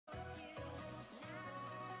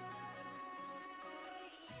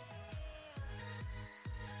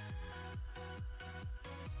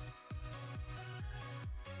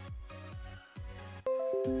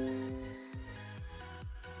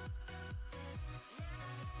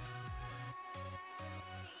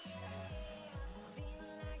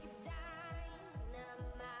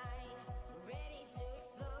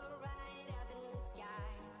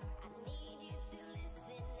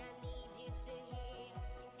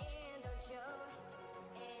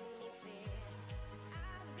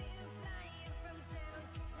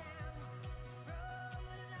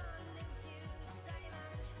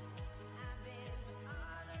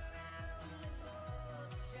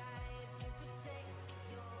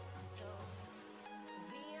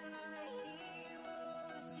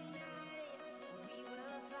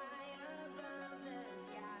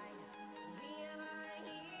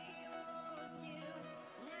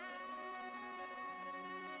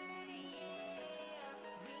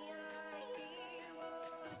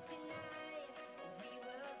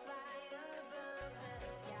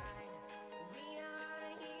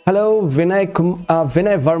Hello, Vinay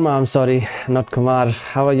Verma. I'm sorry, not Kumar.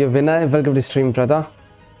 How are you, Vinay? Welcome to the stream, brother.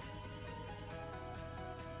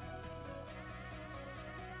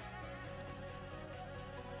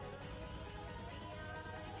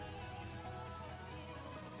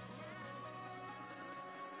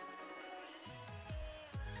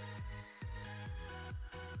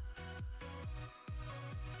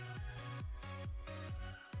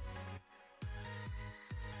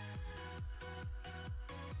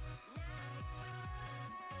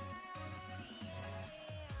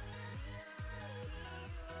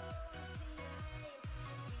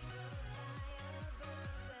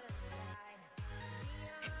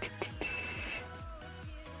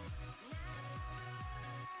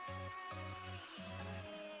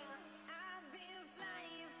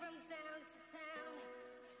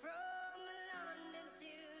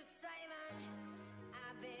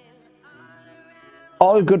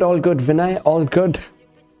 All good, Vinay. All good.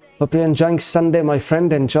 Hope you're enjoying Sunday, my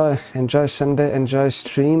friend. Enjoy Sunday. Enjoy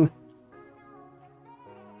stream.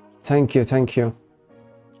 Thank you.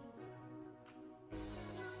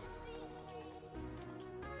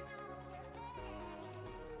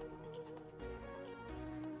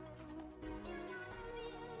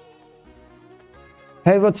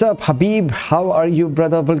 Hey, what's up, Habib? How are you,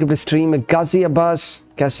 brother? Welcome to the stream. Ghazi Abbas,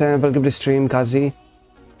 kaise hain? Welcome to the stream, Ghazi.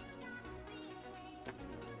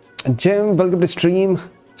 Jim, welcome to the stream.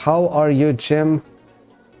 How are you, Jim?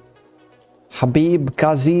 Habib,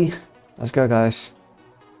 Ghazi. Let's go, guys.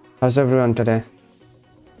 How's everyone today?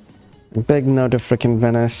 Big note of freaking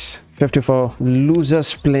Venice. 54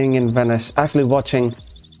 losers playing in Venice. Actually watching.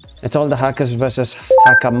 It's all the hackers versus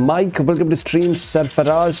hacker. Mike, welcome to the stream.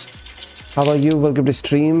 Sarfaraz, how are you? Welcome to the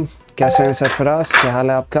stream. कैसे हैं सरफराज? क्या हाल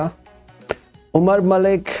है आपका? Umar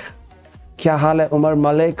Malik, क्या हाल है Umar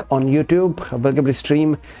Malik on YouTube? Welcome to the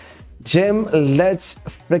stream. Jim, let's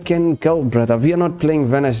freaking go, brother. We are not playing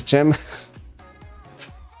Venice, Jim.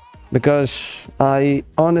 Because I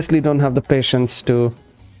honestly don't have the patience to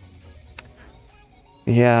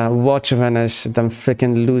watch Venice, them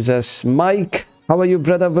freaking losers. Mike, how are you,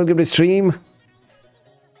 brother? Welcome to the stream.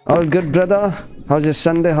 All good, brother. How's your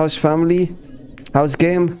Sunday? How's family? How's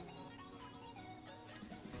game?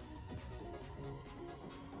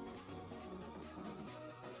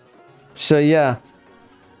 So yeah,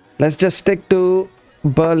 let's just stick to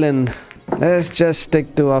Berlin. Let's just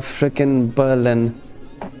stick to our freaking Berlin.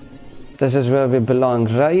 This is where we belong,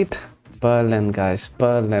 right? Berlin, guys,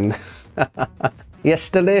 Berlin.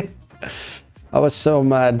 Yesterday, I was so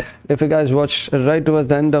mad. If you guys watched right towards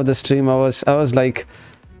the end of the stream, I was like,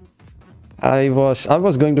 I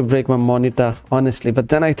was going to break my monitor, honestly. But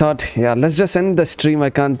then I thought, yeah, let's just end the stream.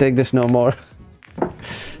 I can't take this no more.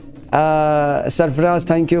 Sarfaraz,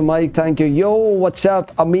 thank you. Mike, thank you. Yo, what's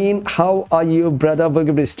up? Amin, how are you, brother?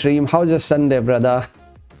 Welcome to the stream. How's your Sunday, brother?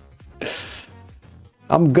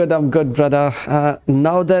 I'm good, brother.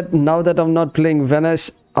 Now that I'm not playing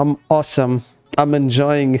Venice, I'm awesome. I'm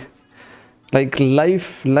enjoying. Like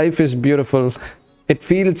life is beautiful. It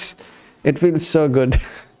feels so good.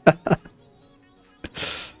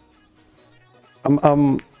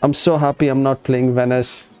 I'm so happy I'm not playing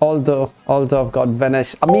Venice. Although I've got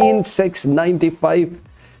Venice. Amin 695.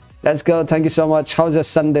 Let's go. Thank you so much. How's your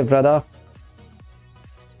Sunday, brother?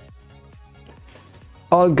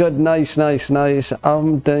 All good. Nice.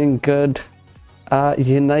 I'm doing good.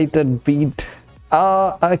 United beat.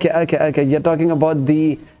 Okay. You're talking about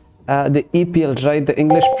the EPL, right? The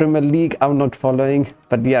English Premier League. I'm not following,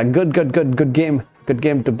 but yeah, good game. Good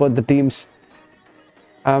game to both the teams.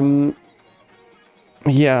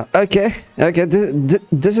 Yeah. Okay.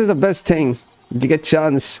 This is the best thing. You get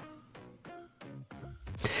chance.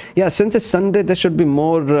 Yeah, since it's Sunday, there should be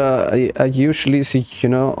more. I usually see, you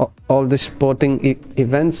know, all the sporting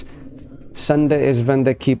events. Sunday is when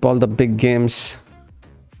they keep all the big games.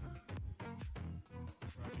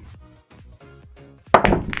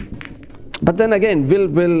 But then again,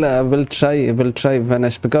 we'll try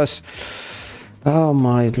Venice because, oh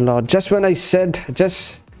my lord! Just when I said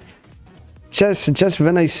just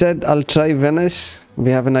when I said I'll try Venice,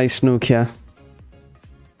 we have a nice snook here.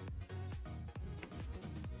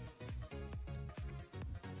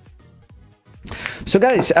 So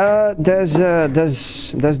guys, there's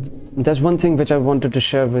one thing which I wanted to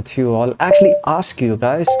share with you all. Actually, ask you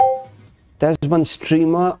guys. There's one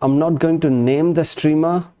streamer. I'm not going to name the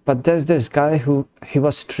streamer, but there's this guy who he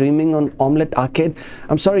was streaming on Omelette Arcade.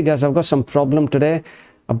 I'm sorry guys, I've got some problem today.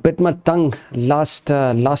 I bit my tongue last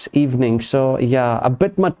evening. So yeah, I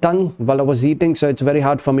bit my tongue while I was eating, so it's very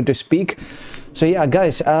hard for me to speak. So yeah,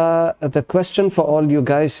 guys, the question for all you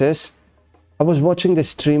guys is, I was watching this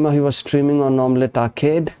streamer. He was streaming on Omelette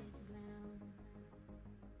Arcade.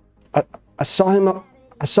 I saw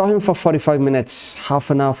him for 45 minutes,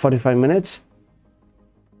 half an hour, 45 minutes.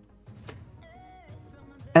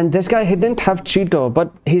 And this guy, he didn't have Cheeto,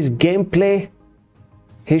 but his gameplay,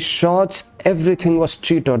 his shots, everything was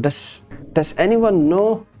Cheeto. Does anyone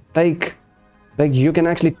know, like you can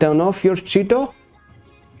actually turn off your Cheeto?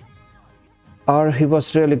 Or he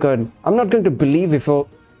was really good. I'm not going to believe if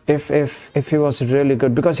he was really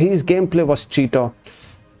good, because his gameplay was Cheeto.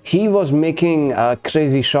 He was making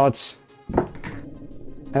crazy shots.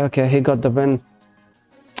 Okay, he got the win.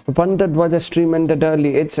 Wondered why the stream ended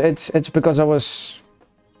early. It's because I was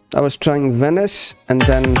trying Venice, and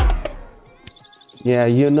then yeah,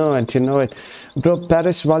 you know it. Bro,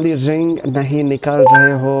 Paris wali ring nahi nikal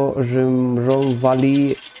rahe ho, Rome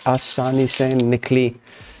wali आसानी से निकली.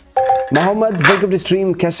 Mohammed, welcome to the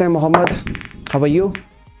stream. कैसे है Mohammed? How are you?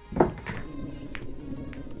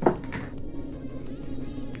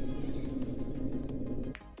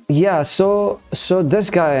 Yeah, so this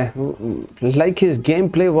guy, like, his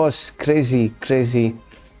gameplay was crazy.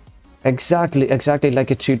 Exactly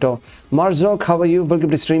like a Cheeto. Marzok, how are you? Welcome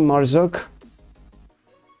to the stream, Marzok.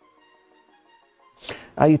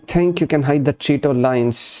 I think you can hide the Cheeto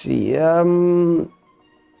lines.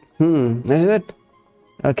 Is it?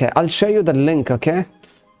 Okay, I'll show you the link, okay?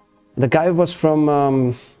 The guy was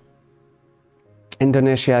from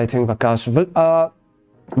Indonesia, I think, Bakas.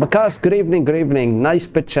 Bakas, good evening. Nice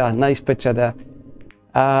picture there.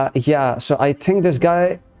 Yeah, so I think this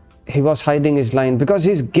guy, he was hiding his line because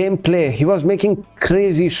his gameplay, he was making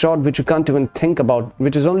crazy shot which you can't even think about,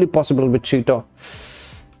 which is only possible with Cheeto.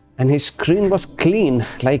 And his screen was clean,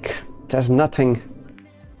 like there's nothing.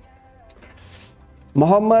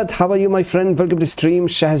 Mohammed, how are you, my friend? Welcome to the stream.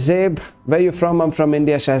 Shahzeb, where are you from? I'm from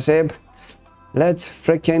India, Shahzeb. Let's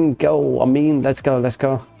freaking go. I mean, let's go.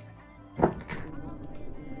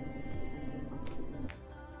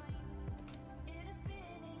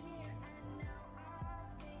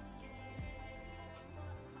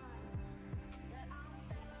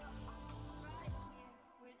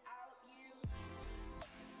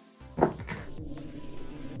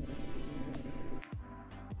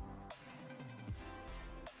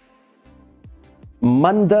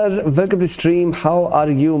 Mandar, welcome to the stream. How are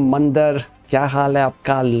you, Mandar? Kya haal hai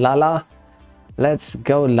aapka, Lala? Let's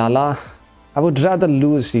go, Lala. I would rather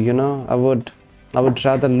lose, you know. I would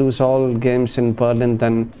rather lose all games in Berlin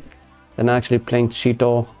than actually playing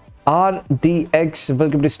Cheeto. RDX,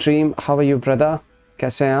 welcome to the stream. How are you, brother?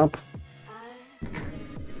 Kaise hain aap?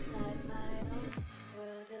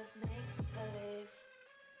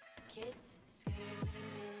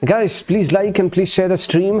 Guys, please like and please share the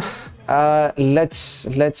stream. Let's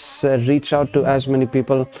reach out to as many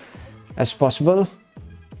people as possible.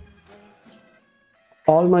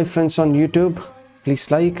 All my friends on YouTube,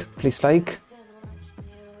 please like.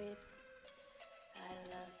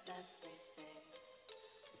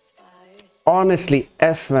 Honestly,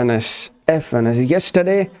 F Venice.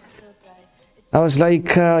 Yesterday I was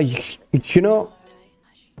like, you know,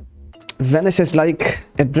 Venice is like,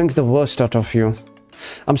 it brings the worst out of you.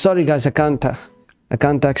 I'm sorry guys, I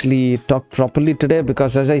can't actually talk properly today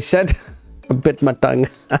because, as I said, I bit my tongue.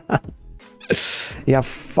 Yeah,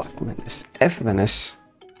 fuck Venice. F Venice.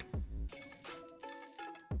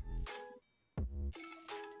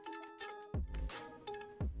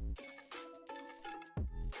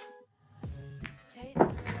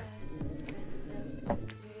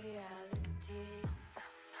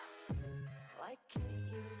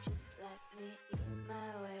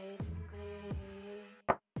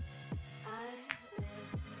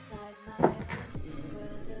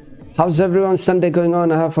 How's everyone's Sunday going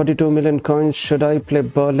on? I have 42 million coins. Should I play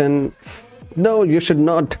Berlin? No, you should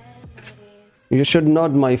not. You should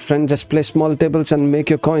not, my friend. Just play small tables and make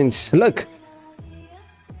your coins. Look,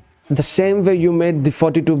 the same way you made the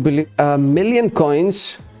 42 million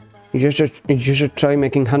coins, you should try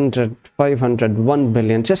making 100, 500, 1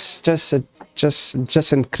 billion.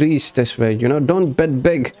 Just increase this way. You know, don't bet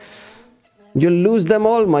big. You'll lose them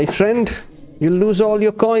all, my friend. You'll lose all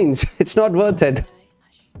your coins. It's not worth it.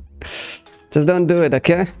 Just don't do it,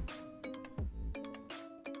 okay?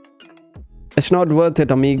 It's not worth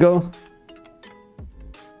it, amigo.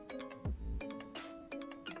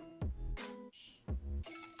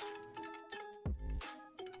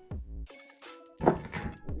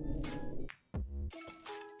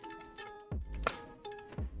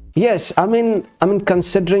 Yes, I mean,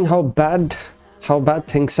 considering how bad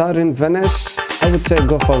things are in Venice, I would say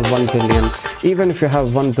go for 1 billion. Even if you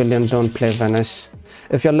have 1 billion, don't play Venice.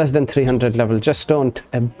 If you're less than 300 level, just don't.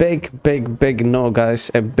 A big no,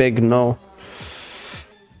 guys. A big no.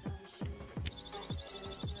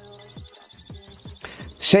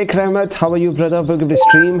 Sheikh Rahmat, how are you, brother? Welcome to the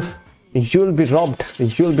stream. You'll be robbed.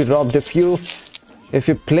 You'll be robbed if you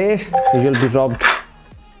play. You'll be robbed.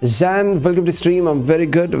 Zan, welcome to the stream. I'm very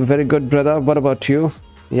good, brother. What about you?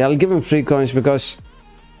 Yeah, I'll give him free coins because,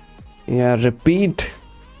 yeah, repeat.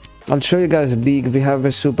 I'll show you guys league. We have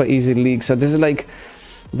a super easy league. So this is like,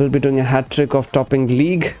 we'll be doing a hat trick of topping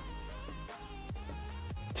league.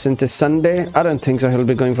 Since it's Sunday, I don't think so. He'll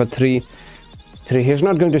be going for three. He's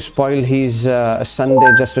not going to spoil his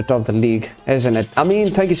Sunday just to top the league, isn't it? I mean,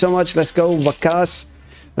 thank you so much. Let's go, Wakas.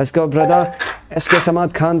 Let's go, brother. SK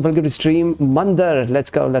Samad Khan, welcome to the stream. Mandar, let's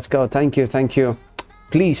go. Thank you.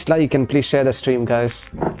 Please like and please share the stream, guys.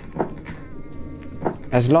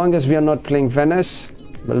 As long as we are not playing Venice,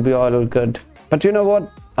 we'll be all good. But you know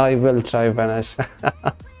what? I will try Venice.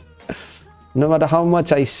 No matter how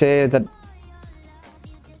much I say that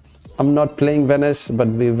I'm not playing Venice, but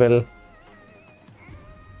we will.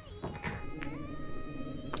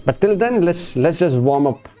 But till then, let's just warm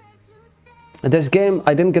up. This game,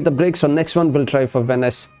 I didn't get the break, so next one we'll try for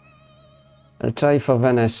Venice. I'll try for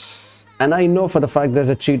Venice. And I know for the fact there's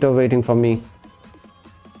a cheater waiting for me.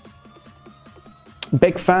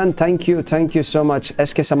 Big fan, thank you so much.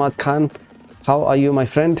 SK Samad Khan, how are you, my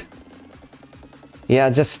friend? Yeah,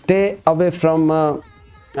 just stay away from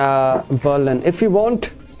Berlin. If you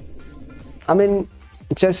want, I mean,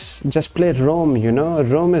 just play Rome, you know.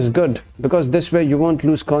 Rome is good because this way you won't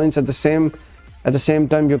lose coins. At the same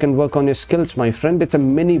time you can work on your skills, my friend. It's a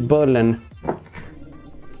mini Berlin.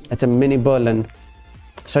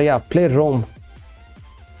 So yeah, play Rome.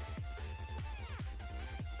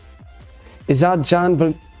 Izad Jan,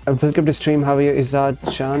 welcome to the stream. How are you, Izad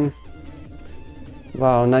Jan?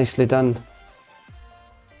 Wow, nicely done.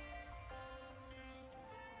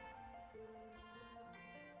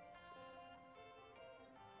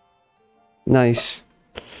 Nice.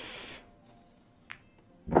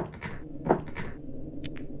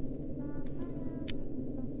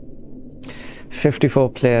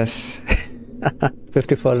 $54 players.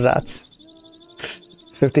 54 rats.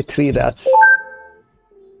 53 rats.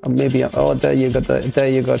 Or maybe, oh, there you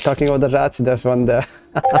go. Talking about the rats, there's one there.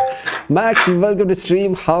 Max, welcome to the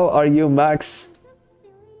stream. How are you, Max?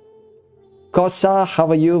 Kosa, how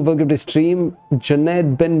are you? Welcome to the stream.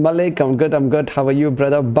 Junaid bin Malik, I'm good. How are you,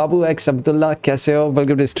 brother? Babu X Abdullah, kaise ho?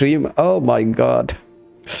 Welcome to the stream. Oh my god.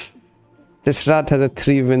 This rat has a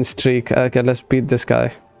 3-win streak. Okay, let's beat this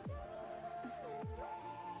guy.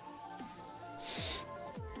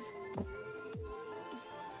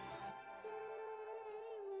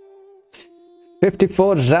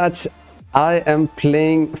 $54 rats. I am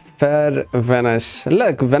playing fair Venice.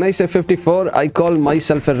 Look, when I say 54, I call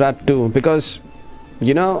myself a rat too, because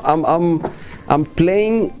you know I'm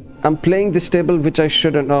playing this table which I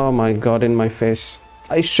shouldn't. Oh my god, in my face.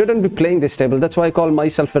 I shouldn't be playing this table. That's why I call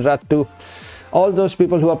myself a rat too. All those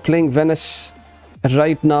people who are playing Venice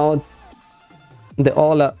right now, they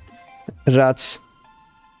all are rats.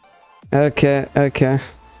 Okay.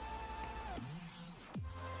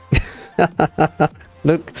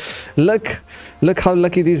 Look how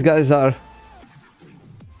lucky these guys are.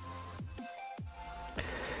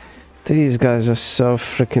 These guys are so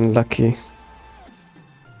freaking lucky.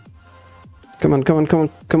 Come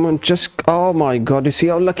on. Just, oh my god, you see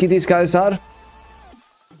how lucky these guys are?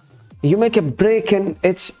 You make a break and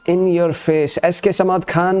it's in your face. SK Samad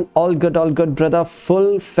Khan, all good, brother.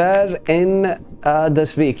 Full fair in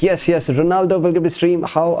this week. Yes. Ronaldo, welcome to the stream.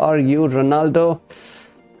 How are you, Ronaldo?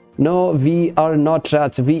 No, we are not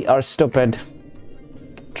rats. We are stupid.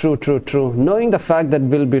 True, true, true. Knowing the fact that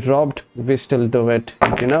we'll be robbed, we still do it,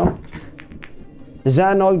 you know.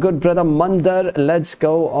 Zan, all good, brother. Mandar, let's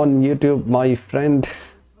go on YouTube, my friend.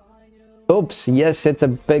 Oops, yes, it's a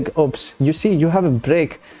big oops. You see, you have a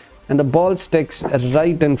break and the ball sticks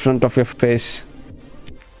right in front of your face.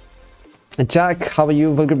 Jack, how are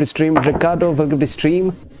you? Welcome to stream. Ricardo, welcome to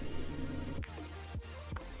stream.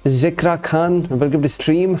 Zikra Khan, welcome to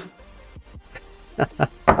stream.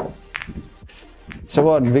 So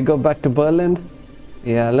what, we go back to Berlin?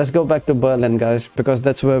 Yeah, let's go back to Berlin, guys, because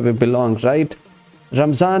that's where we belong, right?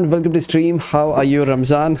 Ramzan, welcome to stream. How are you,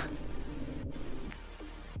 Ramzan?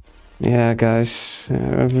 Yeah, guys,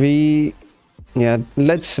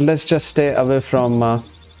 let's just stay away from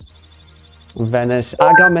Venice.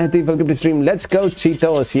 Aga Mehdi, welcome to stream. Let's go,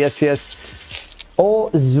 Cheetos. Yes, yes. Oh,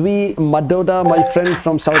 Zwi Madoda, my friend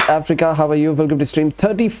from South Africa. How are you? Welcome to stream.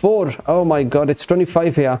 34. Oh my God, it's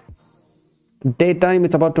 25 here. Daytime,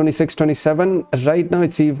 it's about 26, 27. Right now,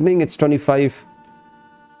 it's evening. It's 25.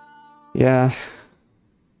 Yeah.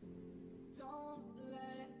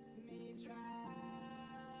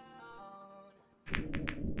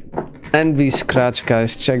 And we scratch,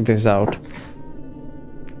 guys. Check this out.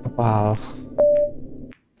 Wow.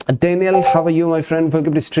 Daniel, how are you, my friend?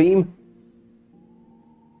 Welcome to stream.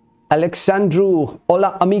 Alexandru,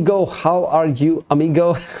 hola, amigo. How are you,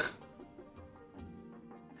 amigo?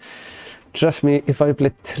 Trust me, if I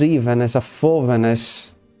play 3 Venice or 4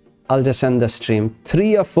 Venice, I'll just end the stream.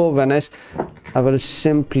 3 or 4 Venice, I will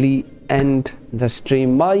simply end the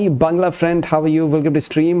stream. My Bangla friend, how are you? Welcome to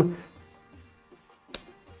stream.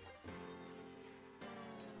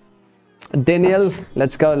 Daniel,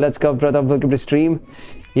 let's go, brother. Welcome to stream.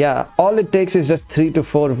 Yeah, all it takes is just 3 to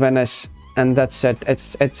 4 Venice, and that's it.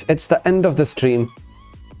 It's the end of the stream.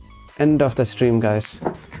 End of the stream, guys.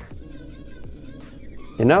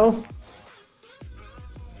 You know?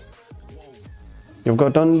 You've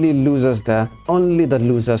got only losers there. Only the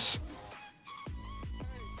losers.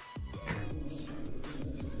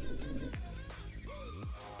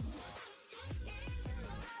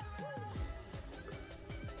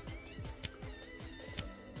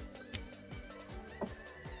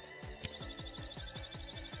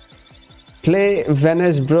 Play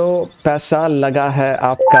Venice, bro. Paisa laga hai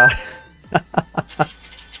aapka.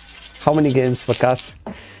 How many games, Vakas?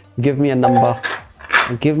 Give me a number.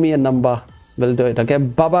 Give me a number. We'll do it. Okay.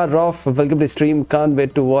 Baba Roff, welcome to stream. Can't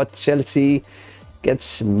wait to watch Chelsea get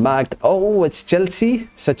smacked. Oh, it's Chelsea.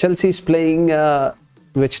 So Chelsea's playing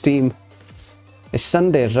which team? It's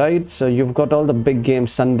Sunday, right? So you've got all the big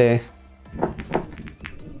games Sunday.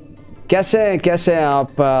 कैसे हैं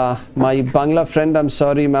आप? My Bangla friend, I am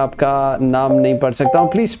sorry, मैं आपका नाम नहीं पढ़ सकता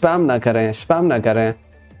हूँ. प्लीज स्पैम ना करें.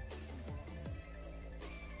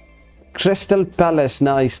 Crystal palace,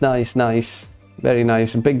 nice, very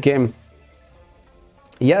nice, big game.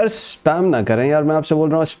 यार स्पैम ना करें यार, मैं आपसे बोल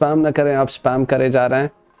रहा हूँ स्पैम ना करें. आप स्पैम करे जा रहे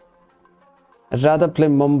हैं. Rather play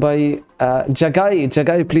Mumbai.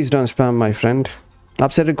 जगाई please don't spam my friend.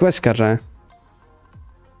 आपसे रिक्वेस्ट कर रहे हैं.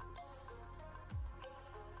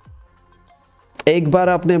 एक बार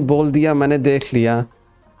आपने बोल दिया, मैंने देख लिया.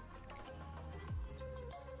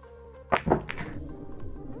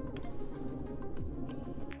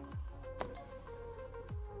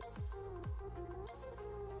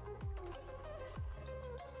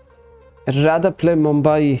 Rather play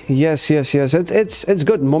Mumbai. Yes. It's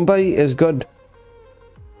good. Mumbai is good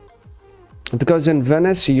because in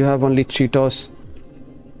Venice you have only Cheetos.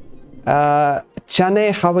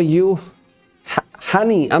 Chane, how are you?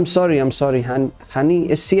 Hani, I'm sorry. Hani,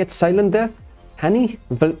 is CH silent there? Hani,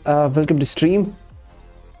 welcome to stream.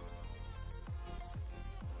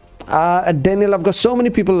 Daniel, I've got so many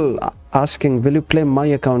people asking, will you play my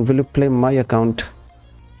account?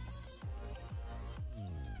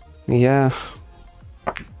 Yeah.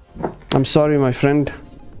 I'm sorry, my friend.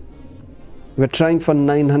 We're trying for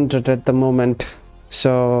 900 at the moment.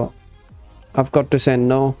 So I've got to say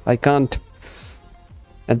no, I can't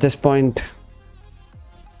at this point.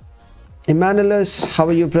 Emmanuelus, how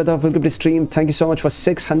are you, brother? Welcome to stream. Thank you so much for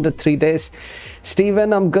 603 days.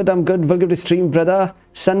 Steven, I'm good. Welcome to stream, brother.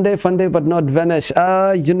 Sunday, fun day, but not Venice.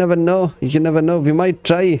 You never know. We might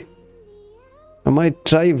try. I might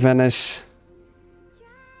try Venice.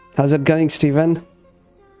 How's it going, Steven?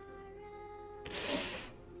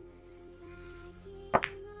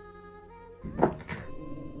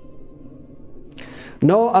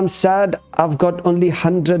 No, I'm sad. I've got only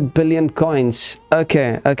 100 billion coins.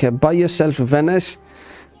 Okay. Buy yourself Venice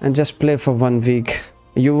and just play for 1 week.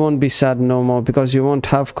 You won't be sad no more because you won't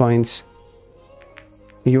have coins.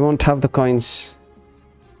 You won't have the coins.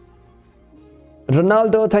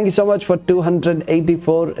 Ronaldo, thank you so much for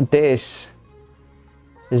 284 days.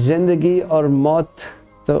 जिंदगी और मौत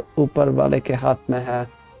तो ऊपर वाले के हाथ में है.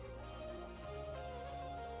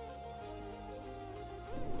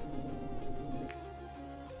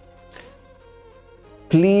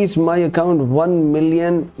 Please, my account 1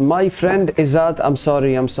 million. My friend Izat, I'm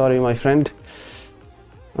sorry, my friend.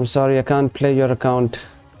 I'm sorry, I can't play your account.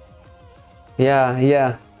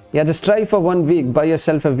 Yeah. Just try for 1 week. Buy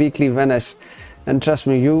yourself a weekly Venice, and trust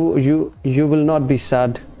me, you will not be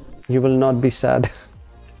sad. You will not be sad.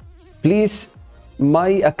 Please, my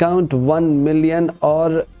account 1 million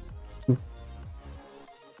or.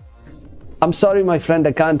 I'm sorry, my friend,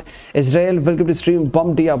 I can't. Israel, welcome to stream.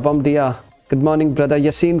 Bom dia. Good morning, brother.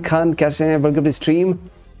 Yasin Khan, kaise hain? Welcome to stream.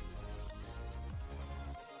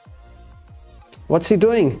 What's he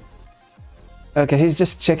doing? Okay, he's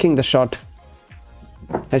just checking the shot.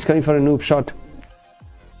 He's going for a noob shot.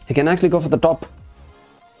 He can actually go for the top.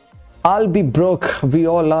 I'll be broke. We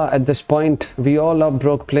all are at this point. We all are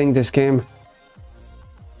broke playing this game.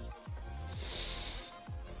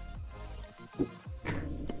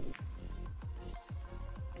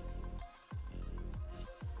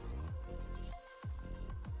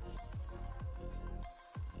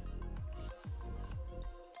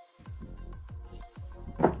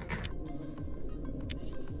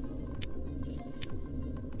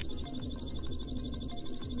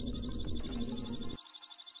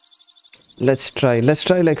 Let's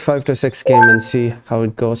try like 5 to 6 game and see how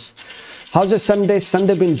it goes. How's your Sunday?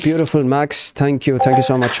 Sunday been beautiful, Max. Thank you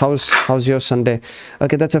so much. How's your Sunday?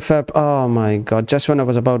 Okay, that's a fair. Oh my god, just when I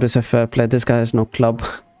was about to say fair play, this guy has no club.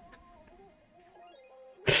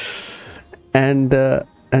 and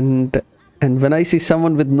when I see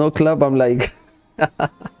someone with no club, I'm like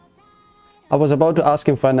I was about to ask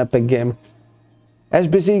him for an epic game.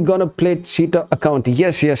 SBC gonna play Cheetah account.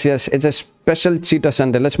 Yes. It's a special Cheetah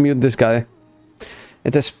Sunday. Let's mute this guy.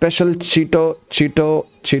 It's a special Cheeto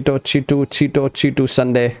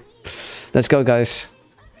Sunday. Let's go, guys.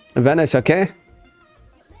 Venice, okay?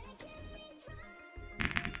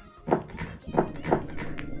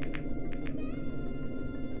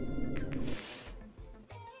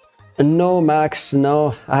 No, Max,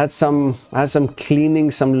 no. I had some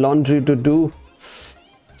cleaning, some laundry to do.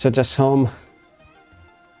 So just home.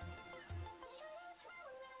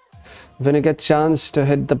 When you get chance to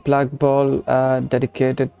hit the black ball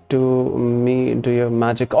dedicated to me, do your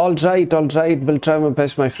magic. All right. We'll try my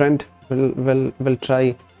best, my friend. We'll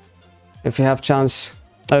try if you have chance.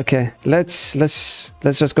 Okay, let's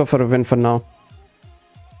just go for a win for now.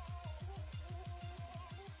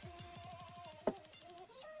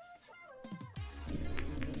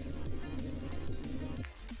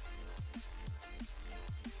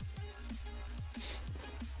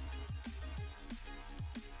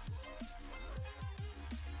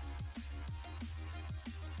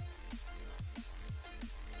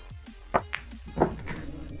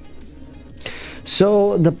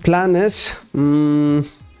 So the plan is, the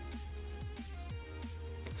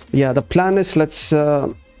plan is let's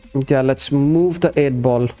move the 8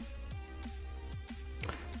 ball.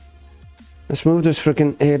 Let's move this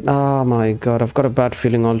freaking 8. Oh my god, I've got a bad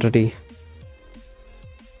feeling already.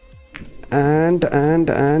 And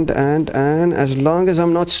as long as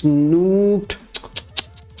I'm not snooked.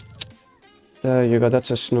 There you go,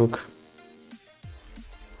 that's a snook.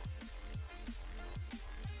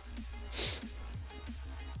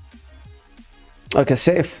 Okay,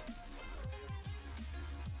 safe.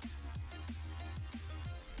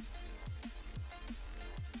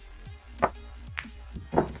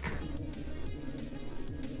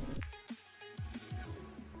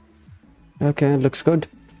 Okay, looks good.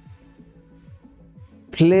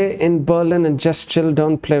 Play in Berlin and just chill.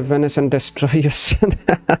 Don't play Venice and destroy your son.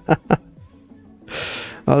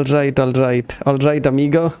 All right,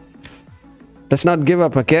 amigo. Let's not give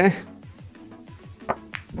up, okay?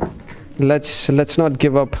 Let's not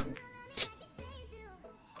give up.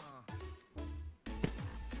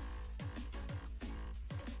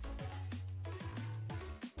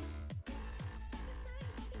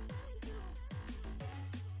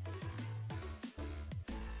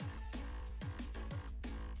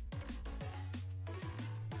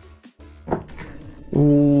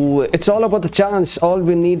 Ooh, it's all about the chance. All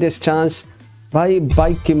we need is chance. भाई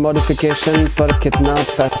bike की modification पर कितना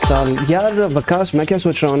पैसा? यार विकास, मैं क्या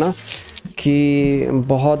सोच रहा हूँ ना कि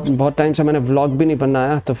बहुत टाइम से मैंने व्लॉग भी नहीं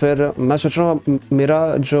बनाया, तो फिर मैं सोच रहा हूँ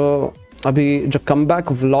मेरा जो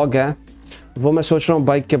कमबैक व्लॉग है वो मैं सोच रहा हूँ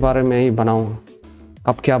बाइक के बारे में ही बनाऊँ।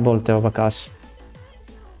 आप क्या बोलते हो विकास?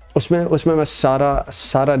 उसमें मैं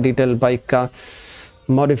सारा डिटेल बाइक का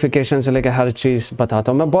मॉडिफिकेशन से लेकर हर चीज़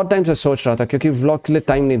बताता हूँ. मैं बहुत टाइम से सोच रहा था क्योंकि व्लॉग के लिए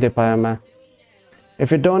टाइम नहीं दे पाया मैं.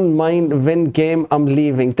 If you don't mind win game, I'm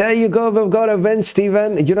leaving. There you go, we've got a win,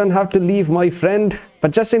 Steven. You don't have to leave, my friend.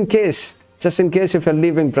 But just in case if you're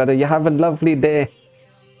leaving, brother, you have a lovely day.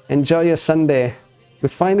 Enjoy your Sunday. We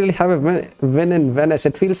finally have a win in Venice.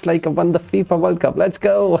 It feels like I won the FIFA World Cup. Let's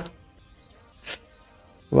go.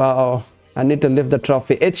 Wow. I need to lift the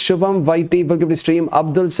trophy. It's Shubham, YT, welcome to the stream.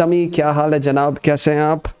 Abdul Sami, kya haal hai janab? Kaise hain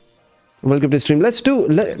aap? Welcome to the stream. Let's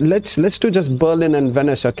do just Berlin and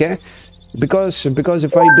Venice, okay? Because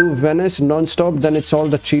if I do Venice non-stop, then it's all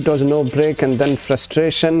the Cheetos, no break, and then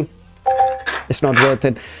frustration. It's not worth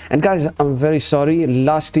it. And guys, I'm very sorry.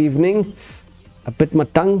 Last evening, I bit my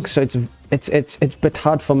tongue, so it's a bit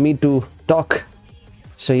hard for me to talk.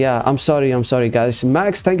 So yeah, I'm sorry guys.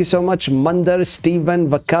 Max, thank you so much. Mandar, Steven,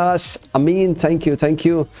 Vakas, Amin, thank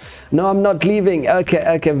you. No, I'm not leaving.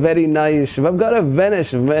 Okay, very nice. We've got a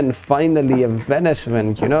Venice win, finally a Venice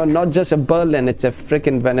win. You know, not just a Berlin, it's a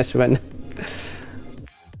freaking Venice win.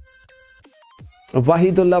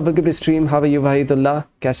 Wahidullah, welcome to the stream. How are you, Wahidullah?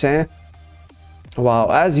 Kaise hain? Wow,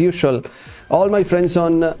 as usual, all my friends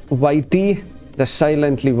on YT, they're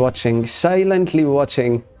silently watching.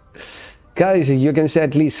 Guys, you can say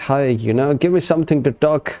at least hi, you know, give me something to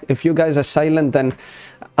talk. If you guys are silent, then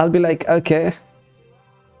I'll be like, okay,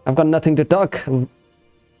 I've got nothing to talk.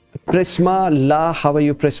 Prisma La, how are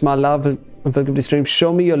you, Prisma La? Welcome to the stream.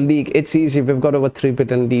 Show me your league. It's easy. We've got over 3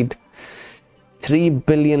 billion lead. 3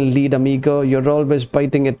 billion lead, amigo. You're always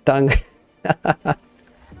biting your tongue.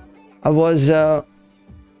 I was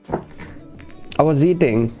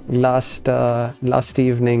eating last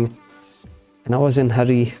evening, and I was in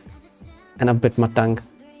hurry, and I bit my tongue.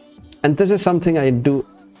 And this is something I do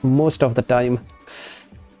most of the time.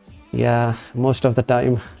 Yeah, most of the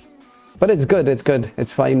time. But it's good.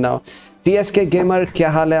 It's fine now. TSK Gamer,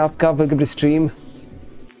 kya haal hai aapka? Welcome to the stream.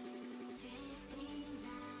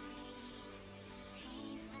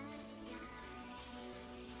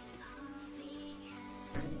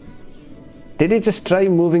 Did he just try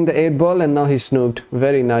moving the 8 ball and now he snooped?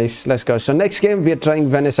 Very nice. Let's go. So next game we are trying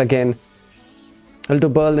Venice again. We'll do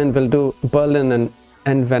Berlin. We'll do Berlin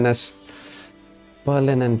and Venice.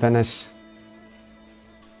 Berlin and Venice.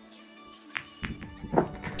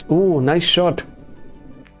 Ooh, nice shot.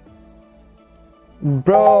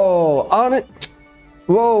 Bro, on it.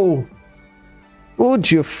 Whoa.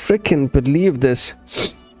 Would you freaking believe this?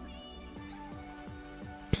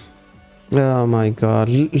 Oh my god.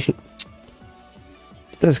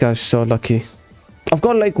 This guy's so lucky. I've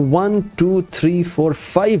got like 1, 2, 3, 4,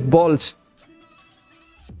 5 balls.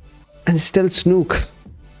 And still snook.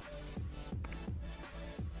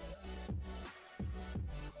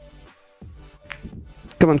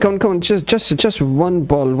 Come on. Just one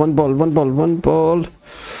ball.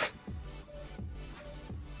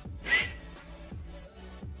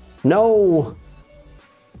 No.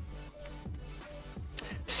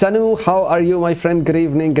 Sanu, how are you, my friend? Good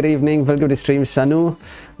evening. Welcome to the stream, Sanu.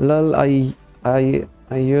 Lol, I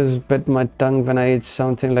use bit my tongue when I eat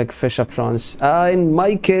something like fish or prawns. In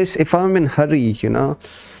my case, if I'm in hurry, you know.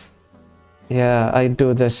 Yeah, I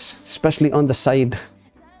do this, especially on the side.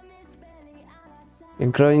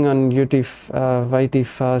 You're growing on YouTube, YT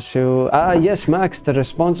fast. So, yes, Max, the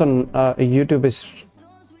response on YouTube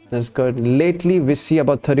is good. Lately, we see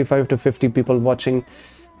about 35 to 50 people watching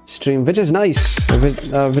stream, which is nice,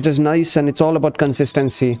 and it's all about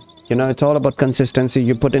consistency. You know, it's all about consistency.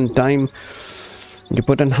 You put in time, you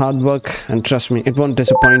put in hard work, and trust me, it won't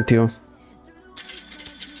disappoint you.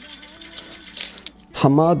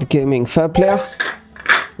 Hamad Gaming, fair player.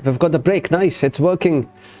 We've got the break. Nice, it's working.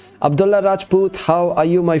 Abdullah Rajput, how are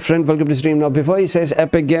you, my friend? Welcome to the stream. Now, before he says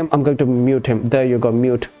epic game, I'm going to mute him. There you go,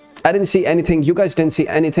 mute. I didn't see anything. You guys didn't see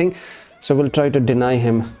anything, so we'll try to deny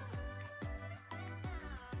him.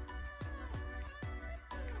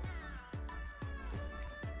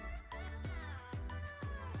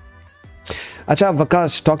 Acha,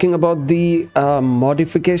 Vakas, talking about the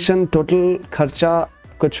modification, total kharcha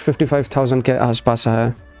kuch 55,000 के आसपास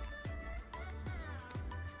है.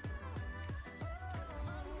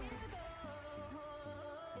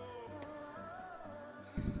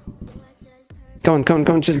 Come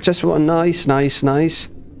on, just one. Nice.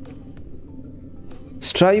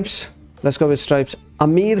 Stripes, let's go with Stripes.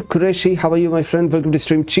 Amir Qureshi, how are you, my friend? Welcome to the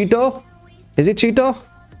stream. Cheeto, is it Cheeto?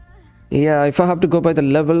 Yeah, if I have to go by the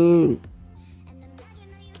level,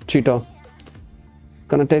 Cheeto.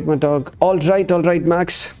 Gonna take my dog. All right,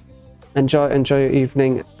 Max. Enjoy your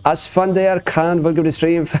evening. Asfandair Khan, welcome to the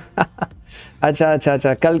stream.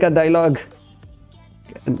 Acha. Kal ka dialogue.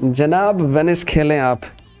 Janab, Venice khele aap.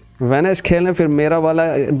 Venice खेलने फिर मेरा वाला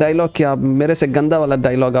dialogue क्या, मेरे से गंदा वाला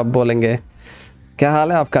dialogue आप बोलेंगे? क्या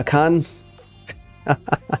हाल है आपका Khan?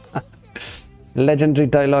 Legendary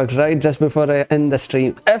dialogue right just before I end the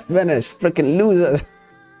stream. F Venice, freaking losers.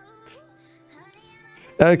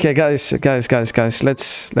 Okay, guys,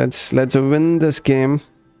 let's win this game.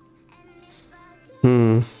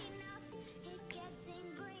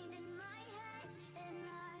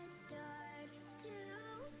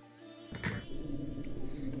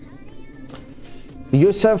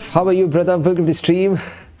 Yusuf, how are you, brother? Welcome to the stream.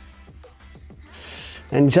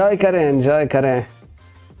 Enjoy करें.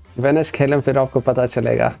 वेनिस खेलें फिर आपको पता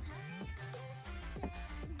चलेगा.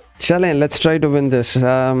 चलें, let's try to win this.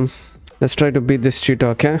 Let's try to beat this cheater,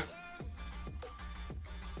 okay?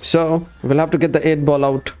 So we'll have to get the 8 ball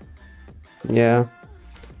out. Yeah.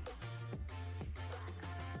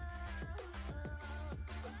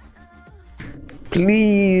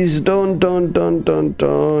 Please don't.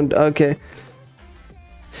 Okay.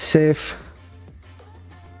 Safe.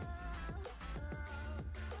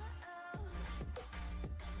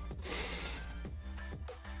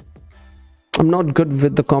 I'm not good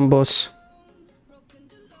with the combos.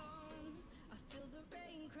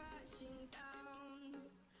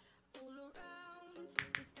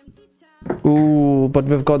 Ooh, but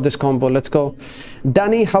we've got this combo. Let's go.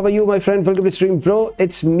 Danny, how are you, my friend? Welcome to the stream, bro.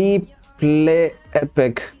 It's me, Play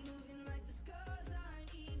Epic.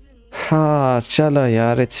 Chalo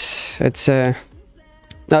yaar, it's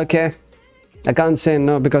okay. I can't say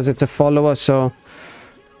no because it's a follower, so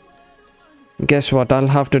guess what? I'll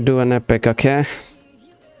have to do an epic, okay?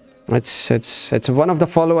 It's one of the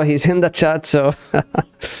follower. He's in the chat, so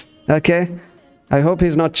okay. I hope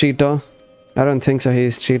he's not cheater. I don't think so.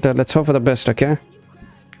 He's cheater. Let's hope for the best, okay?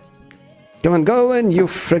 Come on, go in, you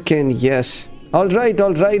freaking yes. All right,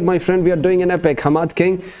 my friend. We are doing an epic. Hamad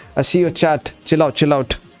King, I see your chat. Chill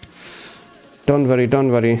out. Don't worry.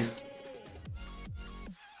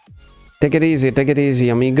 Take it easy,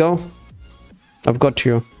 amigo. I've got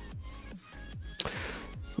you.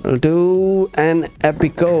 I'll do an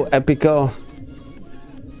epico.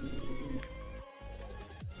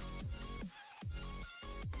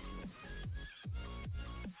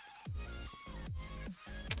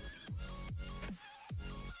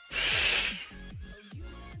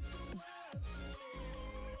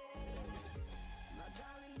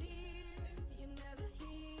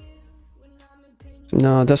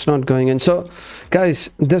 No, that's not going in. So, guys,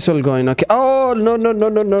 this will go in. Okay. Oh no!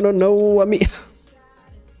 I mean,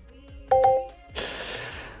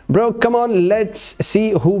 bro, come on. Let's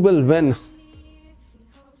see who will win.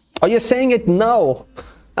 Are you saying it now?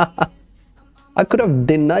 I could have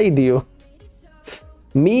denied you.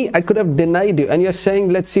 I could have denied you, and you're saying,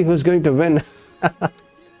 let's see who's going to win.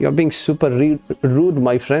 You're being super rude,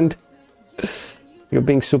 my friend. You're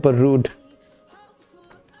being super rude.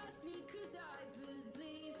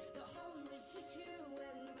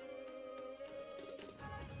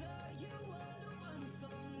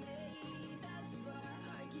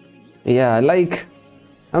 Yeah, I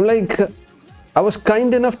was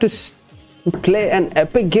kind enough to play an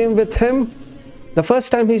epic game with him. The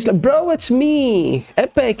first time he's like, bro, it's me.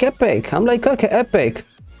 Epic. I'm like, okay, epic.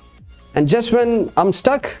 And just when I'm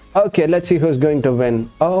stuck, okay, let's see who's going to win.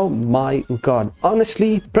 Oh my god.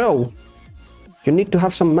 Honestly, bro, you need to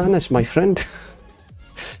have some manners, my friend.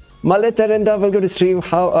 Male Terenda, welcome to stream.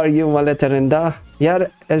 How are you, Male Terenda?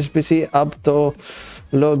 Yaar, SBC, ab to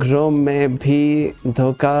लोग रोम में भी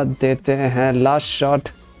धोखा देते हैं. Last shot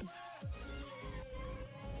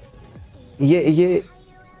ये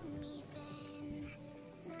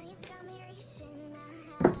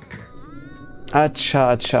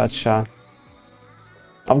अच्छा.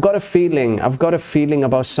 I've got a feeling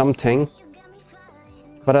about something,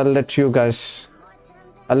 but I'll let you guys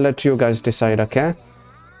decide, okay?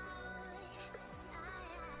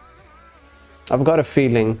 I've got a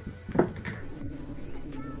feeling.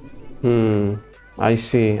 I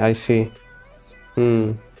see.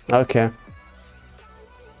 Okay.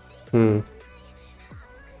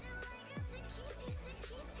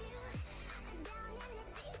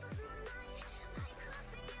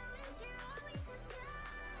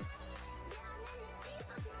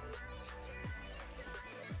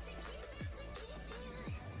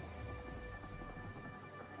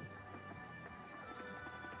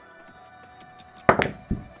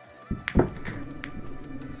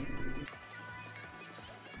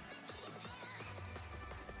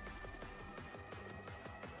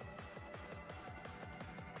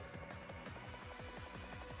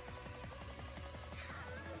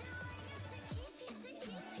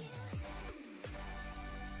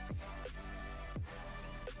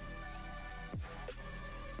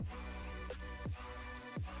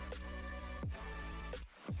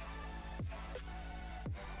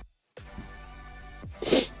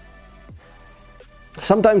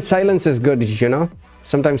 sometimes silence is good, you know.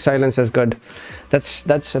 Sometimes silence is good.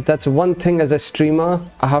 That's one thing as a streamer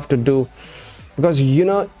I have to do, because you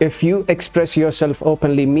know, if you express yourself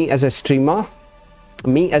openly, me as a streamer,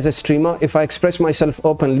 if I express myself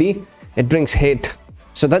openly, it brings hate.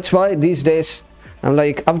 So that's why these days I'm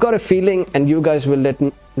like, I've got a feeling, and you guys will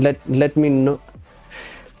let me know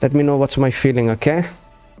what's my feeling, okay?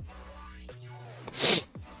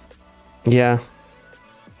 Yeah,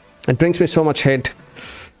 it brings me so much hate.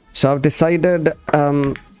 So I've decided,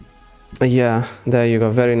 yeah, there you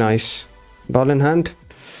go, very nice. Ball in hand.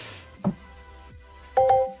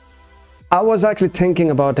 I was actually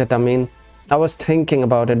thinking about it. I mean, I was thinking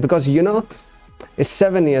about it because, you know, it's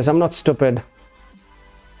 7 years. I'm not stupid.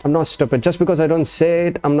 I'm not stupid. Just because I don't say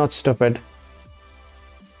it, I'm not stupid.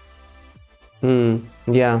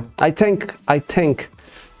 Yeah, I think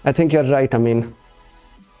you're right. I mean,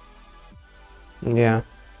 yeah.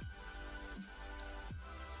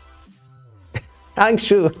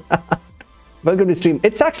 Angshu, welcome to stream.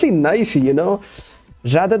 It's actually nice, you know,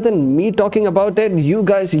 rather than me talking about it, you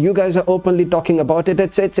guys are openly talking about it.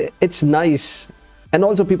 It's nice. And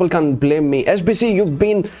also people can't blame me. SBC, you've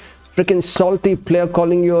been freaking salty player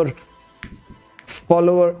calling your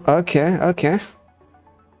follower. Okay.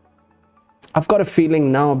 I've got a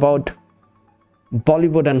feeling now about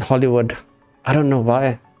Bollywood and Hollywood. I don't know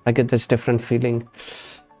why I get this different feeling.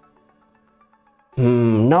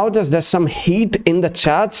 Now there's some heat in the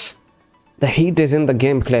chats. The heat is in the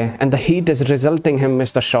gameplay, and the heat is resulting him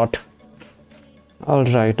miss the shot. All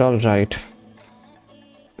right. Okay.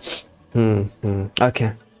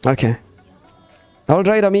 All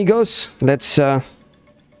right, amigos. Let's turn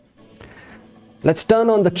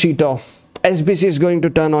on the Cheeto. SBC is going to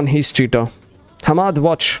turn on his Cheeto. Hamad,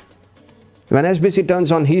 watch. When SBC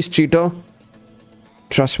turns on his Cheeto,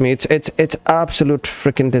 trust me, it's absolute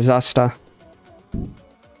freaking disaster.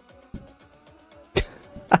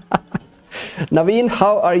 Naveen,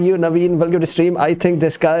 how are you? Naveen, welcome to stream. I think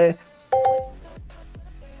this guy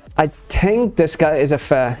is a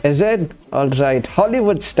fair. Is it? All right.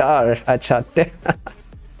 Hollywood star. Acha.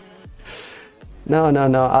 No.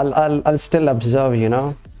 I'll still observe, you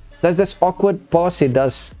know. There's this awkward pause he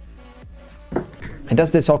does. He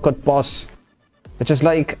does this awkward pause, which is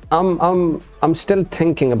like, I'm still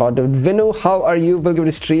thinking about it. Vinu, how are you? Welcome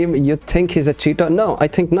to stream. You think he's a cheater? No, I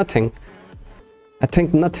think nothing.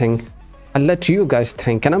 I'll let you guys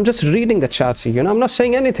think, and I'm just reading the chats, you know. I'm not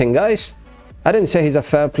saying anything, guys. I didn't say he's a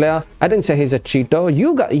fair player. I didn't say he's a cheater.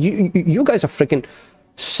 You guys are freaking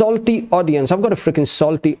salty audience. I've got a freaking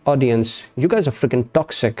salty audience. You guys are freaking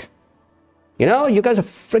toxic. You know, you guys are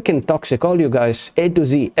freaking toxic. All you guys, A to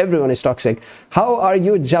Z, everyone is toxic. How are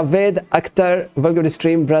you, Javed Akhtar? Welcome to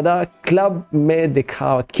stream, brother. Club mein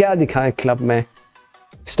dikhao. Kya dikhaye club mein?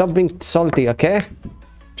 Stop being salty, okay?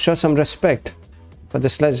 Show some respect for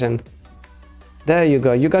this legend. There you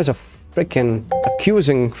go. You guys are freaking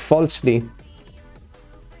accusing falsely.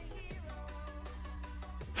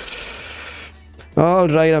 All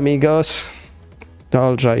right, amigos.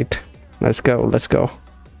 All right. Let's go.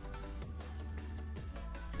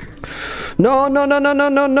 No,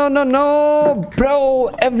 bro.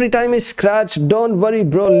 Every time he scratch, don't worry,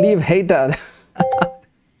 bro. Leave hater.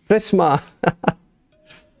 Prisma.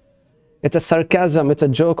 It's a sarcasm. It's a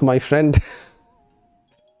joke, my friend.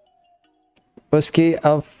 उसकी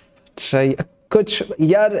अब कुछ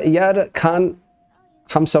यार खान,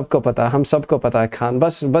 हम सबको पता है खान.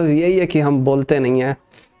 बस यही है कि हम बोलते नहीं हैं.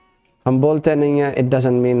 It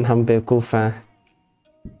doesn't mean हम बेवकूफ हैं.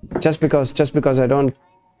 Just because I don't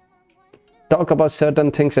talk about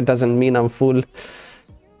certain things, it doesn't mean I'm fool.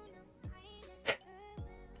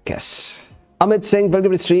 Guess. Amit Singh,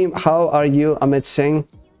 welcome to the stream. How are you, Amit Singh?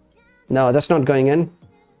 No, that's not going in.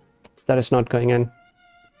 That is not going in.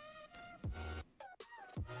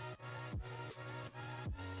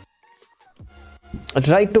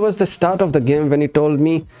 Right towards the start of the game, when he told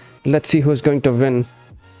me, let's see who's going to win,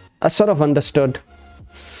 I sort of understood.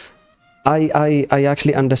 I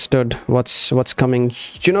actually understood what's coming,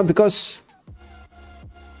 you know, because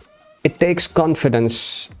it takes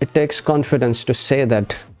confidence. It takes confidence to say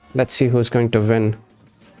that, let's see who's going to win.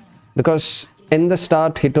 Because in the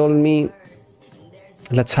start, he told me,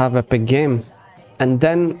 let's have a big game. And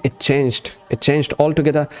then it changed. It changed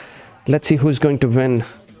altogether. Let's see who's going to win.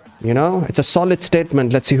 You know, it's a solid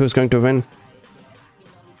statement. Let's see who's going to win.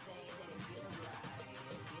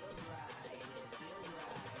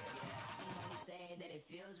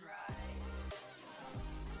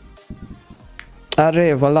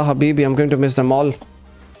 Arre, wallah habibi, I'm going to miss them all.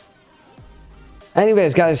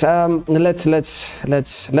 Anyways, guys,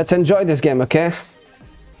 let's enjoy this game, okay?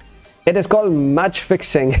 It is called match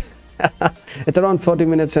fixing. It's around 40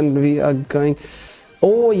 minutes and we are going.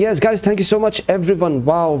 Oh yes guys, thank you so much everyone.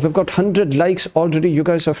 Wow, we've got 100 likes already. You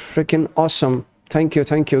guys are freaking awesome. Thank you,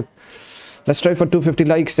 thank you. Let's try for 250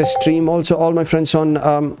 likes this stream. Also all my friends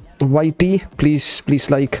on YT, please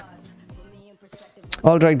like.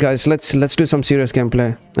 All right guys, let's do some serious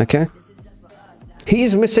gameplay. Okay,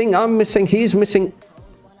 he's missing, I'm missing, he's missing.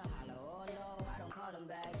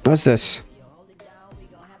 What's this?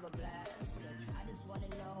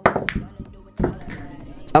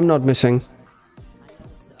 I'm not missing.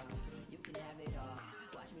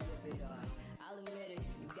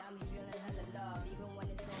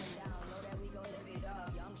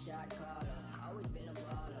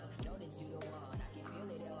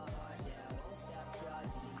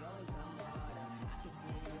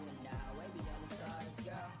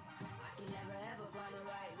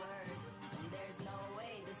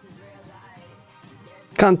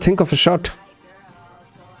 Can't think of a shot.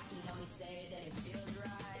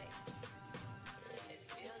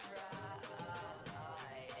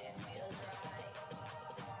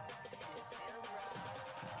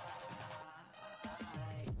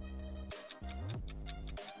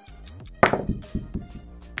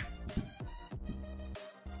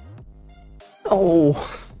 Oh,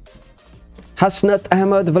 Hasnat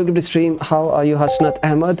Ahmed, welcome to stream. How are you, Hasnat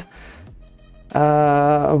Ahmed?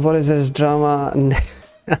 What is this drama?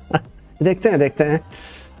 देखते हैं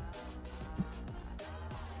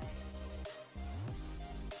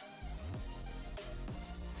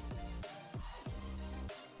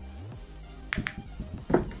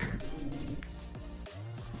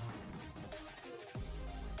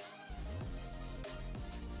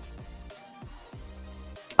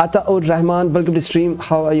Ataur Rahman, welcome to stream.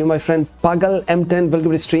 How are you, my friend? Pagal M10,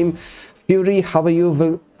 welcome to stream. Fury, how are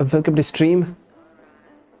you? Welcome to stream.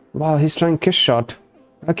 Wow, he's trying kiss shot.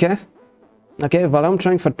 Okay, while I'm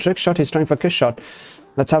trying for trick shot, he's trying for kiss shot.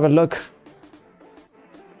 Let's have a look.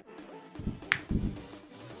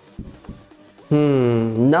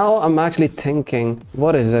 Now I'm actually thinking,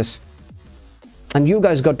 what is this? And you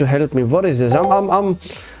guys got to help me. What is this? I'm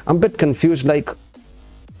a bit confused, like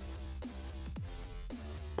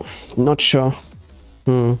not sure.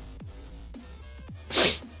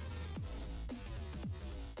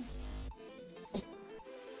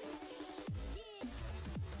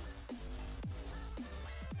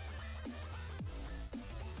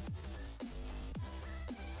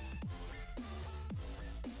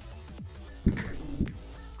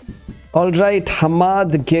 All right,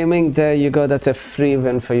 Hamad Gaming, there you go. That's a free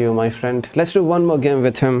win for you, my friend. Let's do one more game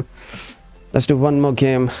with him. Let's do one more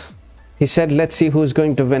game. He said, let's see who's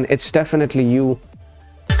going to win. It's definitely you.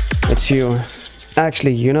 It's you.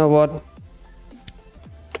 Actually, you know what?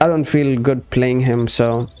 I don't feel good playing him,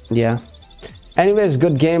 so yeah. Anyways,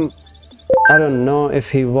 good game. I don't know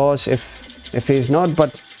if he was, if he's not,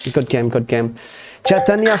 but good game, good game.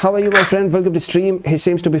 Chaitanya, how are you, my friend? Welcome to stream. He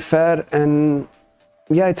seems to be fair, and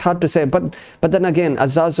yeah, it's hard to say, but then again,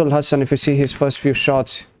 Azazul Hassan, if you see his first few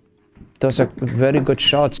shots, those are very good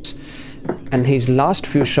shots, and his last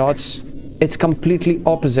few shots, it's completely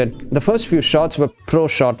opposite. The first few shots were pro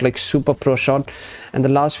shot, like super pro shot, and the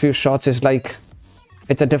last few shots is like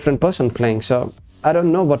it's a different person playing. So I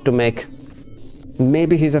don't know what to make.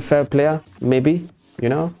 Maybe he's a fair player, maybe, you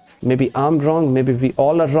know, maybe I'm wrong, maybe we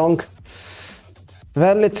all are wrong.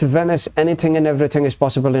 Well, it's Venice. Anything and everything is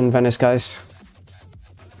possible in Venice, guys.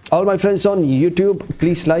 All my friends on YouTube,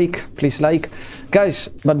 please like, guys.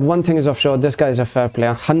 But one thing is for sure, this guy is a fair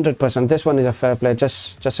player, 100%. This one is a fair player.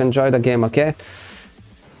 Just enjoy the game, okay?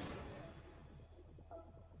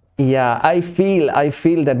 Yeah, I feel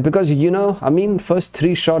that, because you know, I mean, first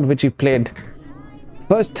 3 shot which he played,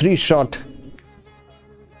 first 3 shot,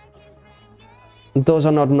 those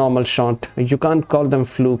are not normal shot. You can't call them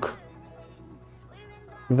fluke.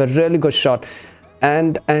 Were really good shot.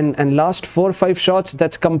 And last 4 or 5 shots,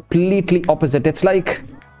 that's completely opposite. It's like,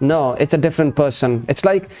 no, it's a different person. It's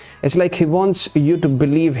like he wants you to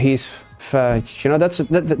believe he's fair. You know,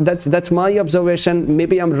 that's my observation.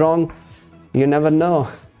 Maybe I'm wrong. You never know.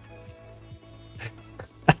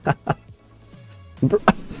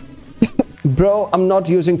 Bro, I'm not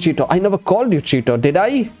using Cheeto. I never called you Cheeto, did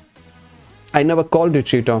I? I never called you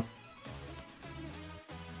Cheeto.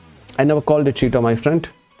 I never called you Cheeto, my friend.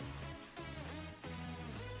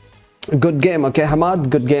 Good game, okay, Hamad,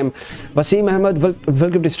 good game. Wasim Ahmed,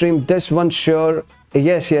 welcome to stream. This one, sure.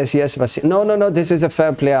 Yes, Wasim. No, this is a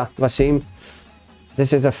fair player, Wasim.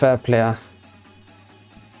 This is a fair player.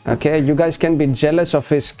 Okay, you guys can be jealous of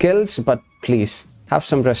his skills, but please, have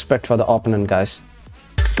some respect for the opponent, guys.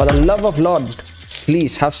 For the love of Lord,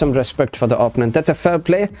 please have some respect for the opponent. That's a fair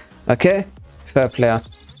play. Okay, fair player.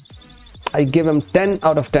 I give him 10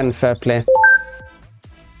 out of 10 fair play.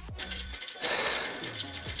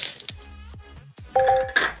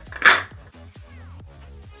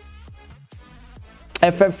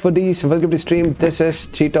 FF Foodies, welcome to stream. This is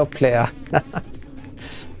Cheeto Player.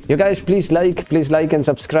 You guys, please like and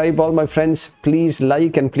subscribe. All my friends, please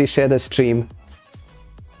like and please share the stream.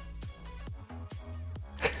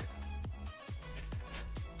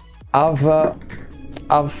 I've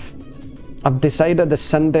decided this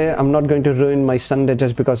Sunday I'm not going to ruin my Sunday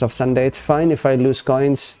just because of Sunday. It's fine if I lose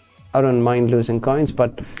coins. I don't mind losing coins,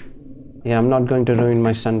 but yeah, I'm not going to ruin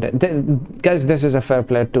my Sunday. Guys, this is a fair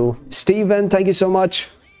play too. Steven, thank you so much.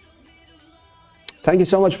 Thank you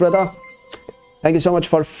so much, brother. Thank you so much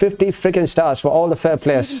for 50 freaking stars for all the fair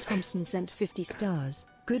players. Steven Thompson sent 50 stars.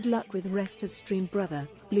 Good luck with rest of stream, brother.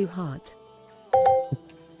 Blue heart.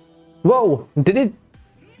 Whoa, did it?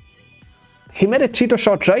 He made a Cheeto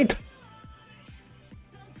shot, right?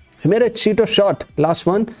 He made a Cheeto shot last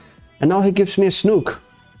one, and now he gives me a snook.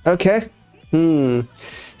 Okay.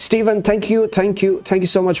 Steven, thank you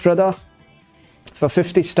so much, brother, for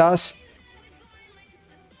 50 stars.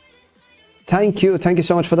 Thank you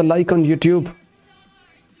so much for the like on YouTube.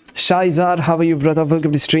 Shaizar, how are you, brother?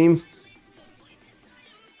 Welcome to the stream.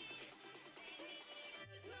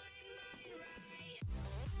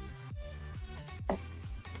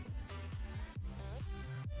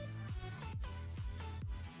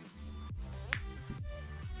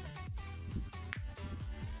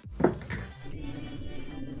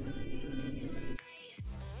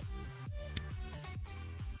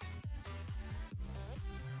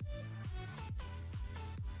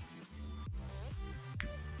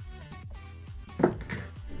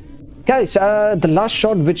 Guys, the last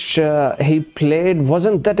shot which he played,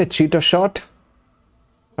 wasn't that a Cheeto shot?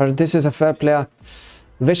 Or this is a fair player?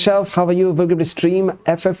 Vishav, how are you? Welcome to stream.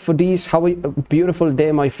 FF Foodies, how are you? Beautiful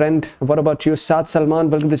day, my friend. What about you? Saad Salman,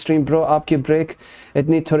 welcome to stream, bro. आपकी break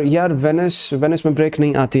इतनी थोड़ी यार Venice में break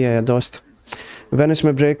नहीं आती है दोस्त. Venice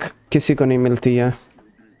में break किसी को नहीं मिलती है.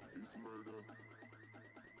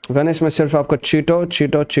 Venice में सिर्फ आपको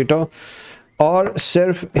Cheeto और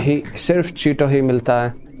सिर्फ Cheeto ही मिलता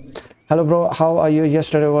है. Hello bro, how are you?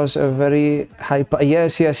 Yesterday was a very hype.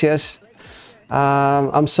 Yes.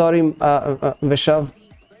 I'm sorry, Vishav.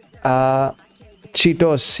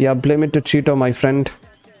 Cheetos, yeah, blame it to Cheeto, my friend.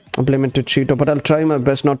 Blame it to Cheeto, but I'll try my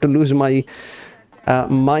best not to lose my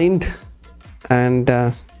mind. And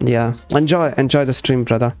yeah, enjoy the stream,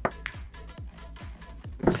 brother.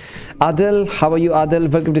 Adil, how are you, Adil?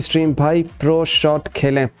 Welcome to stream, bhai. Pro shot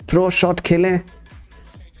खेलें.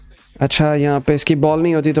 अच्छा, यहाँ पे इसकी ball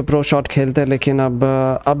नहीं होती तो pro shot खेलते हैं, लेकिन अब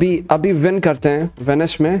अभी विन करते हैं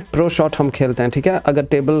वेनिस में. प्रो शॉट हम खेलते हैं, ठीक है? अगर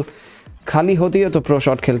टेबल खाली होती है तो प्रो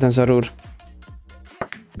शॉट खेलते हैं ज़रूर.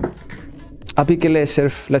 अभी के लिए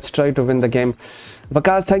सिर्फ let's try to win the game.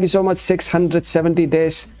 Waqas, thank you so much. 670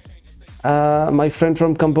 days. My friend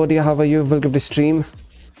from Cambodia, how are you? Welcome to stream.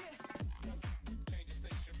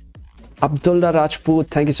 Abdullah Rajput,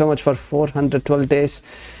 thank you so much for 412 days.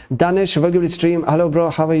 Danish, welcome to stream. Hello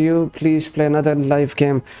bro, how are you? Please play another live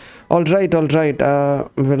game. All right.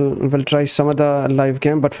 We'll try some other live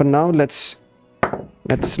game, but for now let's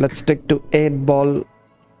stick to 8 ball.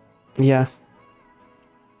 Yeah.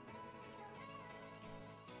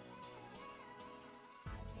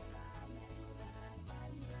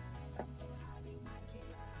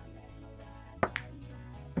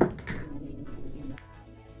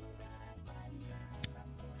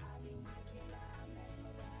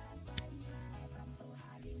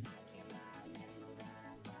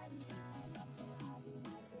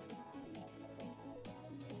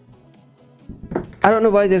 I don't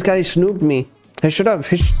know why this guy snooped me. He should have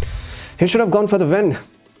gone for the win.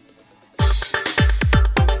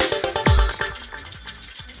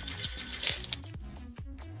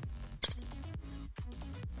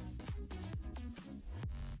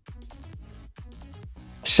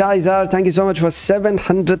 Shaizar, thank you so much for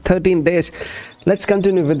 713 days. Let's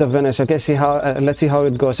continue with the Venice. Okay, let's see how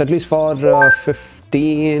it goes. At least for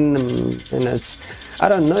 15 minutes. I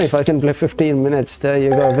don't know if I can play 15 minutes. There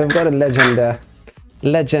you go. We've got a legend there.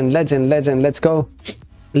 Legend. Let's go.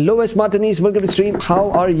 Lois Martinez, welcome to stream. How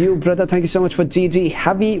are you, brother? Thank you so much for GG.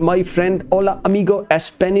 Javi, my friend. Hola, amigo.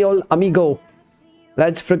 Espanol, amigo.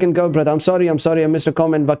 Let's freaking go, brother. I'm sorry. I missed a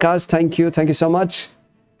comment. Vakas, thank you so much.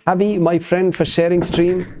 Javi, my friend, for sharing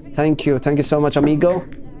stream. Thank you so much, amigo.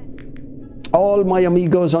 All my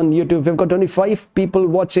amigos on YouTube. We've got 25 people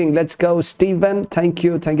watching. Let's go. Steven, thank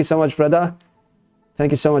you so much, brother.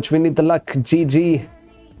 Thank you so much. We need the luck. GG.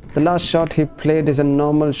 The last shot he played is a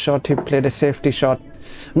normal shot. He played a safety shot.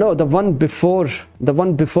 No, the one before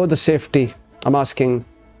the safety. I'm asking,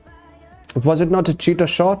 was it not a cheater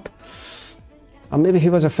shot? Or maybe he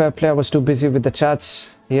was a fair player. I was too busy with the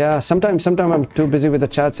chats. Yeah, sometimes I'm too busy with the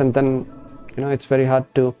chats, and then, you know, it's very hard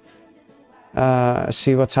to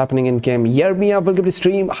see what's happening in game. Yermia, welcome to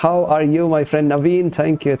stream. How are you, my friend Naveen?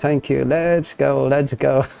 Thank you. Let's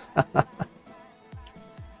go.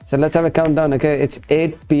 So let's have a countdown. Okay, it's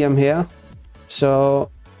 8 p.m. here, so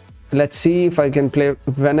let's see if I can play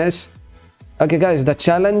Venice. Okay guys, the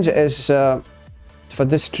challenge is for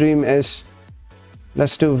this stream is,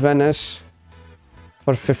 let's do Venice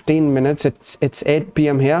for 15 minutes. It's 8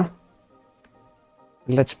 p.m. here.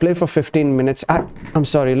 Let's play for 15 minutes. I'm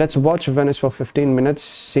sorry, let's watch Venice for 15 minutes,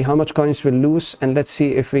 see how much coins we'll lose, and let's see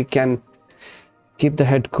if we can keep the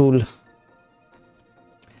head cool.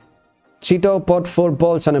 Cheeto pot 4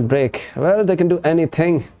 balls on a break. Well, they can do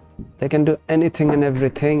anything. They can do anything and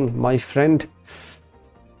everything, my friend.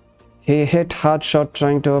 He hit hard shot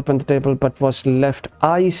trying to open the table, but was left.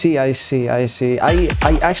 I see. I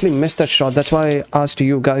actually missed that shot. That's why I asked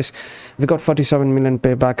you guys. We got 47 million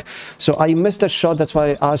payback. So I missed that shot. That's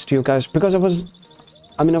why I asked you guys, because I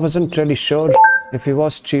wasn't really sure if he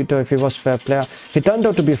was cheater, if he was fair player. He turned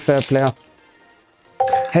out to be a fair player.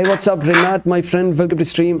 Hey, what's up, Renat, my friend? Welcome to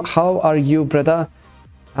stream. How are you, brother?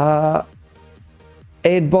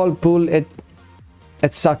 8-ball pool. It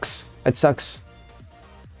sucks. It sucks.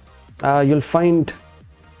 You'll find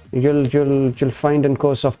in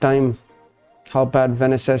course of time how bad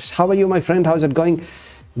Venice is. How are you, my friend? How's it going?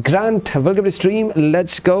 Grant, welcome to stream.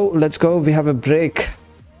 Let's go. We have a break.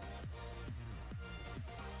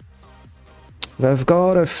 We've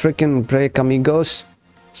got a freaking break, amigos.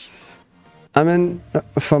 I mean,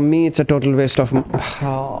 for me, it's a total waste of...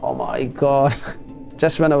 Oh my god.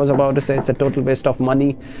 Just when I was about to say it's a total waste of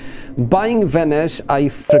money buying Venice, I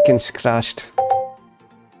freaking scratched.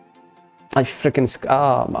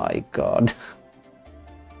 Oh my god.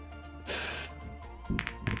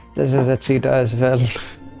 This is a cheater as well.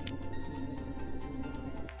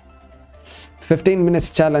 15 minutes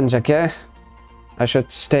challenge, okay? I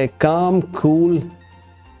should stay calm, cool,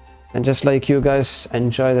 and just like you guys,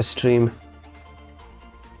 enjoy the stream.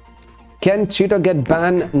 Can Cheeto get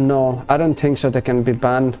banned? No, I don't think so. They can be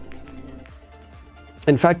banned.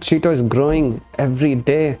 In fact, Cheeto is growing every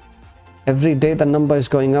day. Every day the number is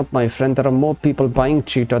going up, my friend. There are more people buying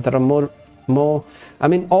Cheeto. There are more. I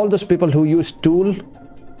mean, all those people who use Tool,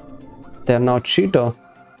 they're now Cheeto.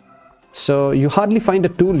 So you hardly find a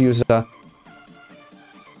Tool user.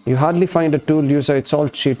 You hardly find a Tool user. It's all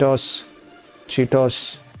Cheetos.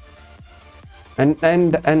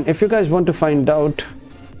 And if you guys want to find out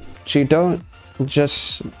Cheeto,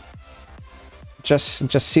 just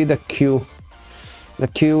see the queue. The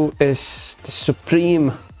queue is the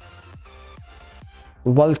supreme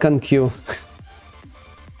Vulcan queue.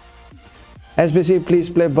 SBC, please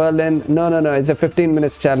play Berlin. No, it's a 15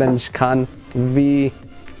 minutes challenge, Khan. We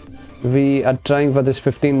are trying for this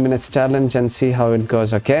 15 minutes challenge and see how it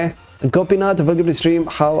goes, okay? Gopinath, welcome to stream.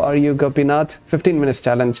 How are you, Gopinath? 15 minutes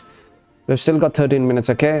challenge. We've still got 13 minutes,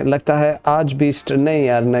 okay? लगता है आज भी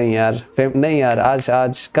नहीं यार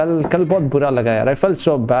आज कल बहुत बुरा लगा यार. I felt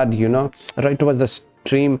so bad, you know, right towards the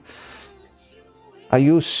stream. I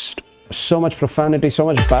used so much profanity, so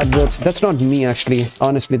much bad words. That's not me, actually.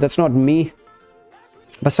 Honestly, that's not me.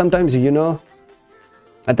 But sometimes, you know,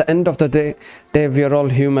 at the end of the day we are all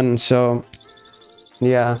human. So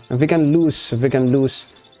yeah, we can lose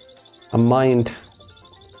a mind.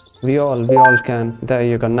 We all can. There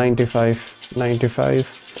you go.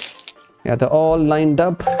 95. Yeah, they're all lined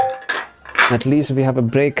up. At least we have a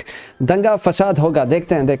break. दंगा फसाद होगा.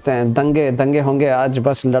 देखते हैं. दंगे होंगे आज.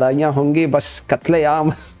 बस लड़ाइयाँ होंगी. बस कत्ले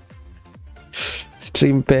आम.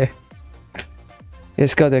 Stream पे.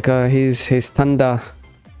 इसका देखा. He's thunder.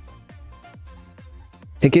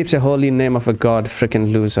 He keeps a holy name of a god.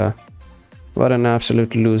 Freaking loser. What an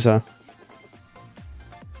absolute loser.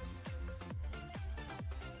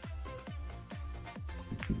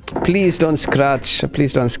 Please don't scratch.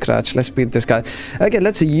 Let's beat this guy. Okay,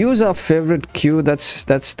 let's use our favorite Q. That's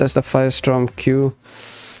the Firestorm Q,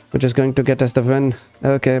 which is going to get us the win.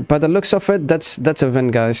 Okay, by the looks of it, that's a win,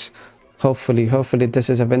 guys. Hopefully this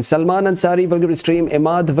is a win. Salman Ansari, welcome to stream.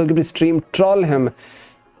 Imad, welcome to stream. Troll him.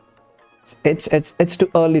 It's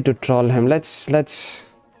too early to troll him. Let's I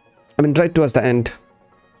mean, right towards the end.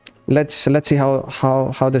 Let's see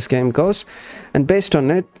how this game goes, and based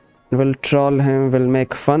on it, we'll troll him, we'll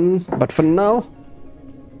make fun. But for now,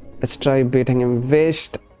 let's try beating him.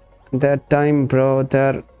 Waste their time, bro.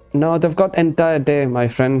 They've got entire day, my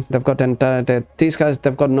friend. They've got entire day. These guys,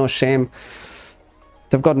 they've got no shame.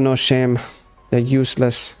 They're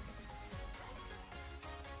useless.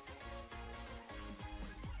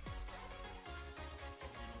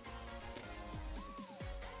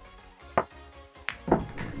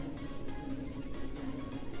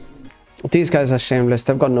 These guys are shameless.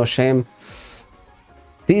 They've got no shame.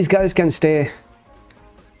 These guys can stay.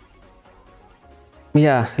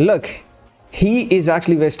 Yeah, look. He is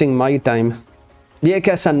actually wasting my time. ये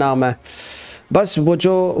कैसा नाम है? बस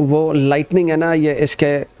वो lightning है ना, ये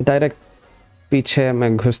इसके direct पीछे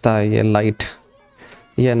में घुसता है ये light.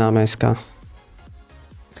 ये नाम है इसका.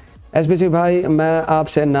 SBC भाई, मैं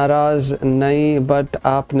आपसे नाराज नहीं, बट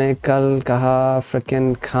आपने कल कहा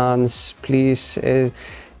फ्रिकिन खान्स प्लीज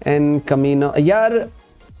इन कमीनो. यार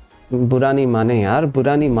बुरा नहीं माने यार,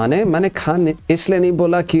 बुरा नहीं माने. मैंने खान इसलिए नहीं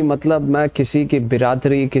बोला कि मतलब मैं किसी की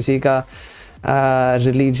बिरादरी, किसी का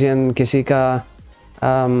रिलीजन, किसी का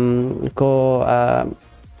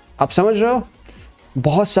आप समझ रहे हो.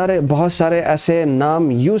 बहुत सारे ऐसे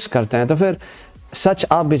नाम यूज़ करते हैं. तो फिर सच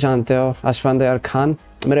आप भी जानते हो. असफंदर खान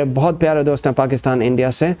मेरे बहुत प्यारे दोस्त हैं पाकिस्तान इंडिया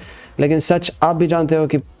से, लेकिन सच आप भी जानते हो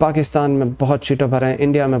कि पाकिस्तान में बहुत चीटो भरे हैं,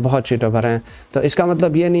 इंडिया में बहुत चीटो भरे हैं. तो इसका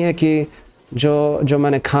मतलब ये नहीं है कि जो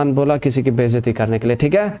मैंने खान बोला किसी की बेइज्जती करने के लिए,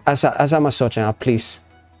 ठीक है. ऐसा मत सोचें आप प्लीज़.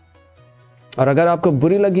 और अगर आपको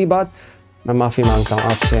बुरी लगी बात, मैं माफ़ी मांगता हूँ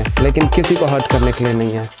आपसे, लेकिन किसी को हर्ट करने के लिए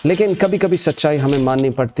नहीं है. लेकिन कभी कभी सच्चाई हमें माननी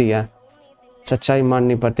पड़ती है. सच्चाई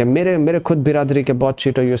माननी पड़ती है. मेरे खुद बिरादरी के बहुत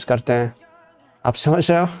चीटो यूज़ करते हैं. आप समझ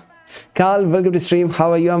रहे हो. Carl, welcome to stream. How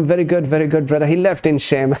are you? I'm very good, brother. He left in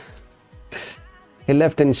shame. He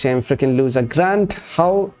left in shame, freaking loser. Grant,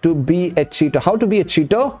 how to be a cheater? How to be a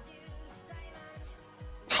cheater?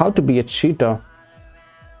 How to be a cheater?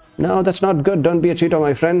 No, that's not good. Don't be a cheater,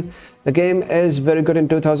 my friend. The game is very good in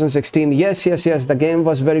 2016. Yes. The game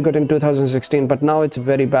was very good in 2016, but now it's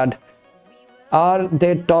very bad. Are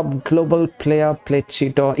they top global player play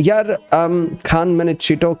cheeto? यार खान, मैंने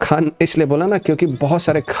चीटो खान इसलिए बोला ना क्योंकि बहुत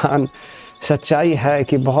सारे खान. सच्चाई है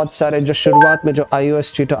कि बहुत सारे जो शुरुआत में जो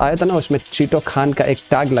iOS चीटो आया था ना, उसमें चीटो खान का एक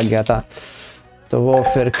टैग लग गया था. तो वो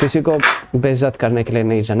फिर किसी को बेइज्जत करने के लिए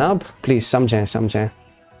नहीं जनाब. प्लीज़ समझें.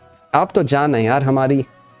 आप तो जान है यार हमारी.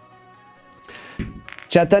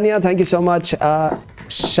 Chaitanya, thank you so much.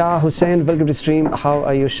 Shah Hussain, welcome to stream. How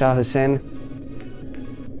are you Shah Hussain?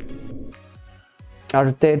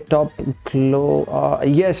 Are they top glow?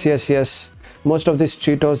 Yes. Most of these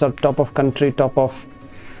Cheetos are top of country, top of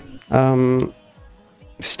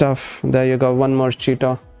stuff. There you go. One more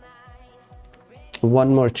Cheeto.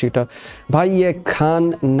 भाई ये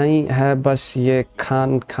खान नहीं है, बस ये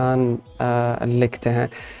खान लिखते हैं.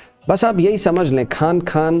 बस आप यही समझ लें,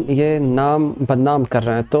 खान ये नाम बदनाम कर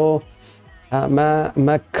रहे हैं. तो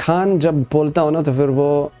मैं खान जब बोलता हूँ ना, तो फिर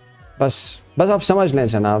वो बस आप समझ लें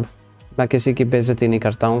जनाब. मैं किसी की बेइज्जती नहीं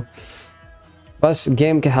करता हूँ. बस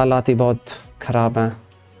गेम के हालात ही बहुत ख़राब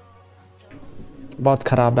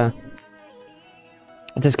हैं.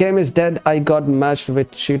 This game is dead. I got matched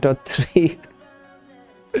with Cheeto 3.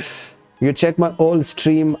 You check my old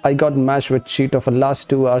stream. I got matched with Cheeto for last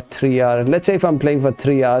 2 or 3 hours. Let's say if I'm playing for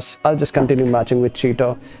 3 hours, I'll just continue matching with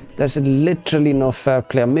Cheeto. There's literally no fair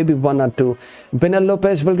player. Maybe 1 or 2. Benel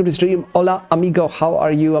Lopez, welcome to stream. Hola, amigo. How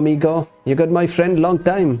are you, amigo? You good, my friend? Long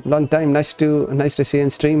time. Nice to see you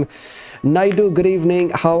in stream. Naidu, good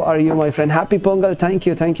evening. How are you, my friend? Happy Pongal. Thank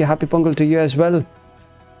you. Happy Pongal to you as well.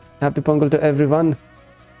 Happy Pongal to everyone.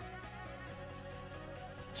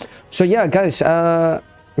 So yeah, guys,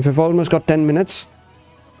 we've almost got 10 minutes.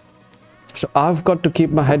 So I've got to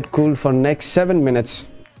keep my head cool for next 7 minutes.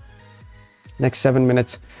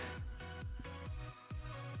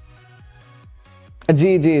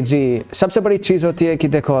 जी. सबसे बड़ी चीज़ होती है कि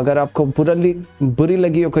देखो, अगर आपको बुरी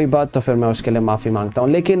लगी हो कोई बात, तो फिर मैं उसके लिए माफ़ी मांगता हूँ.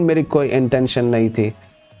 लेकिन मेरी कोई इंटेंशन नहीं थी,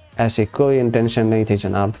 ऐसी कोई इंटेंशन नहीं थी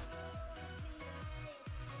जनाब.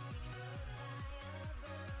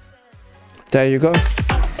 There you go.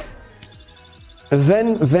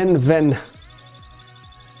 When.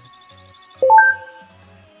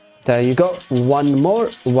 There you go. One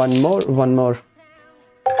more.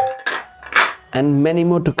 And many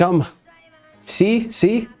more to come.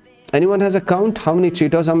 See? Anyone has a count? How many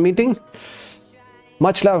Cheetos I'm meeting?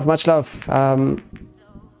 Much love.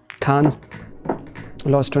 Khan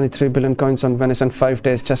lost 23 billion coins on Venice in 5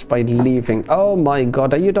 days just by leaving. Oh my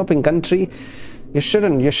god, are you topping country? You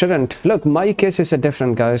shouldn't. Look, my case is a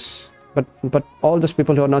different, guys. But all those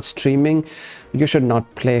people who are not streaming, you should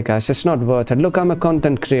not play, guys. It's not worth it. Look, I'm a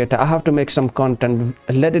content creator. I have to make some content.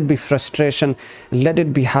 Let it be frustration, let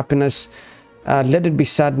it be happiness, let it be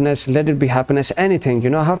sadness, let it be happiness, anything,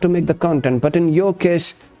 I have to make the content. But in your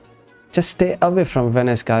case, just stay away from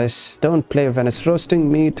Venice, guys. Don't play Venice.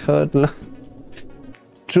 Roasting meat hurt.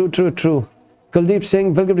 True. Kuldeep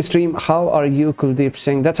Singh, welcome to stream. How are you, Kuldeep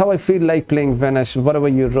Singh? That's how I feel like playing Venice, whatever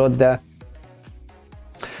you wrote there.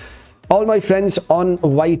 All my friends on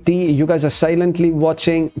YT, you guys are silently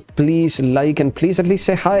watching. Please like and please at least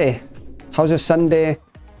say hi. How's your Sunday?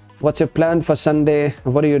 What's your plan for Sunday?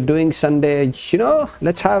 What are you doing Sunday? You know,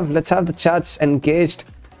 let's have the chats engaged.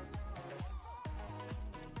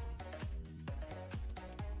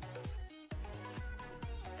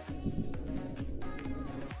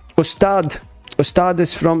 Ustad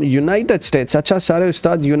is from United States. अच्छा सारे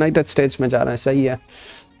उस्ताद United States में जा रहे हैं.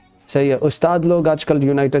 सही है. उस्ताद लोग आजकल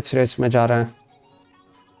United States में जा रहे हैं.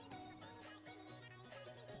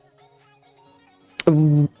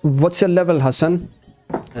 What's your level, Hassan?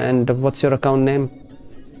 And what's your account name?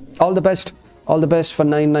 All the best for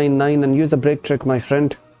 999 and use the break trick, my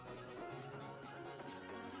friend.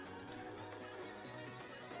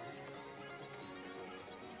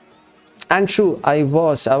 Anshu, I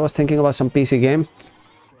was thinking about some PC game,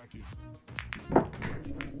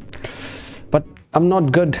 but I'm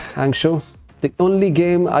not good, Anshu. The only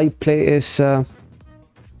game I play is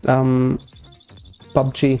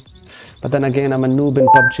PUBG, but then again I'm a noob in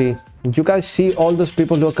PUBG. You guys see all those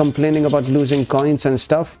people who are complaining about losing coins and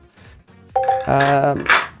stuff.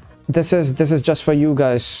 This is just for you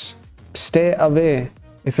guys. Stay away.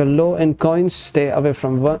 If you're low in coins, stay away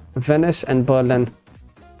from Venice and Berlin.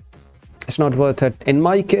 It's not worth it. In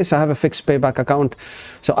my case, I have a fixed payback account,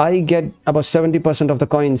 so I get about 70% of the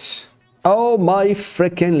coins. Oh my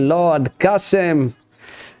freaking lord, Qasim,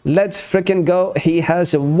 let's freaking go. He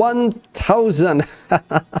has 1,000.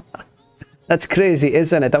 That's crazy,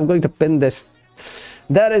 isn't it? I'm going to pin this.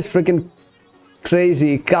 That is freaking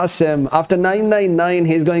crazy. Qasim, after 999,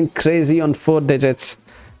 he's going crazy on 4 digits.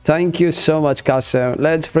 Thank you so much, Qasim.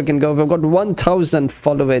 Let's freaking go. We've got 1,000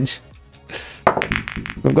 followers.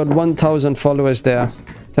 We've got 1,000 followers there.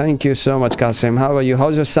 Thank you so much, Qasim. How are you?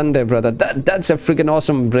 How's your Sunday, brother? That's a freaking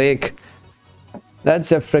awesome break.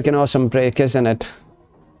 That's a freaking awesome break, isn't it?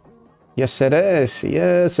 Yes, it is.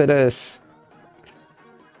 Yes, it is.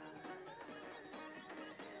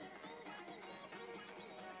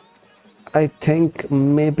 I think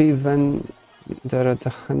maybe when they're at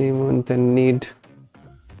the honeymoon, they need...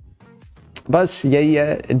 Bus,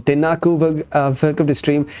 yeah. Dinaku, welcome to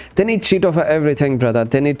stream. They need Cheeto for everything, brother.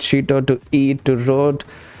 They need Cheeto to eat, to road,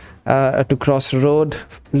 to cross road.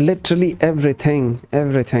 Literally everything.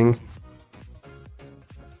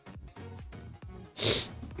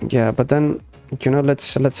 Yeah, but then, you know,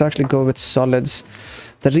 let's actually go with solids.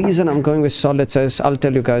 The reason I'm going with solids is, I'll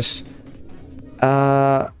tell you guys.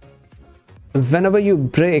 Whenever you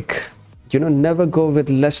break, you know, never go with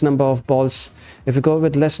less number of balls. If you go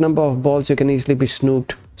with less number of balls, you can easily be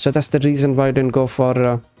snooped. So that's the reason why I didn't go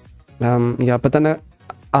for yeah, but then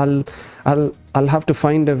I'll have to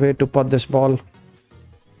find a way to pot this ball.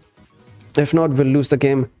 If not, we'll lose the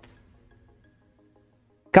game.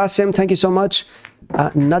 Qasim, thank you so much.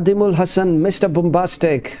 Nadimul Hassan, Mr.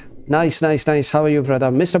 Bombastic. Nice. How are you, brother?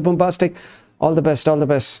 Mr. Bombastic, all the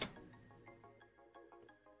best.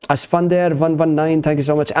 Asfander 119, thank you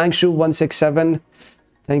so much. Angshu 167,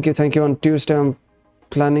 thank you. On Tuesday, I'm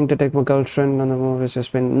planning to take my girlfriend on the move. It's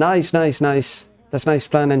just been nice. That's a nice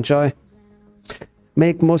plan. Enjoy.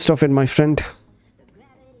 Make most of it, my friend.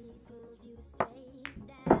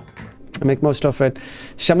 Make most of it.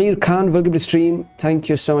 Shamir Khan, welcome to stream. Thank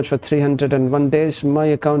you so much for 301 days. My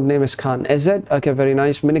account name is Khan. Is it? Okay, very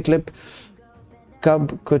nice. Mini clip.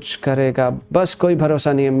 Kab kuch karega? Bas koi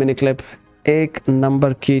bharosa nahi hai. Mini clip. एक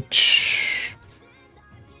number की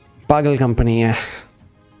पागल company है.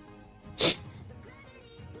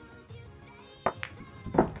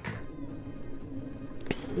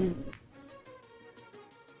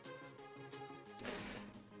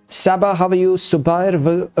 Sabah, how are you? Subair,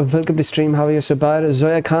 welcome to stream. How are you, Subair?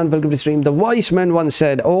 Zoya Khan, welcome to stream. The wise man once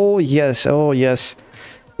said, oh yes.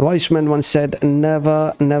 Wise man once said,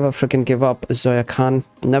 never freaking give up, Zoya Khan.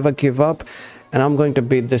 Never give up. And I'm going to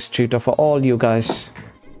beat this Cheeto for all you guys.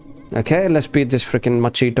 Okay, let's beat this freaking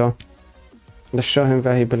Machito. Let's show him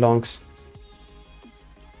where he belongs.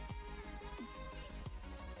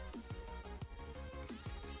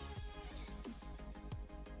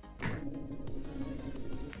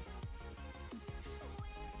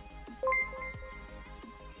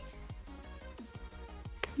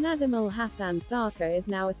 Nadimul Hassan Saka is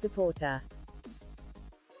now a supporter.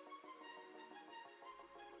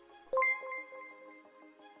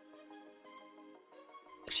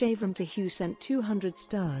 Shavram to Hugh sent 200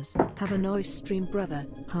 stars. Have a nice stream, brother.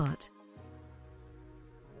 Heart.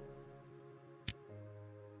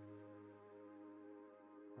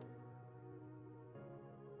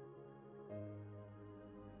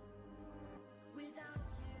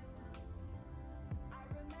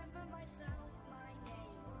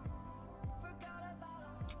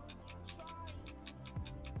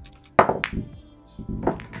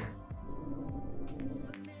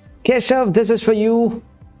 Keshav, this is for you.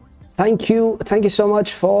 Thank you so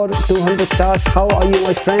much for 200 stars. How are you,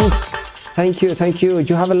 my friend? Thank you.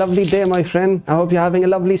 You have a lovely day, my friend. I hope you're having a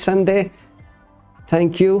lovely Sunday.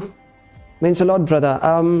 Thank you. Means a lot, brother.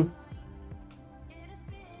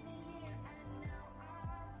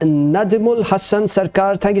 Nadimul Hassan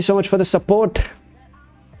Sarkar, thank you so much for the support.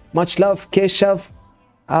 Much love, Keshav.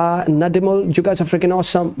 Nadimul, you guys are freaking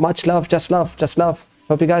awesome. Much love, just love.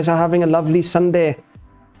 Hope you guys are having a lovely Sunday.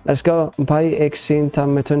 Let's go. भाई एक scene था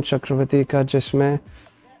मिथुन चक्रवर्ती का जिसमें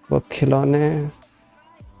वो खिलौने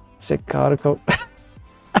से car को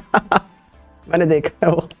मैंने देखा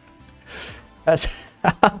है वो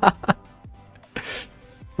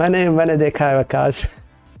मैंने देखा है आकाश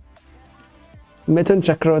मिथुन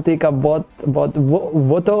चक्रवर्ती का बहुत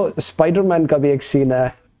वो तो स्पाइडरमैन का भी एक सीन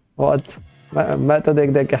है बहुत मैं तो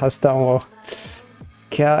देख के हंसता हूँ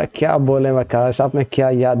क्या बोले आकाश आपने क्या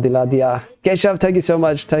याद दिला दिया Keshav thank you so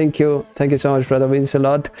much thank you so much brother means a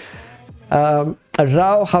lot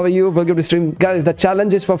Rao how are you welcome to stream guys the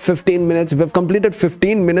challenge is for 15 minutes we've completed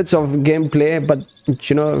 15 minutes of gameplay but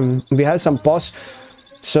you know we had some pause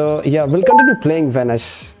so yeah we'll continue playing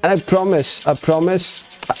Venice and I promise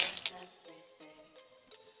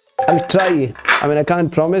I'll try I mean I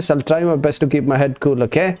can't promise I'll try my best to keep my head cool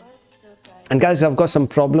okay and guys I've got some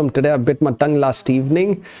problem today I bit my tongue last evening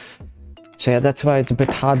so yeah that's why it's a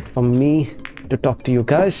bit hard for me to talk to you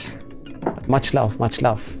guys much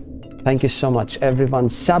love thank you so much everyone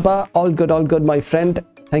Saba all good my friend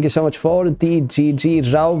thank you so much for the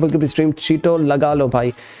GG Rao welcome to stream Cheeto laga lo bhai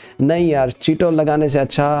nahi yaar Cheeto lagane se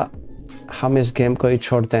acha hum is game ko hi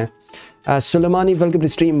chhod dein Suleimani welcome to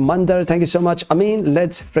stream Mandar thank you so much Amin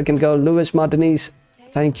let's freaking go Louis Martinez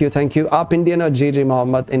thank you aap Indian or GG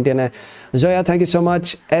Mohammed Indian hai Zoya thank you so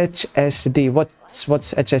much HSD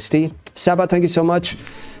what's HSD Saba thank you so much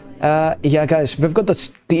yeah guys we've got the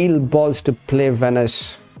steel balls to play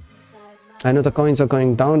Venice I know the coins are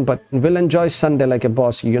going down but we'll enjoy Sunday like a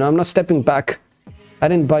boss you know I'm not stepping back I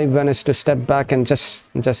didn't buy Venice to step back and just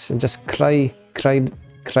cry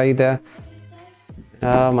there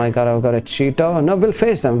oh my god I've got a Cheeto no we'll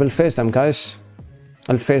face them guys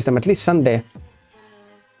I'll face them at least Sunday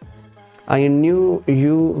I knew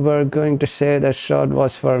you were going to say that shot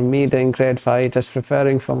was for me doing grade 5 just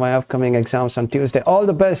preparing for my upcoming exams on Tuesday all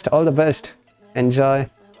the best enjoy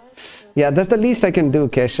yeah that's the least I can do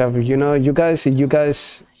Keshav you know you guys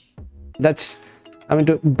that's I mean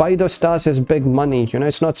to buy those stars is big money you know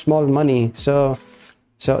it's not small money so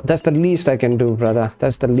that's the least I can do brother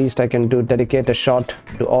that's the least I can do dedicate a shot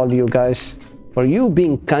to all you guys for you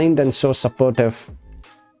being kind and so supportive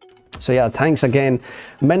so yeah thanks again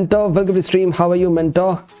Mentor welcome to the stream how are you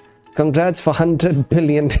Mentor congrats for 100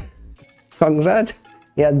 billion congrats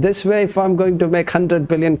yeah this way if I'm going to make 100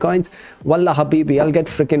 billion coins wallah habibi I'll get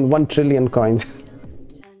freaking 1 trillion coins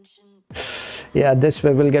yeah this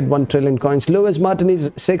way we'll get 1 trillion coins Louis Martinez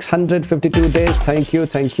 652 days thank you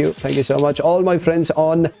so much all my friends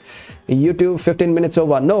on YouTube 15 minutes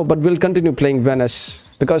over no but we'll continue playing Venice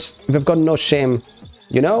because we've got no shame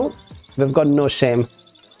you know we've got no shame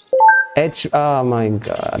oh my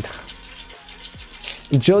god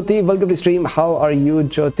Jyoti welcome to the stream how are you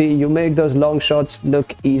Jyoti you make those long shots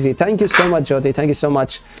look easy thank you so much Jyoti thank you so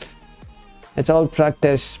much it's all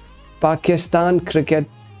practice Pakistan cricket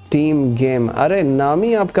team game अरे नाम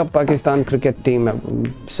ही आपका Pakistan cricket team है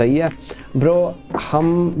सही है bro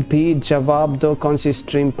हम भी जवाब दो कौन सी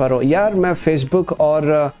स्ट्रीम पर हो यार मैं फेसबुक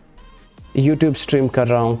और यूट्यूब स्ट्रीम कर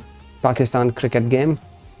रहा हूँ पाकिस्तान क्रिकेट गेम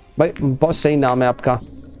भाई बहुत सही नाम है आपका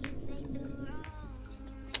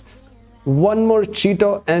one more Cheeto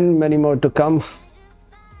and many more to come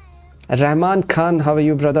Rahman Khan how are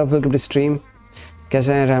you brother welcome to stream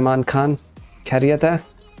कैसे हैं रहमान खान खैरियत है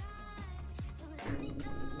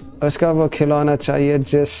उसका वो खिलौना चाहिए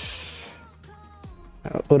जिस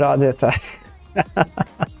उड़ा देता है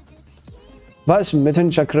बस मिथुन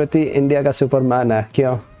चक्रवर्ती इंडिया का सुपरमैन है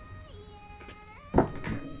क्यों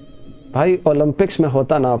भाई ओलंपिक्स में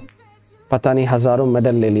होता ना पता नहीं हजारों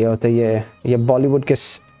मेडल ले लिए होते ये बॉलीवुड के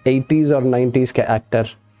 80s और 90s के actor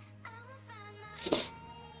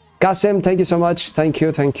Kasim thank you so much thank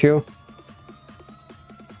you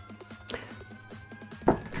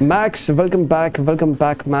Max welcome back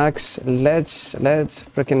Max let's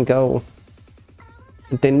freaking go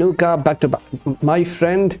Denuka back to back my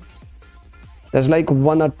friend there's like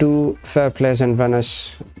 1 or 2 fair players in Venice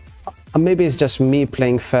maybe it's just me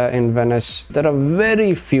playing fair in Venice there are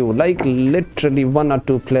very few like literally 1 or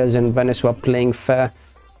 2 players in Venice who are playing fair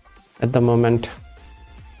at the moment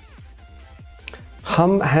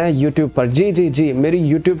हम हैं YouTube पर। जी जी जी, मेरी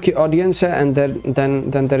YouTube की audience है and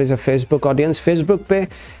then there is a Facebook audience. Facebook पे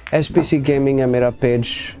SBC Gaming है मेरा page,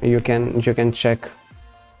 you can check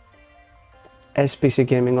SBC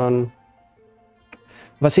Gaming on.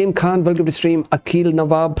 Wasim Khan, welcome to stream. Akil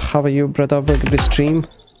Nawab, how are you brother? Welcome to stream.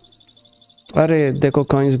 अरे देखो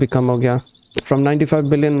coins भी कम हो गया, from 95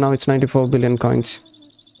 billion now it's 94 billion coins.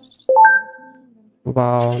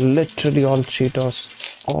 Wow, literally all Cheetos,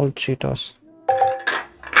 all Cheetos,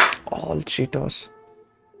 all Cheetos,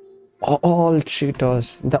 all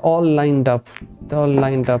Cheetos. They're all lined up, they're all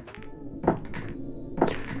lined up.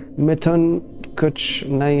 मिथुन कुछ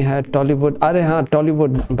नहीं है टॉलीवुड। अरे हाँ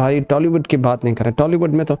टॉलीवुड भाई, टॉलीवुड की बात नहीं करें,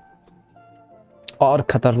 टॉलीवुड में तो और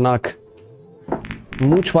खतरनाक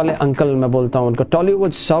मूछ वाले अंकल मैं बोलता हूँ उनको।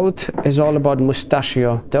 Tollywood south is all about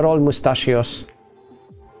मुस्ताशियो, there all मुस्ताशियोस।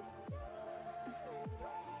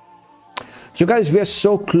 You guys, we are so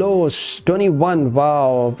close. 21.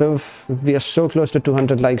 Wow, we are so close to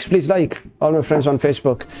 200 likes. Please like all my friends on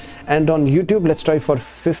Facebook and on YouTube. Let's try for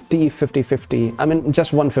 50, 50, 50. I mean,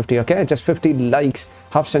 just 150, okay? Just 50 likes.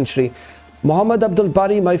 Half century. Muhammad Abdul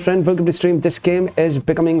Bari, my friend, welcome to stream. This game is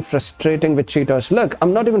becoming frustrating with cheaters. Look,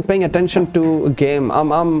 I'm not even paying attention to a game.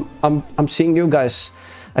 I'm seeing you guys.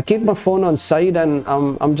 I keep my phone on side and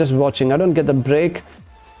I'm just watching. I don't get the break,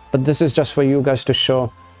 but this is just for you guys to show.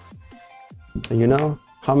 You know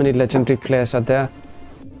how many legendary players are there.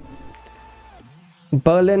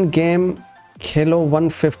 Berlin game खेलो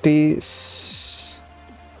 150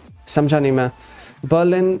 समझा नहीं मैं।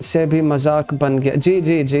 Berlin से भी मजाक बन गया। जी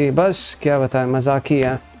जी जी, बस क्या बताएं, मजाक ही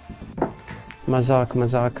है, मजाक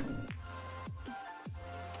मजाक,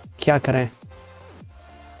 क्या करें।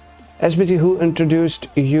 SBC, who introduced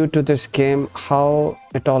you to this game? How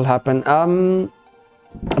it all happened?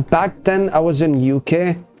 Back then I was in UK.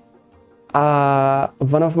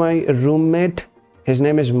 One of my roommate, his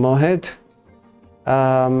name is Mohit,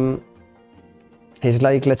 he's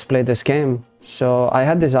like, let's play this game. So I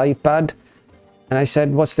had this iPad and I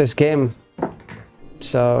said, what's this game?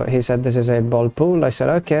 So he said, this is 8-ball pool. I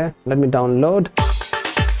said, okay, let me download.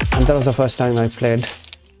 And that was the first time I played.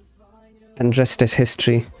 And rest is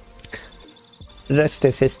history. Rest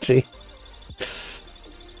is history.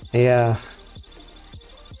 Yeah.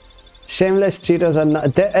 Shameless cheaters are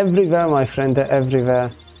not, they're everywhere, my friend, they're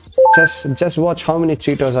everywhere. Just watch how many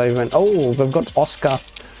cheaters I win. Oh, we've got Oscar.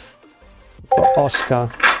 Oscar.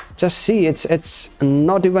 Just see, it's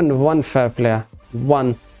not even one fair player.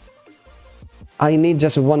 One. I need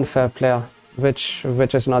just one fair player, which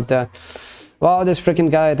is not there. Wow, this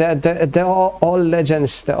freaking guy, they're all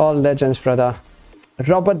legends. They're all legends, brother.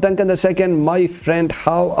 Robert Duncan II, my friend,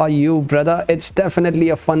 how are you, brother? It's definitely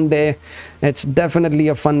a fun day. It's definitely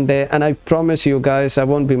a fun day, and I promise you guys, I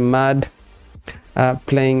won't be mad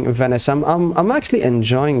playing Venice. I'm actually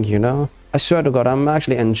enjoying, you know. I swear to God, I'm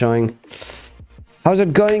actually enjoying. How's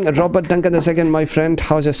it going, Robert Duncan II, my friend?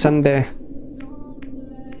 How's your Sunday?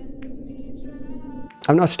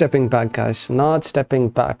 I'm not stepping back, guys. Not stepping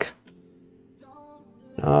back.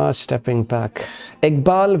 Not stepping back.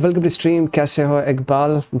 Iqbal, welcome to stream. Kaise ho,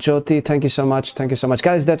 Iqbal? Jyoti, thank you so much. Thank you so much,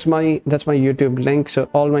 guys. That's my YouTube link. So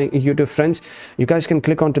all my YouTube friends, you guys can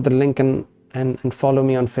click onto the link and follow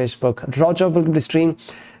me on Facebook. Roger, welcome to stream.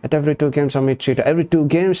 At every 2 games, I meet cheater. Every 2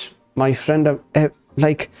 games, my friend,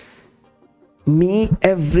 like me,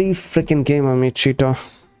 every freaking game I meet cheater.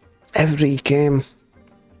 Every game.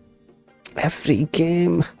 Every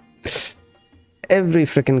game. Every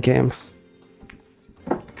freaking game.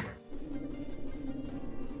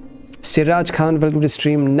 Siraj Khan, welcome to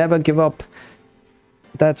stream. Never give up.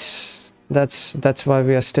 That's why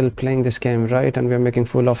we are still playing this game, right? And we're making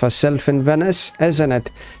fool of ourselves in Venice, isn't it?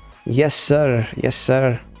 Yes, sir. Yes,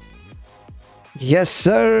 sir. Yes,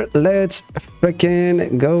 sir. Let's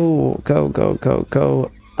freaking go. Go, go, go,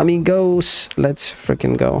 go. Amigos, let's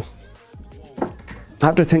freaking go. I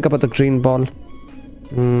have to think about the green ball.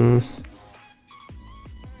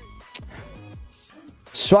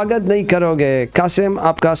 स्वागत नहीं करोगे कासिम,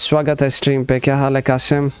 आपका स्वागत है stream पे। क्या हाल है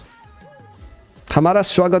कासिम? हमारा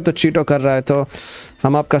स्वागत तो चीटो कर रहा है, तो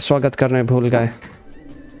हम आपका स्वागत करने भूल गए।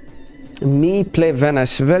 Me play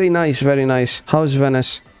Venice. Very nice, very nice. How's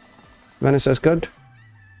Venice? Venice is good?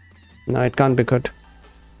 No, it can't be good.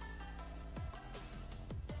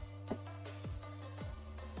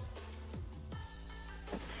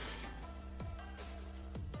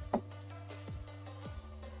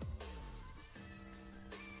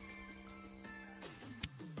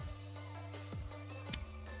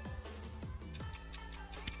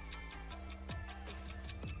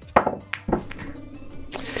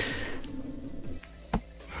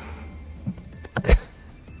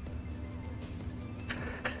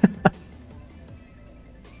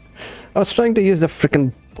 I was trying to use the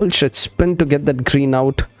freaking bullshit spin to get that green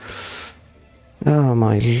out. Oh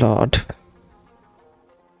my lord.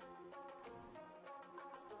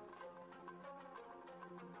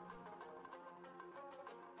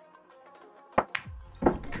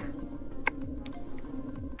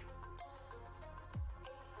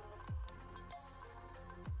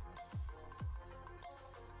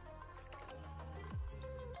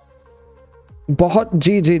 बहुत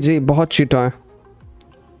जी बहुत चीटा है.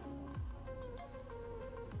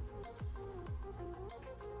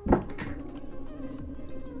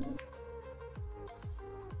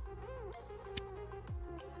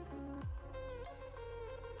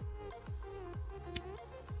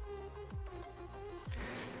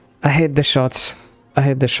 I hate the shots. I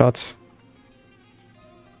hate the shots.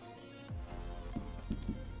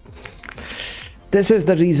 This is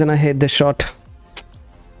the reason I hate this shot.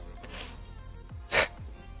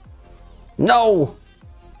 No!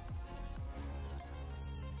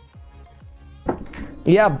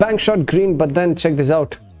 Yeah, bank shot green, but then check this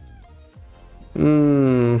out.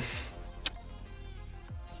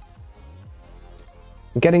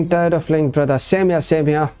 Getting tired of playing, brother. Same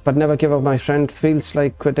here. But never give up, my friend. Feels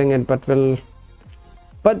like quitting it, but will.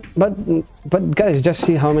 But guys, just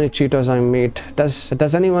see how many cheaters I meet.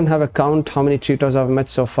 Does anyone have a count how many cheaters I've met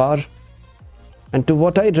so far? And to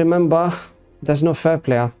what I remember, there's no fair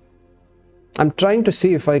player. I'm trying to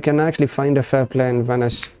see if I can actually find a fair player in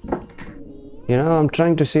Venice. You know, I'm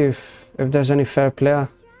trying to see if there's any fair player.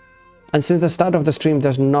 And since the start of the stream,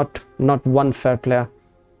 there's not one fair player.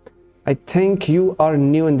 I think you are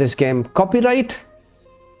new in this game. Copyright?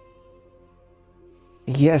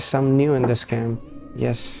 Yes, I'm new in this game.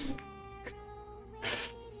 Yes.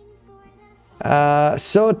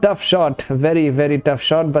 So tough shot. Very, very tough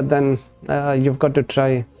shot. But then you've got to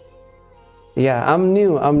try. Yeah, I'm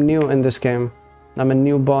new in this game. I'm a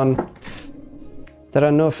newborn. There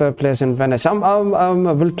are no fair players in Venice.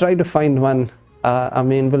 We'll try to find one.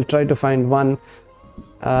 We'll try to find one.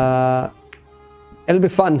 It'll be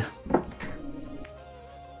fun.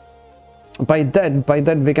 By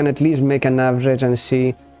that we can at least make an average and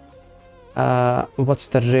see what's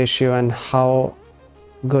the ratio and how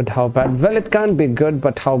good, how bad. Well, it can't be good,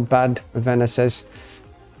 but how bad Venice is.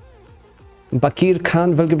 Bakir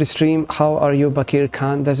Khan, welcome to the stream. How are you, Bakir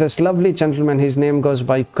Khan? There's this lovely gentleman, his name goes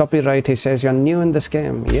by Copyright. He says, you're new in this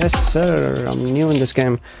game. Yes, sir, I'm new in this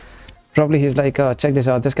game. Probably he's like, oh, check this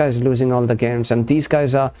out, this guy is losing all the games, and these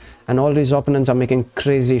guys are, and all these opponents are making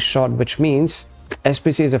crazy shot, which means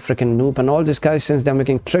SBC is a freaking noob, and all these guys, since they're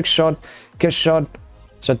making trick shot, kiss shot,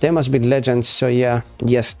 so they must be legends. So yeah,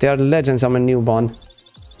 yes, they are legends. I'm a newborn.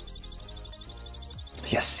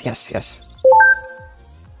 Yes.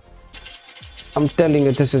 I'm telling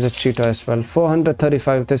you, this is a cheater as well.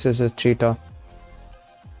 435, this is a cheater.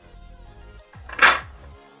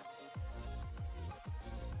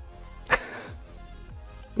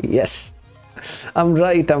 Yes, I'm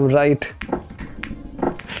right.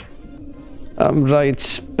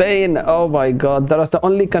 Spain, oh my god, that was the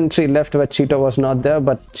only country left where cheater was not there,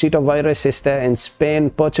 but cheater virus is there in Spain,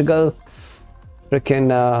 Portugal,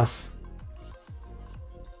 freaking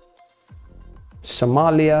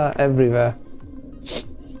Somalia, everywhere.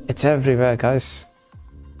 It's everywhere, guys.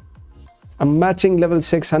 I'm matching level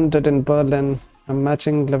 600 in Berlin. I'm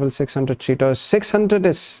matching level 600 cheaters. 600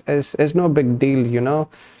 is no big deal, you know.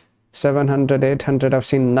 700, 800, I've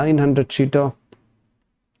seen 900 cheater.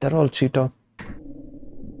 They're all cheater.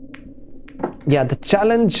 Yeah, the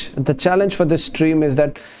challenge for this stream is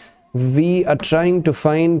that we are trying to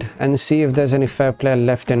find and see if there's any fair player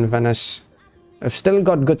left in Venice. I've still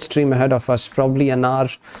got good stream ahead of us, probably an hour.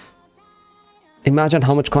 Imagine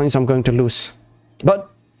how much coins I'm going to lose. But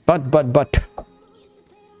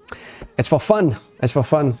it's for fun. It's for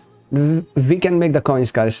fun. We can make the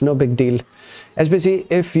coins, guys. No big deal. SBC,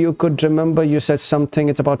 if you could remember, you said something.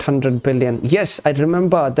 It's about 100 billion. Yes, I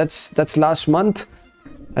remember. That's last month.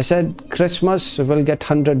 I said Christmas will get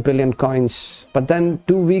 100 billion coins. But then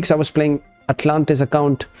 2 weeks I was playing Atlantis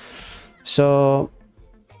account. So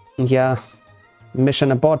yeah,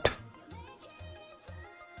 mission abort.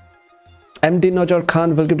 MD Najor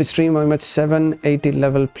Khan will give the stream. I'm at 780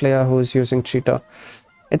 level player who's using cheater.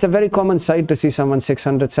 It's a very common sight to see someone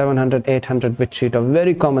 600, 700, 800 with cheater.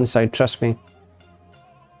 Very common sight, trust me.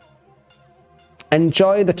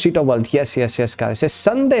 Enjoy the cheater world. Yes, guys. It's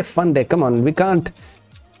Sunday fun day. Come on, we can't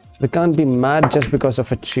be mad just because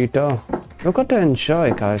of a cheater. We've got to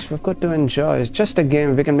enjoy, guys. We've got to enjoy. It's just a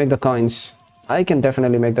game. We can make the coins. I can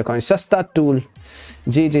definitely make the coins. Just that tool.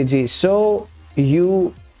 GGG. So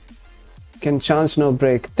you can chance no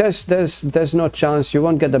break. There's no chance. You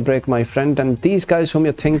won't get the break, my friend. And these guys whom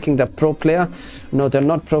you're thinking they're pro player, no, they're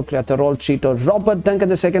not pro player. They're all cheater. Robert Duncan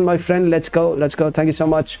the second, my friend. Let's go. Let's go. Thank you so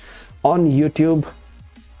much on YouTube.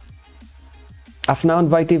 Afnan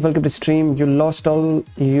Whitey, welcome to stream. You lost all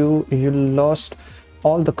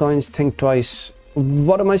the coins. Think twice.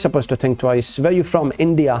 What am I supposed to think twice? Where are you from?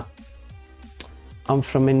 India. I'm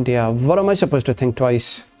from India. What am I supposed to think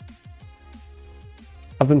twice?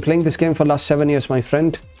 I've been playing this game for the last 7 years, my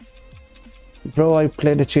friend. Bro, I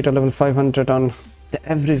played a cheater level 500 on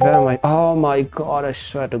everywhere. Oh my god, I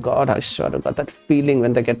swear to god, that feeling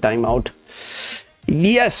when they get time out.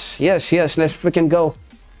 Yes, let's freaking go.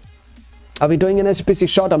 Are we doing an SBC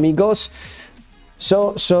shot, amigos?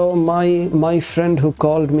 So my friend who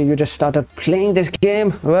called me, you just started playing this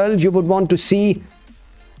game. Well, you would want to see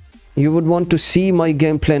my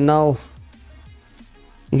gameplay now.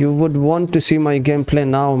 You would want to see my gameplay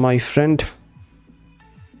now, my friend.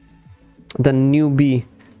 The newbie.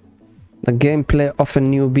 The gameplay of a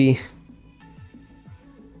newbie.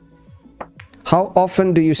 How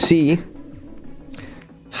often do you see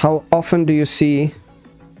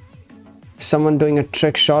someone doing a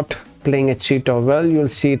trick shot playing a cheater? Well, you'll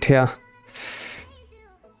see it here.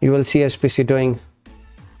 You will see SBC doing.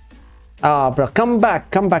 Ah, bro, come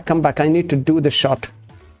back. I need to do the shot.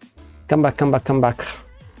 Come back.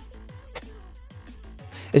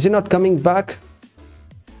 Is he not coming back?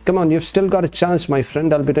 Come on, you've still got a chance, my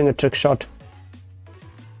friend. I'll be doing a trick shot.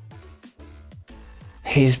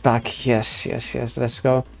 He's back. Yes. Let's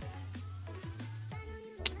go.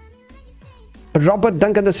 Robert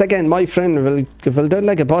Duncan the second, my friend. We'll do it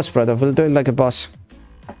like a boss, brother. We'll do it like a boss.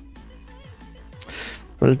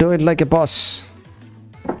 We'll nail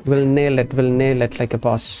it like a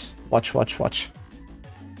boss. Watch.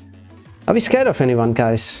 Are we scared of anyone,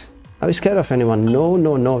 guys? Are we scared of anyone? No.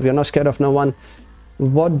 We're not scared of no one.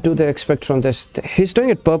 What do they expect from this? He's doing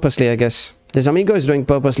it purposely, I guess. This amigo is doing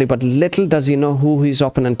purposely, but little does he know who his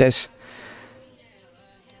opponent is.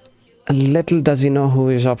 Little does he know who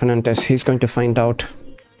his opponent is. He's going to find out.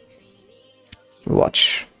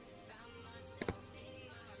 Watch.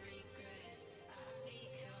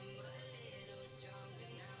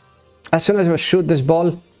 As soon as we shoot this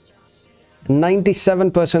ball,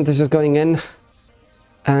 97% this is going in.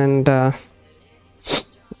 And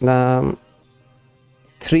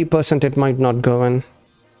 3% it might not go in.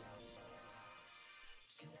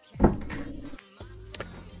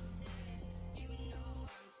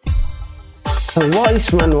 A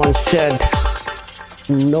wise man once said,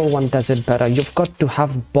 no one does it better. You've got to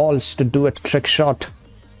have balls to do a trick shot.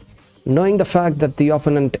 Knowing the fact that the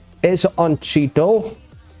opponent is on Cheeto,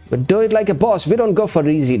 we do it like a boss. We don't go for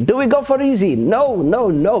easy. Do we go for easy? No,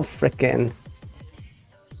 frickin'.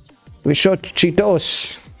 We show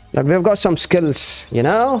Cheetos that we've got some skills, you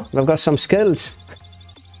know? We've got some skills.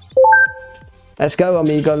 Let's go,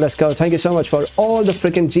 amigo. Let's go. Thank you so much for all the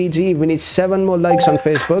freaking GG. We need 7 more likes on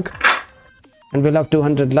Facebook. And we'll have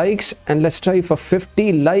 200 likes. And let's try for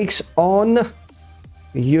 50 likes on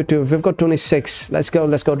YouTube. We've got 26. Let's go.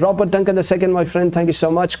 Robert Duncan the second, my friend. Thank you so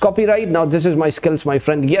much. Copyright. Now this is my skills, my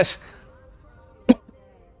friend. Yes.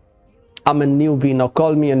 I'm a newbie. Now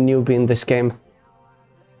call me a newbie in this game.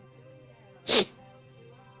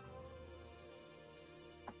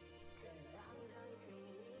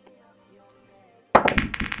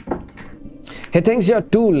 He thinks you're a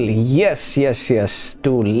tool. Yes.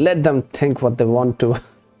 Tool. Let them think what they want to.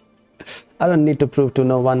 I don't need to prove to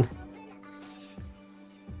no one.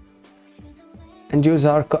 And use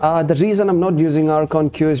Archon. The reason I'm not using Archon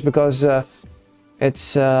Q is because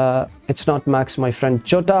it's not max, my friend.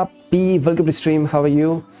 Jota P, welcome to stream. How are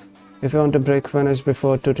you? If you want to break winners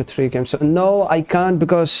before 2 to 3 games. So, no, I can't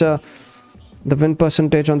because the win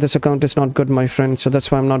percentage on this account is not good, my friend. So that's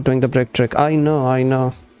why I'm not doing the break trick. I know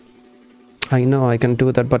I can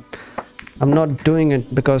do that, but I'm not doing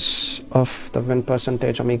it because of the win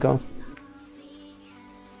percentage, amigo.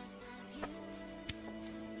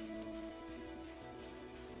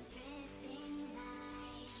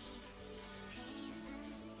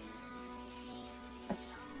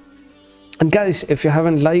 And guys, if you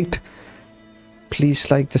haven't liked,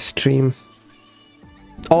 please like the stream.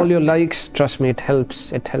 All your likes, trust me, it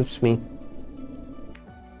helps me.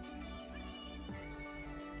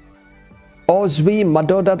 Ozwi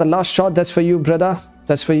Madoda, the last shot, that's for you, brother.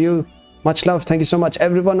 That's for you. Much love. Thank you so much.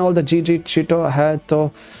 Everyone, all the GG Cheeto hai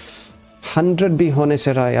to 100 bhi hone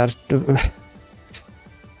se raha yaar.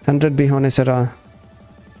 100 bhi hone se raha.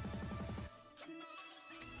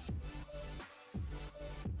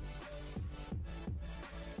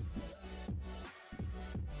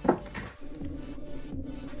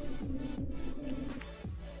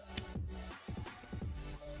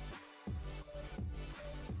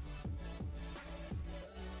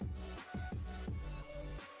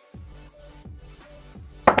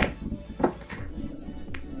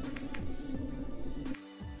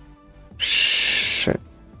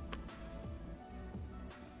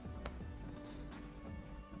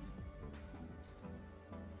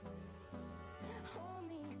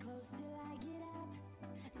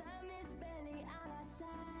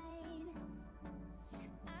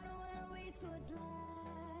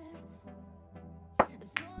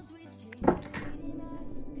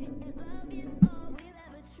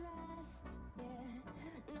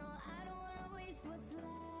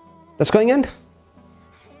 That's going in.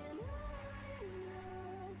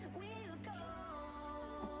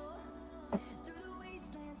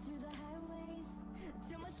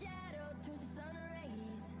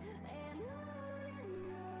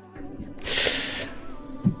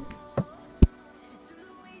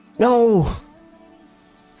 No.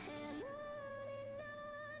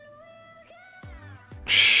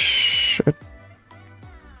 Shit.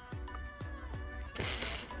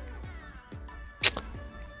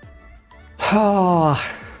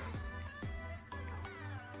 Ah.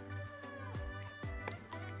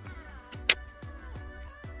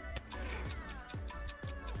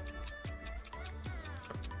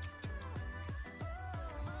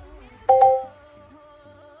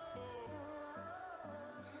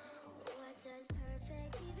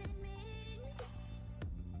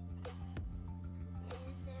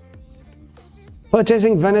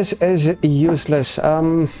 Purchasing Venice is useless.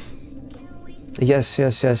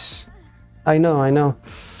 Yes. I know. I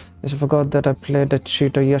just forgot that I played a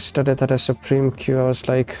cheater yesterday that has Supreme Q. I was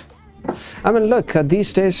like, I mean, look,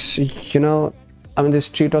 these days, you know, I mean, these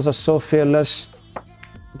cheaters are so fearless.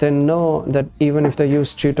 They know that even if they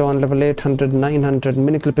use cheater on level 800, 900,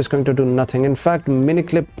 miniclip is going to do nothing. In fact,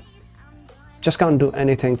 miniclip just can't do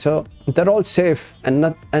anything. So they're all safe,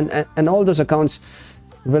 and all those accounts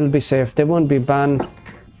will be safe. They won't be banned.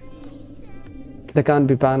 They can't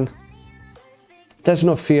be banned. There's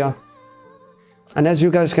no fear. And as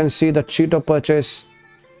you guys can see, the cheater purchase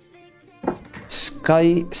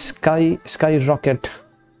skyrocket.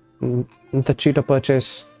 The cheater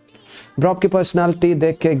purchase. Bro, आपकी personality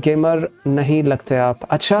देख के gamer नहीं लगते आप.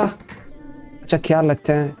 अच्छा क्या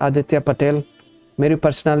लगते हैं आदित्य पटेल? मेरी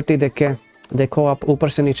पर्सनालिटी देख के देखो, आप ऊपर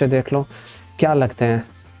से नीचे देख लो, क्या लगते हैं?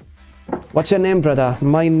 What's your name, brother?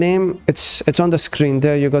 My name, it's on the screen.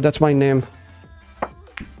 There you go. That's my name.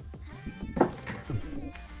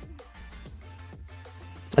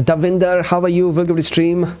 Davinder, how are you? Welcome to the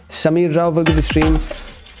stream. Samir Rao, welcome to the stream.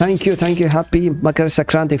 Thank you. Happy Makar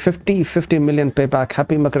Sankranti. 50 million payback.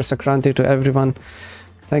 Happy Makar Sankranti to everyone.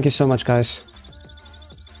 Thank you so much, guys.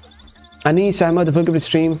 Anis Ahmed, welcome to the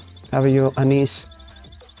stream. How are you, Anis?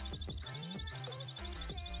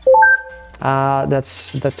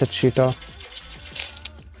 That's a cheater.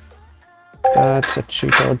 That's a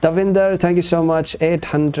cheater. Davinder, thank you so much.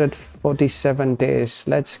 847 days.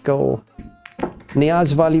 Let's go.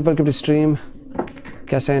 Niyaz Wali, welcome to the stream.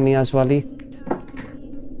 कैसे हैं Niyaz Wali?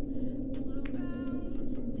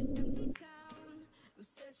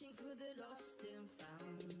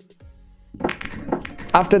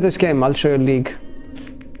 After this game, I'll show you a league.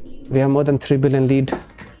 We have more than 3 billion lead.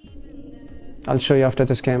 I'll show you after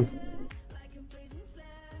this game.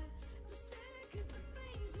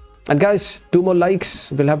 And guys, 2 more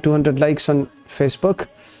likes. We'll have 200 likes on Facebook.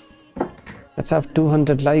 Let's have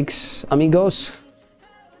 200 likes, amigos.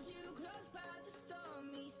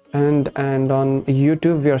 And on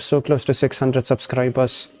YouTube, we are so close to 600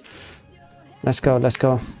 subscribers. Let's go.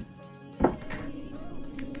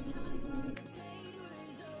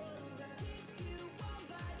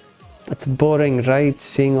 It's boring, right?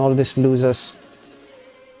 Seeing all these losers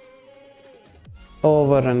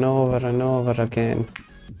over and over again.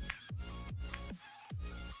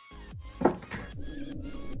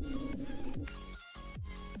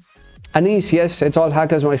 Anis, yes, it's all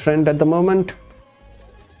hackers, my friend, at the moment.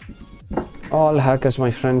 All hackers,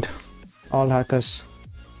 my friend. All hackers.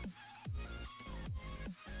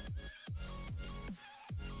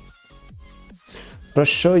 Bro,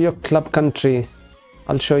 show your club country.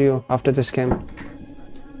 I'll show you after this game.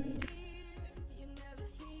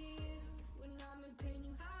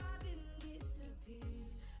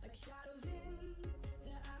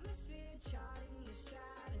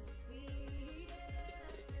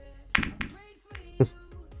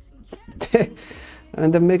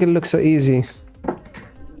 And they make it look so easy.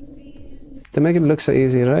 They make it look so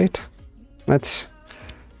easy, right?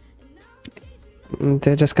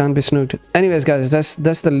 They just can't be snooped. Anyways, guys,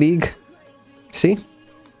 that's the league. See?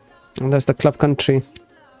 And that's the club country.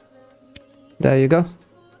 There you go.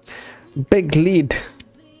 Big lead.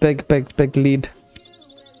 Big lead.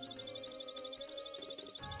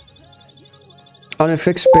 On a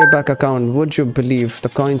fixed payback account, would you believe the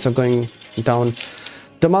coins are going down?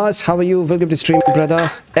 Tomas, how are you? Welcome to the stream,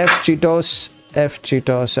 brother. F Cheetos.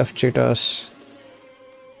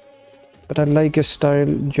 But I like your style.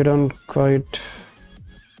 You don't quite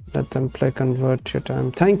let them play, convert your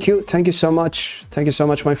time. Thank you so much. Thank you so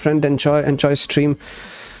much, my friend. Enjoy stream.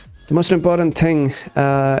 The most important thing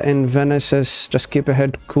in Venice is just keep your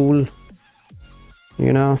head cool.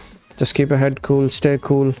 You know, just keep your head cool, stay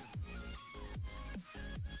cool.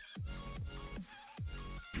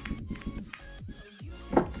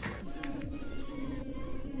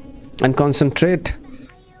 and concentrate.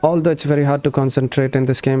 Although it's very hard to concentrate in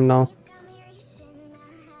this game now.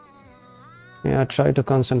 Yeah, try to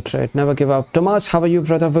concentrate. Never give up. Thomas, how are you,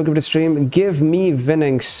 brother? Welcome to the stream. Give me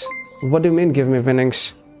winnings. What do you mean, give me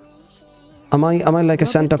winnings? Am I like a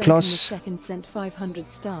Santa Claus? Second sent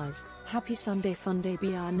 500 stars. Happy Sunday Funday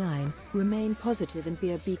BR9. Remain positive and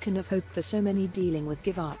be a beacon of hope for so many dealing with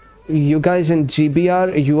give up. You guys in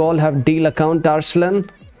GBR, you all have deal account, Arslan.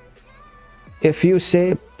 If you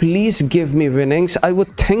say, please give me winnings, I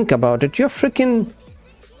would think about it. You're freaking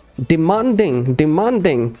demanding.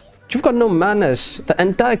 You've got no manners. The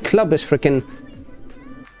entire club is freaking...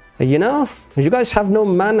 You know? You guys have no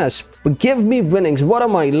manners. Give me winnings. What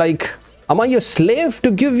am I, like... Am I your slave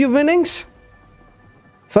to give you winnings?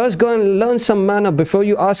 First go and learn some manner before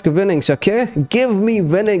you ask winnings, okay? Give me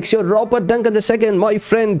winnings. You're Robert Duncan II, my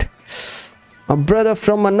friend. A brother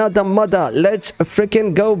from another mother. Let's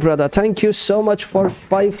freaking go, brother. Thank you so much for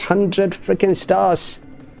 500 freaking stars.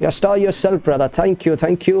 You're star yourself, brother. Thank you,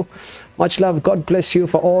 thank you. Much love. God bless you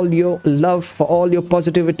for all your love, for all your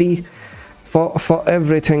positivity, for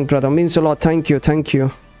everything, brother. Means a lot. Thank you, thank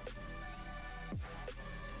you.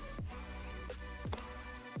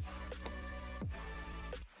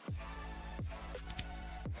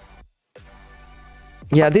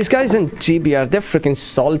 Yeah, these guys in GBR, they're freaking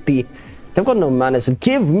salty. They've got no manners.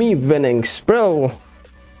 Give me winnings, bro.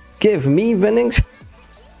 Give me winnings.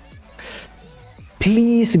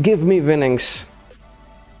 Please give me winnings.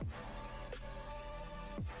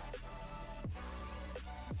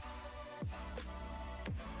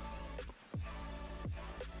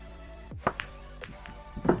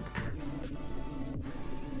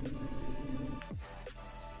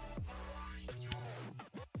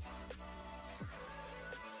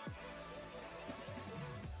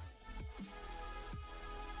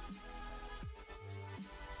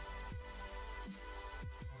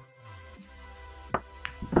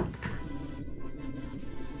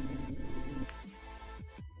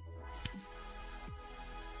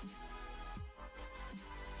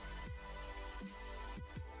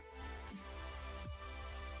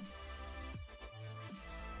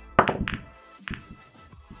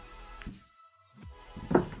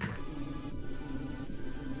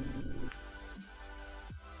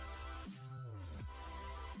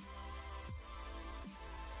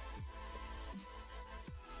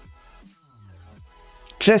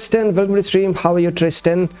 Tristan, welcome to the stream. How are you,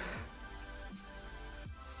 Tristan?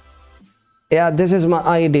 Yeah, this is my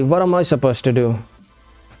ID. What am I supposed to do?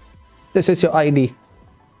 This is your ID.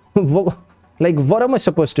 Like, what am I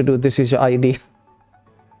supposed to do? This is your ID.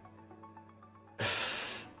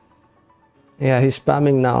 Yeah, he's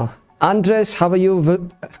spamming now. Andres, how are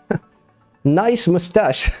you? Nice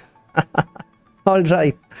mustache. All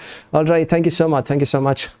right. All right. Thank you so much. Thank you so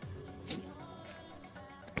much.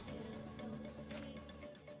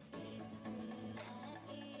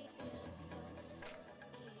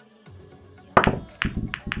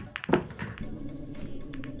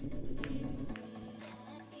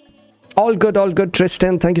 All good,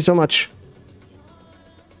 Tristan. Thank you so much.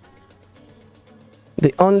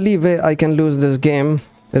 The only way I can lose this game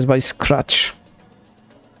is by scratch.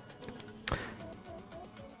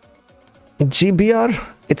 GBR,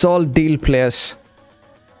 it's all deal players.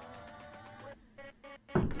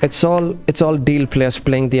 It's all deal players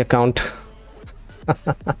playing the account.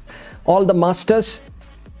 All the masters,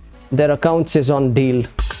 their accounts is on deal.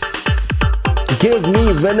 Give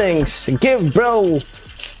me winnings. Give, bro.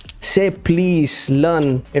 Say please,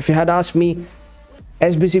 learn. If you had asked me,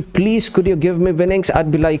 SBC, please could you give me winnings,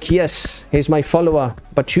 I'd be like, yes, he's my follower.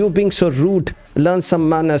 But you being so rude, learn some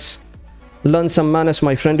manners. Learn some manners,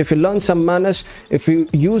 my friend. If you learn some manners, if you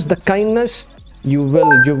use the kindness, you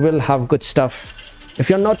will have good stuff. If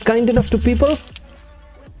you're not kind enough to people,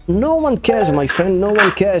 no one cares, my friend. No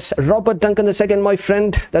one cares. Robert Duncan II, my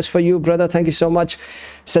friend. That's for you, brother. Thank you so much.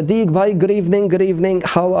 Sadiq bhai, good evening. Good evening.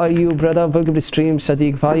 How are you, brother? Welcome to the stream,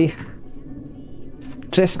 Sadiq bhai.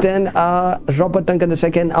 Tristan, Robert Duncan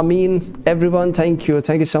II, Amin, everyone. Thank you.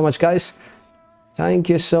 Thank you so much, guys. Thank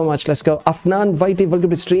you so much. Let's go. Afnan Vaiti, welcome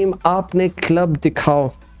to the stream. Aapne club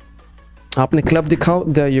dikhao. Aapne club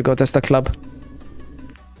dikhao. There you go. That's the club.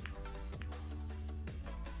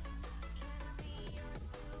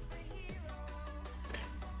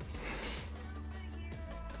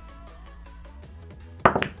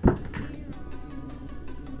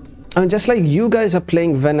 I mean, just like you guys are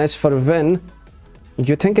playing Venice for a win,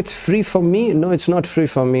 you think it's free for me? No, it's not free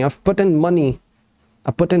for me. I've put in money.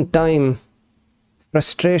 I put in time,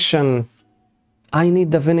 frustration. I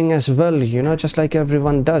need the winning as well, you know, just like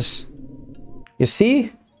everyone does. You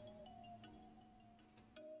see?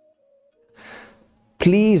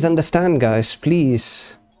 Please understand, guys.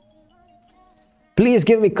 Please. Please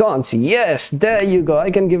give me coins. Yes, there you go. I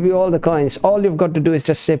can give you all the coins. All you've got to do is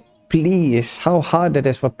just say please. How hard it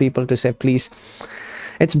is for people to say please.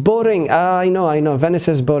 It's boring. I know. Venice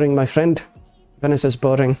is boring, my friend. Venice is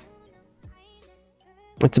boring.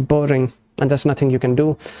 It's boring. And there's nothing you can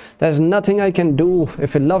do. There's nothing I can do.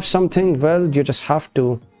 If you love something, well, you just have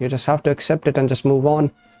to. You just have to accept it and just move on.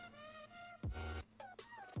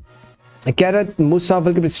 Garrett, Musa,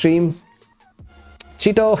 welcome to the stream.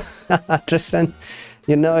 Cheeto, Tristan,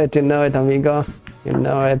 you know it, amigo. You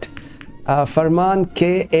know it. Farman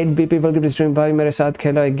K 8BP, welcome to the stream. Bhai, मेरे साथ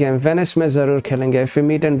खेलो एक game. Venice में ज़रूर खेलेंगे. If we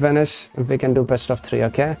meet in Venice, we can do best of 3,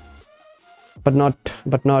 okay? But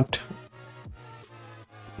not.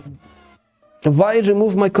 Why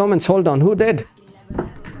remove my comments? Hold on. Who did?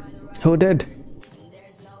 Who did?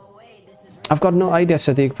 I've got no idea,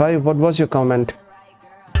 Sadiq bhai. What was your comment?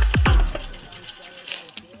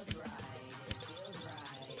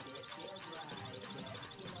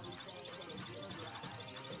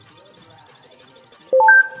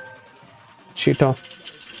 Cheetah.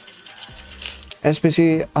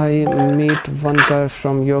 SBC, I meet one guy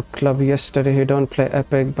from your club yesterday. He don't play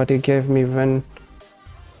Epic, but he gave me win.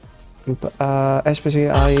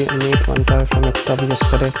 SBC, I meet one guy from your club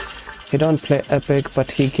yesterday. He don't play Epic,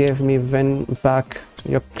 but he gave me win back.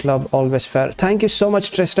 Your club always fair. Thank you so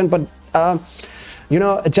much, Tristan. But you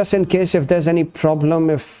know, just in case if there's any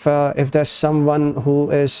problem, if there's someone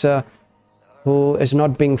who is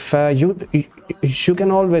not being fair, you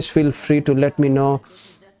can always feel free to let me know.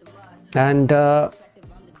 And I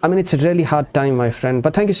mean, it's a really hard time, my friend,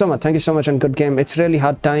 but thank you so much and good game. It's really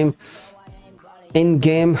hard time in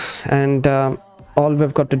game, and all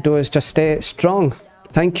we've got to do is just stay strong.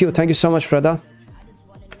 Thank you so much, brother.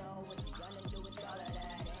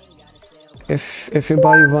 If you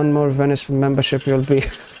buy one more Venice membership, you'll be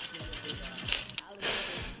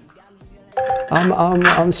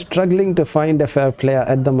I'm struggling to find a fair player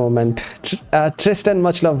at the moment. Tristan,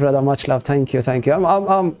 much love, brother, much love. Thank you.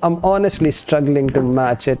 I'm honestly struggling to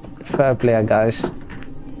match it. Fair player, guys.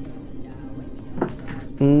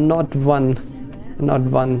 Not one,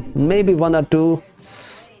 maybe one or two,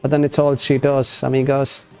 but then it's all Cheetos,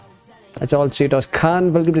 amigos. It's all Cheetos.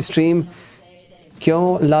 Khan, welcome to the stream.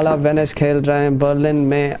 क्यों लाला Venice खेल रहे हैं Berlin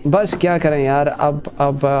में? बस क्या करें यार, अब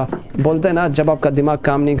बोलते हैं ना, जब आपका दिमाग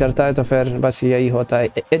काम नहीं करता है तो फिर बस यही होता है.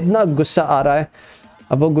 इतना गुस्सा आ रहा है,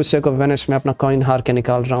 अब वो गुस्से को वेनिस में अपना कॉइन हार के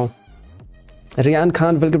निकाल रहा हूँ. Riyan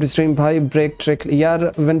Khan, welcome to stream. भाई ब्रेक ट्रिक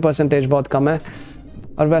यार, विन परसेंटेज बहुत कम है,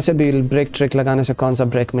 और वैसे भी ब्रेक ट्रिक लगाने से कौन सा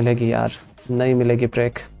ब्रेक मिलेगी यार, नहीं मिलेगी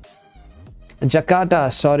ब्रेक. जकार्ता,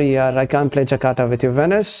 सॉरी यार, I can't play Jakarta with you.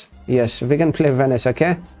 Venice, yes we can play Venice,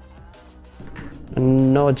 okay.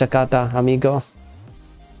 No Jakarta, amigo.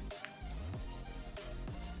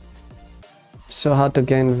 So hard to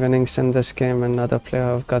gain winnings in this game, and another player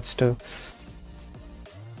have guts to.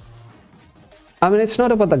 I mean, it's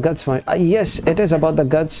not about the guts, man. Yes, it is about the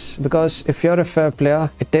guts, because if you're a fair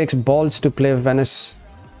player, it takes balls to play Venice,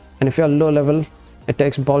 and if you're low level, it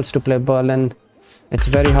takes balls to play Berlin. It's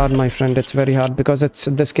very hard, my friend. It's very hard because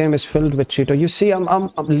this game is filled with Cheetos. You see, I'm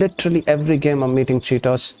literally every game I'm meeting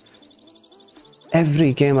Cheetos. Every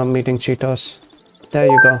game I'm meeting Cheetos. There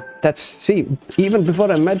you go. See, even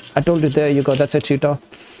before I met, I told you, there you go, that's a Cheeto.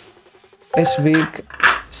 इस week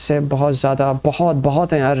से बहुत ज़्यादा,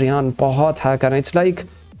 बहुत है यार रियान, बहुत hacker हैं. It's like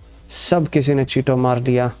सब किसी ने Cheeto मार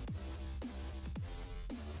लिया.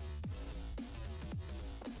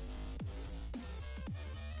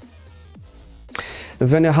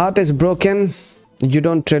 When your heart is broken, you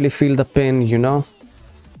don't really feel the pain, you know.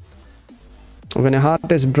 When your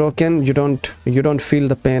heart is broken, you don't feel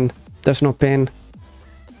the pain. There's no pain.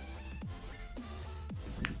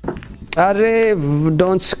 Arre,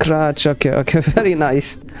 don't scratch. Okay. Very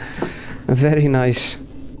nice. Very nice.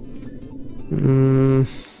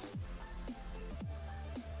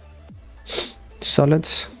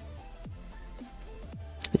 Solids.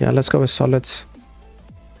 Yeah, let's go with solids.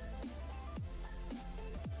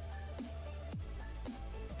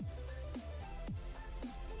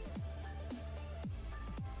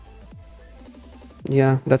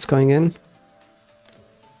 Yeah, that's going in.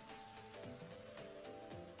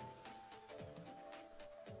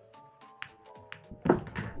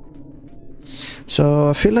 So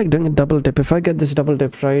I feel like doing a double dip. If I get this double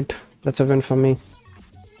dip right, that's a win for me.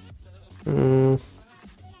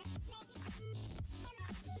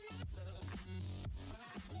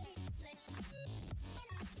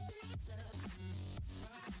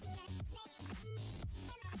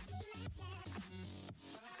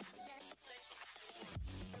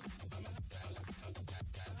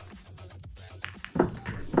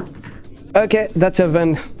 Okay, that's a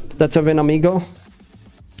win. That's a win, amigo.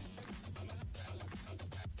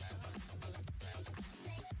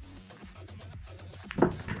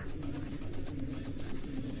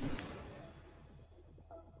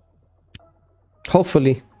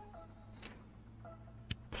 Hopefully.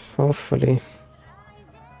 Hopefully.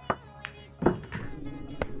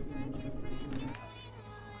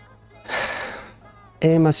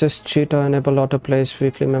 Aim assist Cheetah enable auto plays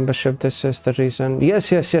weekly membership. This is the reason.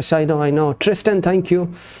 Yes, yes, yes. I know. Tristan, thank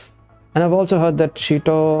you. And I've also heard that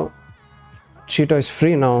Cheetah is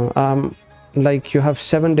free now. Like you have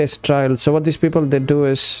 7 days trial. So what these people they do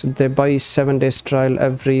is they buy 7 days trial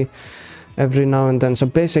every now and then. So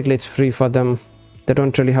basically it's free for them. They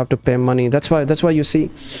don't really have to pay money. That's why you see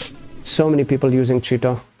so many people using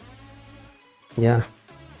Cheetah. Yeah,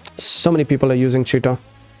 so many people are using Cheetah.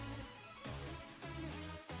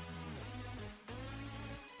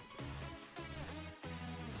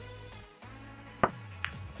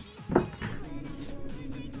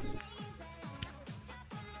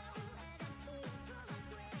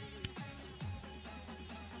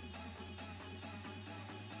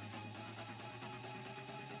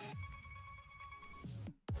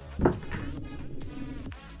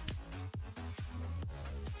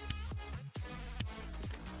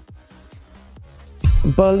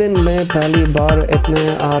 Berlin में पहली बार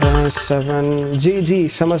इतने आ रहे हैं 7 जी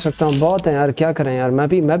समझ सकता हूँ बहुत हैं यार क्या करें यार मैं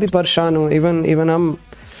भी परेशान हूँ even I'm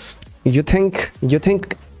you think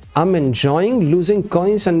I'm enjoying losing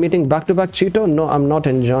coins and meeting back-to-back Cheeto? No, I'm not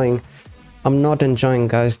enjoying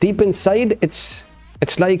guys. Deep inside it's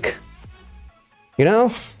like, you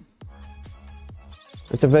know,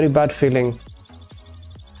 it's a very bad feeling.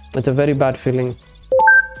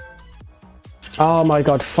 Oh my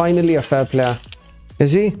god, finally a fair player.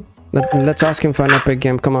 Is he? Let's ask him for an epic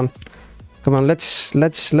game. Come on. Let's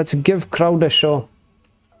give crowd a show.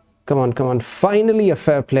 Come on. Finally a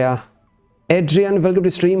fair player. Adrian, welcome to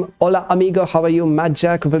stream. Hola amigo, how are you? Matt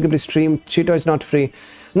Jack, welcome to stream. Cheeto is not free.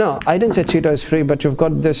 No, I didn't say Cheeto is free, but you've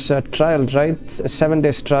got this trial, right? A 7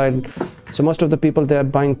 days trial. So most of the people they are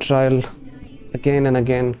buying trial again and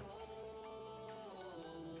again.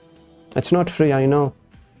 It's not free, I know.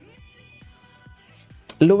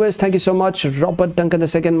 Louis, thank you so much. Robert Duncan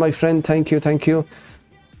II, my friend, thank you.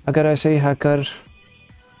 अगर ऐसे ही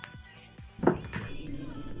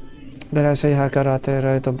hacker आते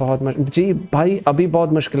रहे तो बहुत जी भाई अभी बहुत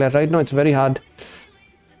मुश्किल है. Right now it's very hard.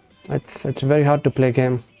 It's very hard to play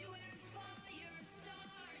game.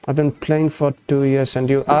 I've been playing for 2 years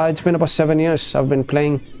and it's been about 7 years I've been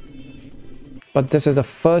playing. But this is the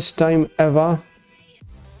first time ever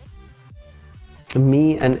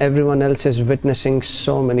me and everyone else is witnessing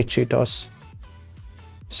so many Cheetos.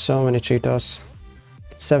 7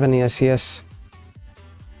 years, yes.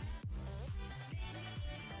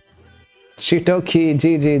 Cheeto की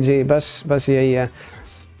जी बस यही है.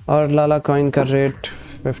 और लाला coin का rate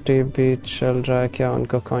 50 भी चल रहा है क्या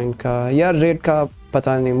उनको कॉइन का? यार रेट का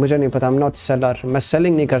पता नहीं, मुझे नहीं पता. I'm not seller. मैं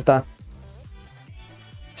सेलिंग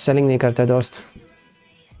नहीं करता दोस्त.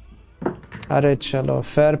 अरे चलो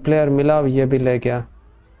फेयर प्लेयर मिला, ये भी ले गया.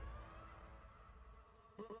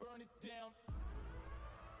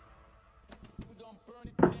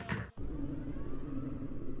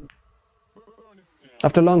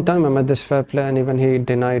 After a long time I met this fair player and even he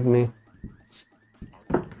denied me.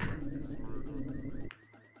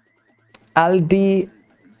 Aldian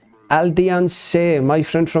Say, my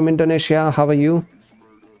friend from Indonesia, how are you?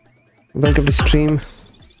 Welcome to stream.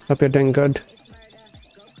 Hope you're doing good.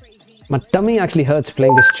 My tummy actually hurts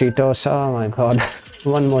playing this Cheetos. Oh my god.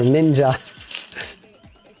 One more ninja.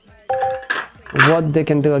 What they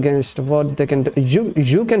can do against what they can do.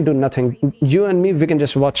 You can do nothing. You and me, we can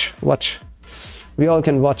just watch. We all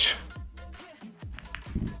can watch.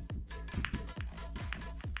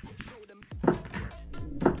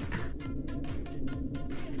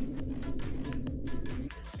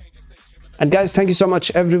 And guys, thank you so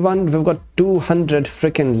much everyone. We've got 200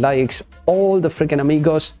 freaking likes. All the freaking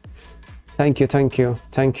amigos. Thank you.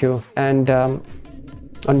 And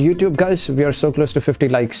on YouTube guys, we are so close to 50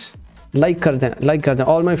 likes. Like कर दें.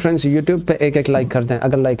 All my friends YouTube पे एक like कर दें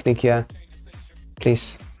अगर like नहीं किया.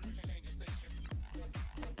 Please.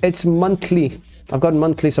 It's monthly. I've got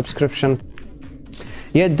monthly subscription.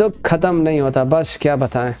 ये दुख खत्म नहीं होता, बस क्या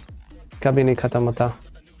बताएं, कभी नहीं खत्म होता.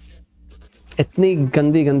 इतनी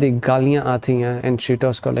गंदी गालियां आती हैं इन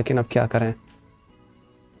चीटोस को, लेकिन अब क्या करें,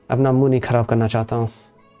 अपना मुंह नहीं खराब करना चाहता हूं.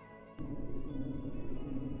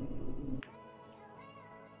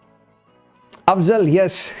 Afzal,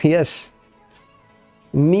 yes.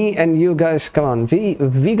 Me and you guys, come on.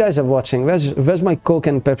 We guys are watching. Where's my Coke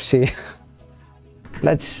and Pepsi?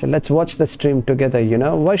 let's watch the stream together, you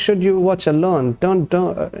know. Why should you watch alone?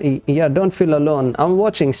 Don't feel alone. I'm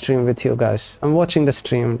watching stream with you guys. I'm watching the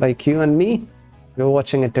stream, like you and me, we're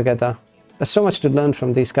watching it together. There's so much to learn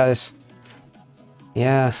from these guys.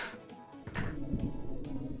 Yeah.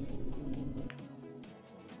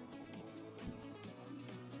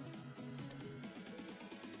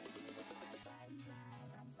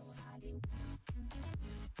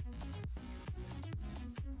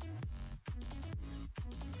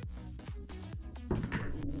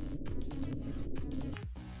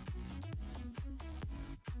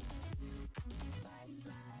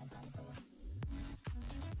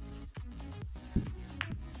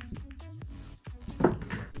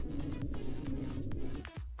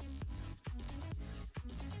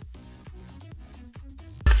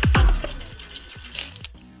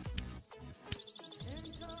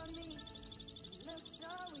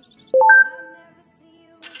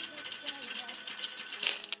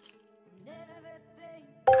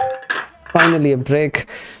 Finally a break.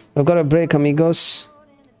 We've got a break, amigos.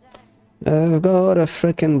 We've got a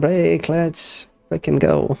freaking break. Let's freaking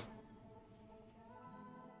go.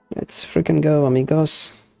 Let's freaking go,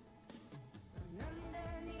 amigos.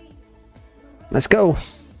 Let's go.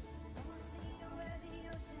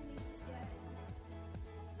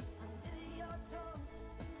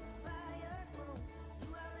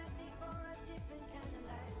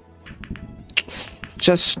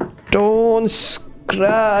 Just don't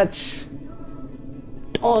scratch.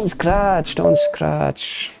 Don't scratch. Don't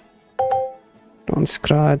scratch. Don't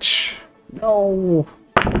scratch. No.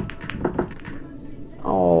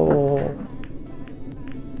 Oh.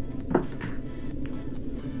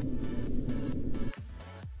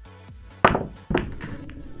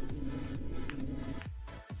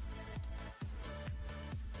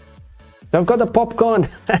 I've got the popcorn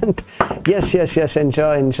and yes,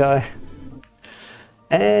 enjoy.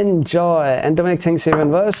 And to make things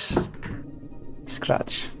even worse,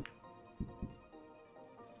 scratch.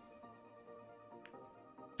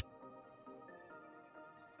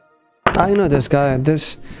 I know this guy.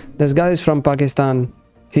 This guy is from Pakistan.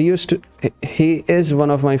 He is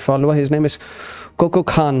one of my followers. His name is Coco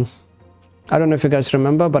Khan. I don't know if you guys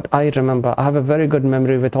remember, but I remember. I have a very good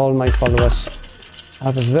memory with all my followers.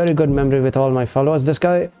 This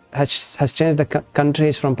guy has changed the country.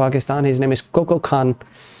 He's from Pakistan. His name is Coco Khan.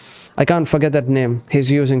 I can't forget that name.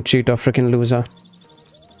 He's using Cheeto, freaking loser.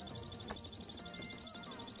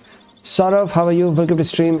 Saurav, how are you? Welcome to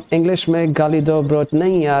stream. English में गाली दो bro.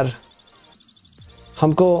 नहीं यार,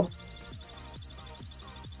 हमको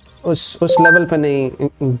उस level पे नहीं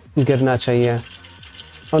गिरना चाहिए.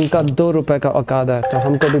 उनका 2 रुपए का औकात है, तो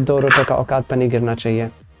हमको भी 2 रुपए का औकात पे नहीं गिरना चाहिए.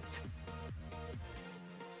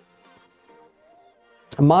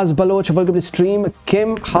 Maz Baloch, welcome to stream.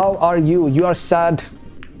 Kim, how are you? You are sad.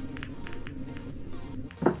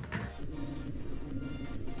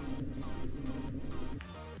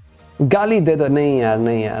 गाली दे दो. नहीं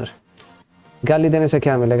यार, गाली देने से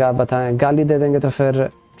क्या मिलेगा आप बताएं. गाली दे देंगे तो फिर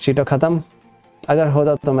चीटो खत्म. अगर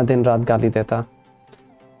होता तो मैं दिन रात गाली देता.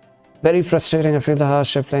 Very frustrating. I feel the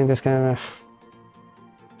hardship playing this game.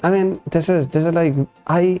 I mean, this is like,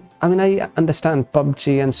 I understand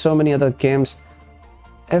PUBG and so many other games.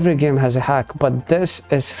 Every game has a hack, but this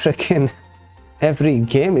is freaking, every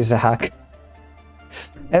game is a hack.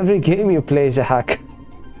 Every game you play is a hack.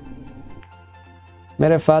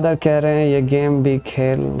 मेरे father कह रहे हैं ये game भी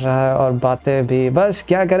खेल रहा है और बातें भी. बस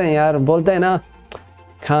क्या करें यार, बोलते हैं ना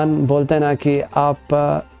खान, बोलते हैं ना कि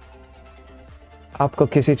आपको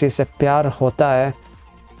किसी चीज़ से प्यार होता है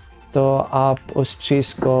तो आप उस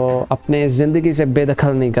चीज़ को अपने ज़िंदगी से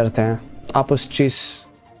बेदखल नहीं करते हैं. आप उस चीज़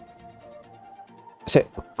से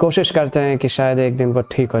कोशिश करते हैं कि शायद एक दिन वो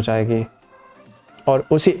ठीक हो जाएगी, और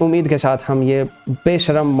उसी उम्मीद के साथ हम ये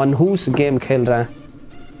बेशरम मनहूस गेम खेल रहे हैं.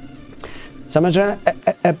 समझ रहे हैं?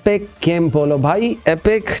 एपिक गेम बोलो भाई,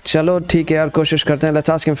 एपिक. चलो ठीक है यार, कोशिश करते हैं. Let's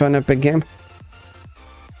ask him for an epic game.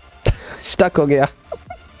 Stuck हो गया.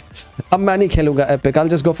 अब मैं नहीं खेलूंगा epic. I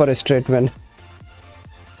will just go for a straight win.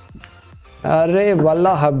 अरे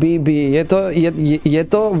वल्ला हबीबी, ये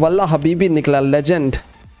तो वल्ला हबीबी निकला. Legend.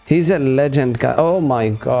 He is a legend का. Oh my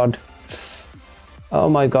God,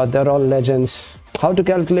 they're all legends. How to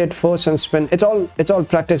calculate force and spin? It's all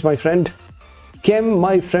practice, my friend. Kim,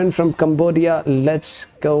 my friend from Cambodia, let's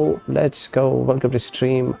go. Welcome to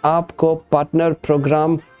stream. आपको partner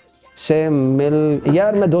programme से मिल.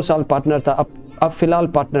 यार मैं 2 साल partner था, अब फिलहाल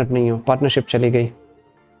partner नहीं हूँ. पार्टनरशिप चली गई.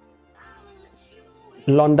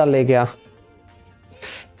 लौंडा ले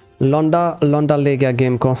गया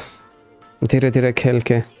गेम को धीरे धीरे खेल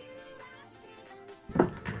के.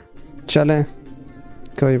 चलें,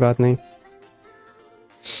 कोई बात नहीं.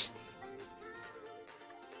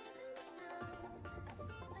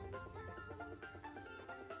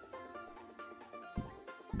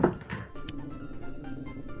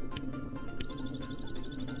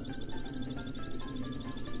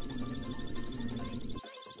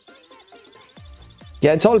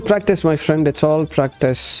 Yeah, it's all practice, my friend. It's all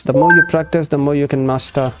practice. The more you practice, the more you can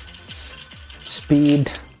master. Speed,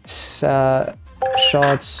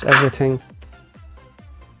 shots, everything.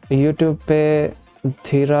 YouTube पे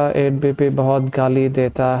धीरा 8BP बहुत गाली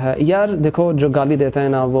देता है यार. देखो जो गाली देता है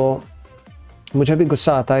ना, वो मुझे भी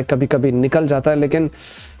गुस्सा आता है, कभी कभी निकल जाता है, लेकिन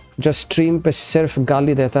जो स्ट्रीम पे सिर्फ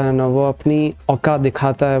गाली देता है ना, वो अपनी औकात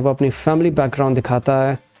दिखाता है, वो अपनी फैमिली बैकग्राउंड दिखाता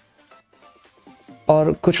है.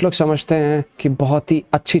 और कुछ लोग समझते हैं कि बहुत ही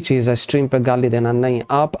अच्छी चीज़ है स्ट्रीम पे गाली देना. नहीं,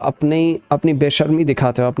 आप अपनी बेशर्मी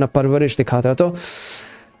दिखाते हो, अपना परवरिश दिखाते हो. तो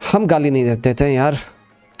हम गाली नहीं देते हैं यार,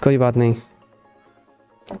 कोई बात नहीं.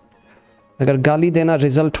 अगर गाली देना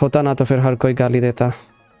रिजल्ट होता ना, तो फिर हर कोई गाली देता.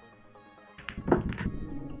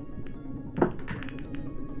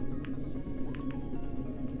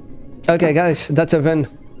 Okay guys, that's a win.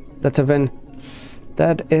 That's a win.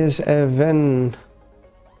 That is a win.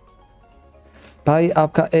 भाई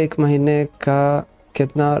आपका एक महीने का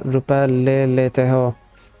कितना रुपए ले लेते हो?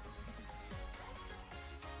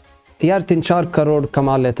 यार 3-4 करोड़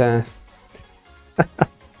कमा लेते हैं.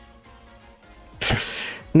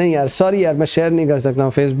 नहीं यार, सॉरी यार, मैं शेयर नहीं कर सकता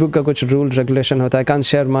हूँ. फेसबुक का कुछ रूल रेगुलेशन होता है. Can't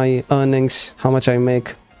share my earnings, how much I make.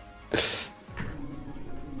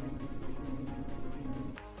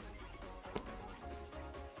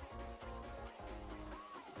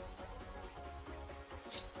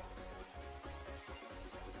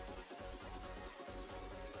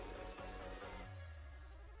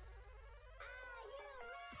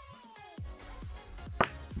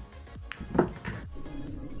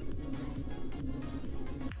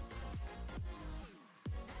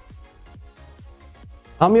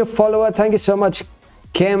 I'm your follower, thank you so much.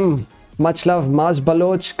 Kim, much love. माज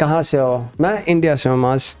बलोच, कहाँ से हो? मैं इंडिया से हूँ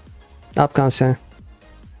माज. आप कहाँ से हैं?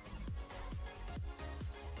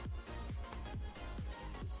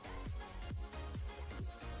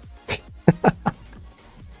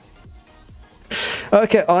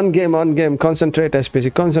 Okay, on game. Concentrate,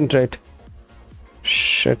 SBC, concentrate.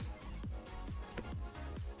 Shit.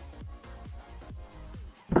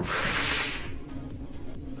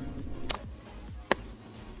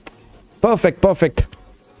 Perfect.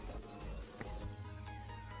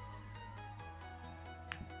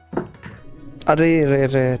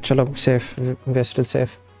 अरे चलो, safe, we are still safe.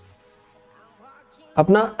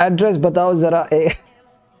 अपना एड्रेस बताओ जरा.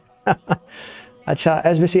 अच्छा,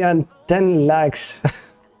 SBC and 10 lakhs.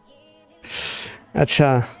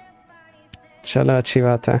 अच्छा, चलो अच्छी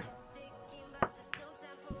बात है.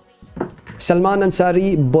 सलमान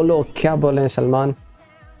अंसारी, बोलो क्या बोले सलमान.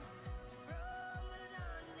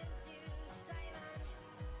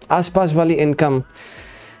 आसपास वाली इनकम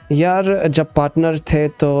यार, जब पार्टनर थे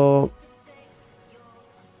तो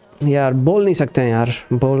यार बोल नहीं सकते हैं यार,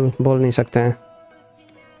 बोल नहीं सकते हैं.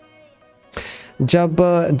 जब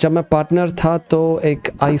मैं पार्टनर था तो एक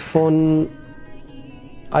आईफोन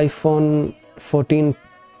 14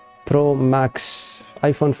 प्रो मैक्स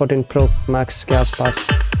के आसपास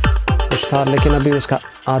कुछ था, लेकिन अभी उसका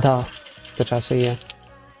आधा कुछ ऐसा ही है.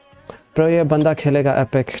 प्रो ये बंदा खेलेगा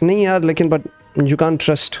एपिक नहीं यार, लेकिन but you can't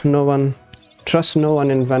trust no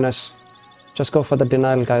one in Venice. Just go for the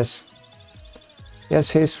denial, guys. Yes,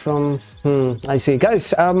 he's from I see.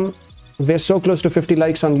 Guys, we're so close to 50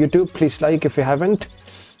 likes on YouTube. Please like if you haven't,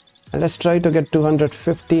 and let's try to get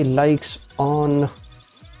 250 likes on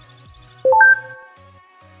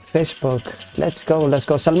Facebook. Let's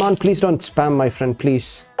go. Salman, please don't spam, my friend,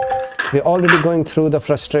 please. We're already going through the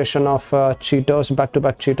frustration of Cheetos,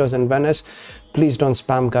 back-to-back Cheetos in Venice. Please don't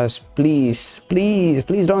spam, guys. Please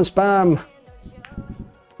don't spam.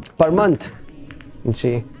 Per month.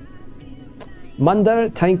 Gee. Mandar,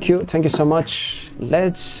 thank you so much.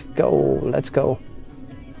 Let's go.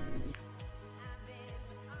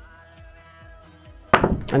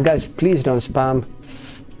 And guys, please don't spam.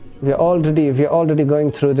 We're already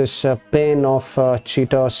going through this pain of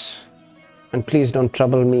Cheetos. And please don't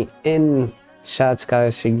trouble me in chats,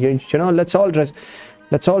 guys. You know, let's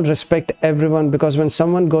all respect everyone, because when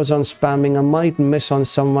someone goes on spamming, I might miss on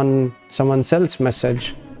someone else's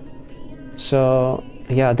message. So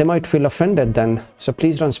yeah, they might feel offended then. So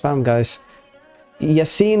please don't spam, guys.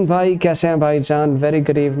 Yassine bhai, kaise hain bhai Jaan? Very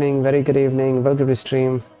good evening. Welcome to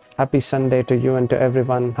stream. Happy Sunday to you and to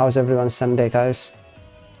everyone. How's everyone's Sunday, guys?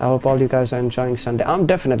 I hope all you guys are enjoying Sunday. I'm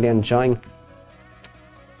definitely enjoying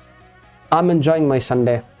my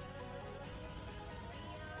Sunday.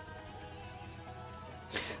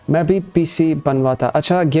 मैं भी PC बनवाता.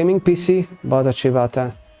 अच्छा, gaming PC, बहुत अच्छी बात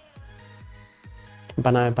है.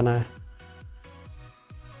 बनाए.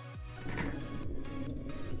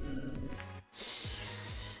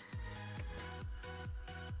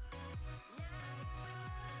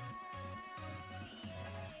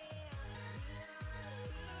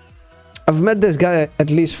 I've met this guy at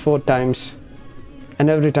least 4 times, and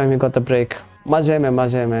every time he got the break. मजे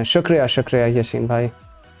में शुक्रिया शुक्रिया यासीन भाई,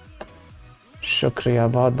 शुक्रिया,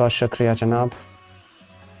 बहुत बहुत शुक्रिया जनाब.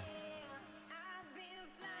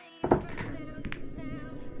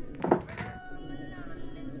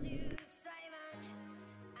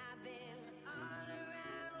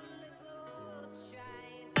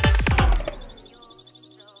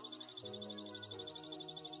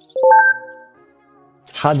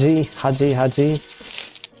 Haji,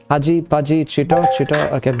 Paji, Cheeto.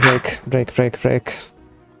 Okay, break.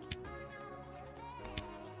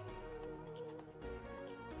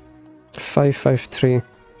 Five, 3.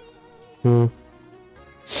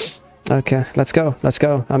 Okay, let's go,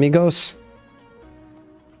 amigos.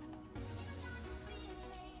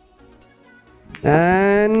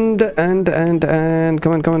 And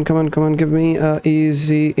come on, give me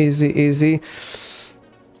easy.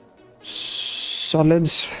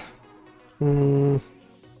 Solids.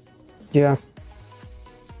 Yeah,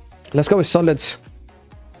 let's go with solids.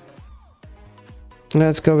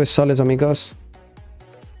 Amigos.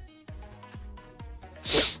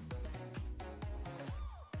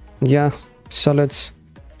 Yeah, solids.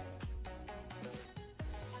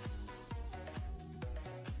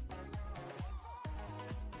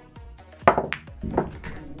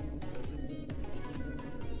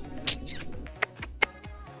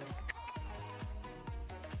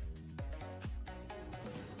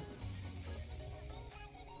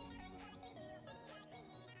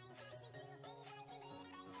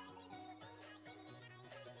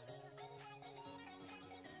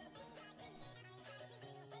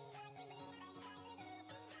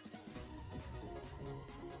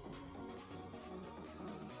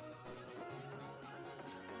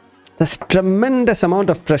 There's tremendous amount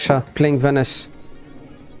of pressure playing Venice.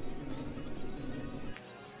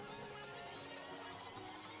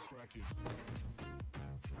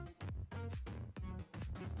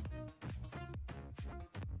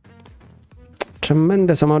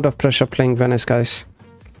 Tremendous amount of pressure playing Venice, guys.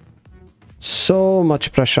 So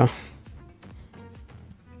much pressure.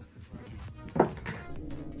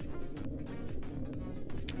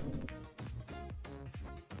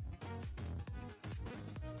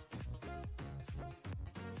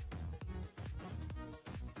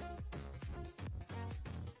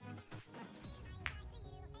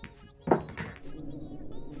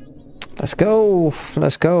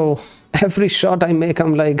 Let's go. Every shot I make,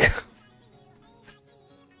 I'm like,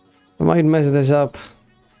 I might mess this up.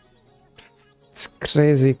 It's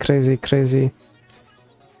crazy.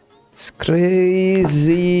 It's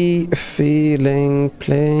crazy feeling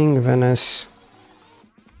playing Venice.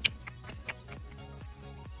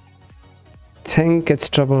 Think it's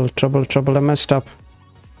trouble. I messed up.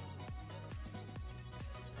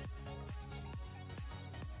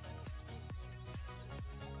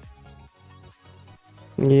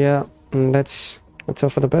 Yeah, let's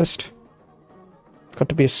hope for the best. Got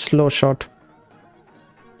to be a slow shot.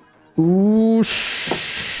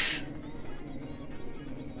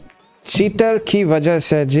 Cheater की वजह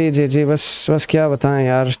से जी बस क्या बताएं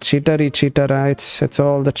यार, cheater है. It's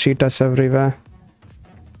all the cheaters everywhere,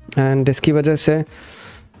 and इसकी वजह से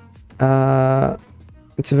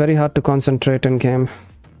it's very hard to concentrate in game.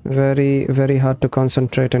 Very hard to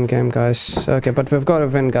concentrate in game, guys. Okay, but we've got to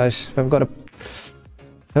win, guys. We've got to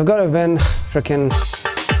win.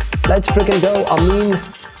 Let's freaking go. I mean,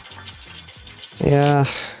 yeah.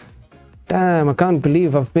 Damn, I can't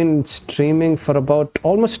believe I've been streaming for about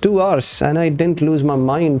almost 2 hours and I didn't lose my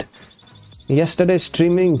mind. Yesterday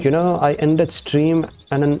streaming, you know, I ended stream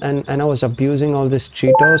and I was abusing all these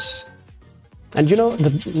Cheetos. And you know,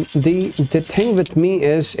 the thing with me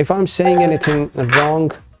is, if I'm saying anything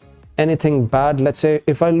wrong, anything bad, let's say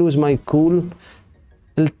if I lose my cool,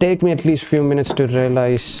 it'll take me at least few minutes to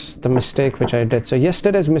realize the mistake which I did. So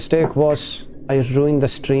yesterday's mistake was I ruined the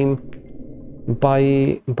stream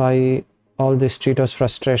by all this Cheetos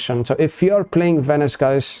frustration. So if you're playing Venice,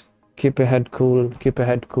 guys, keep your head cool,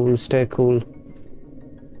 stay cool.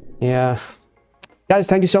 Yeah, guys,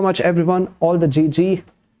 thank you so much everyone, all the GG.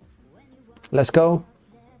 Let's go.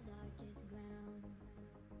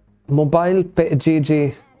 Mobile pe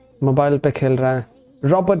GG, mobile pe khel raha hai.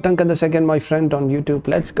 Robert Duncan II, my friend on YouTube.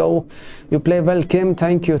 Let's go. You play well, Kim.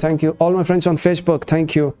 Thank you. All my friends on Facebook,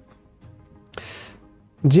 thank you.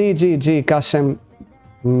 जी कासिम,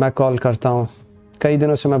 मैं call करता हूँ. कई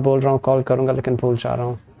दिनों से मैं बोल रहा हूँ कॉल करूँगा, लेकिन भूल जा रहा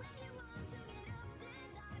हूँ.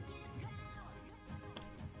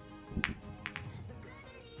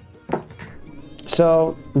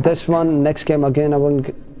 So this one, next game again, I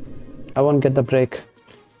won't get the break.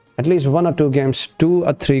 At least 1 or 2 games, 2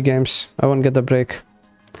 or 3 games, I won't get the break.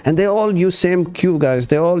 And they all use same queue, guys.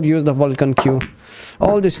 They all use the Vulcan queue.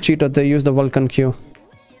 All these cheaters, they use the Vulcan queue.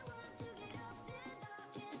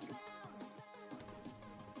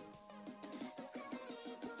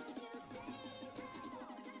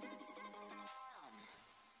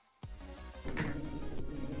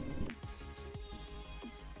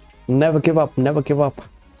 Never give up, never give up.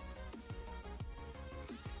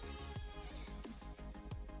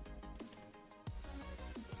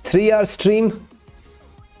 Three-hour stream.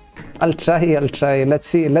 I'll try. Let's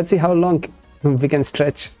see how long we can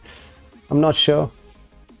stretch. I'm not sure.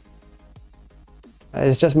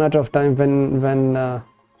 It's just a matter of time when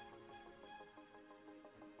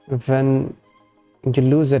you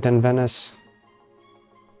lose it in Venice.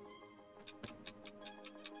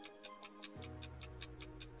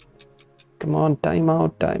 Come on, time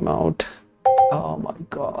out. Oh my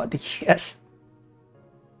god, yes.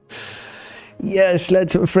 Yes,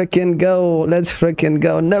 let's freaking go.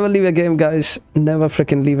 Never leave a game, guys. Never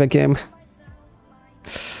freaking leave a game.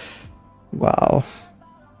 Wow.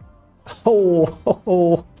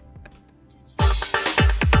 Oh.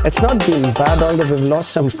 It's not been bad, although we've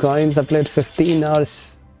lost some coins. I played 15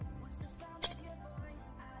 hours.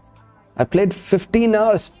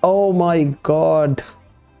 Oh my god.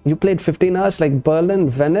 You played 15 hours like Berlin,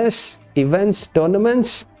 Venice, events,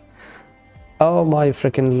 tournaments? Oh my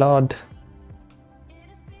freaking lord.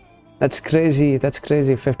 That's crazy.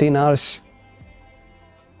 15 hours.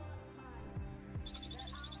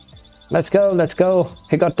 Let's go.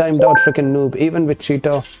 He got timed out, freaking noob. Even with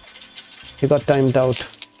Cheeto, he got timed out.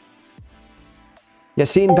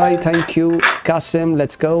 Yassine bhai, thank you. Kasim,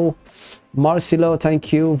 let's go. Marcelo,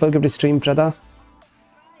 thank you. Welcome to stream, brother.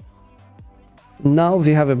 Now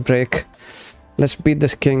we have a break. Let's beat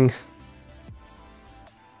this king.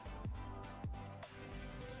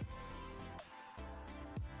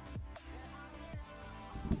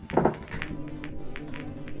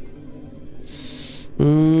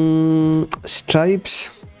 Stripes.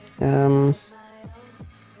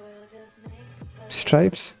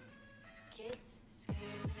 Stripes.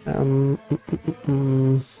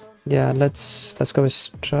 Yeah, let's go with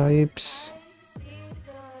stripes.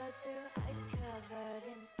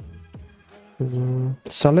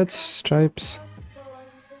 Solids, stripes.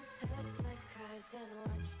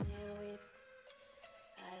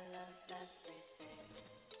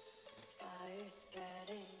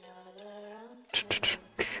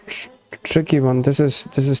 Tricky one. This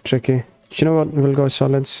is tricky. You know what? We'll go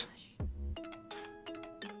solids.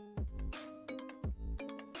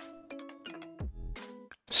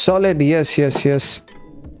 Solid, yes.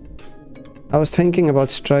 I was thinking about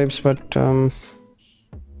stripes, but I'll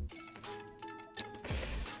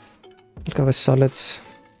go with solids.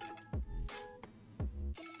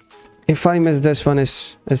 If I miss this one,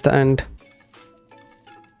 is the end.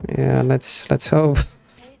 Yeah, let's hope.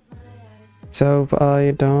 Let's hope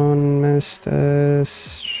I don't miss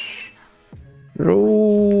this.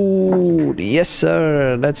 Road, yes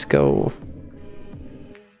sir. Let's go.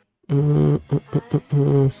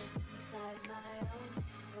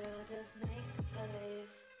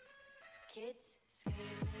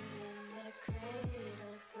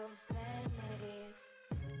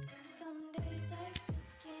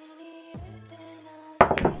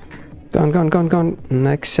 Gone.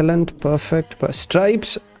 Excellent, perfect.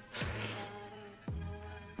 Stripes.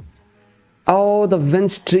 Oh, the win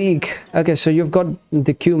streak. Okay, so you've got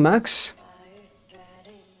the Q max.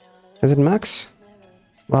 Is it max?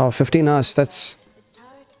 Wow, 15 hours. It's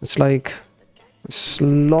like it's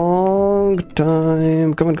long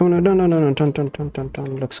time. Come on. No.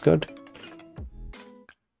 Turn. Looks good.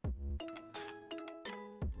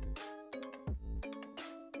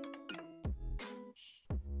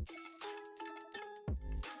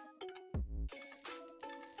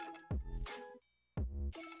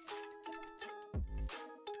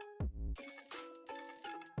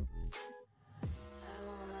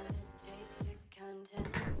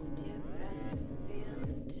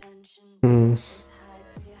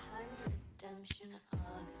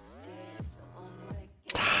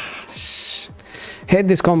 Hate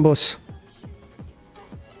these combos.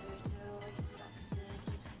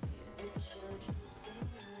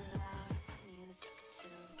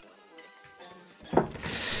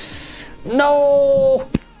 No.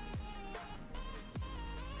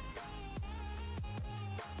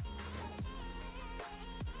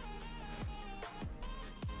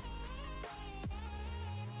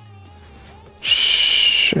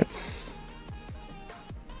 Shit.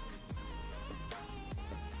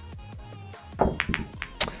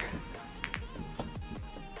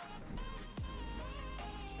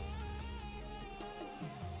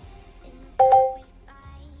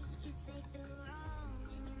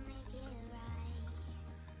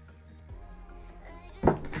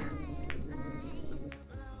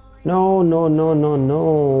 No, no, no, no,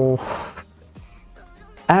 no.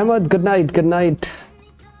 Ahmed, good night, good night.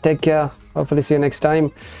 Take care. Hopefully see you next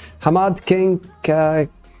time. Hamad King,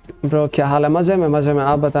 bro, क्या हाल है? मजे में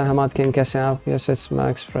आप बताएं Hamad King कैसे हैं आप? Yes, it's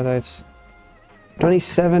Max, brother. It's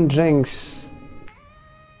 27 drinks.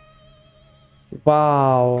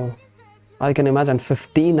 Wow. I can imagine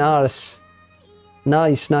 15 hours.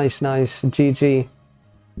 Nice, nice, nice. GG.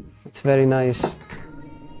 It's very nice.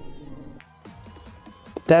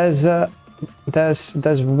 There's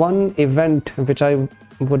one event which I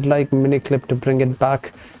would like Miniclip to bring it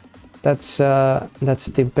back. That's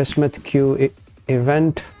the Bismuth Q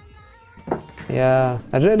event. Yeah,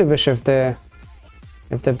 I really wish if they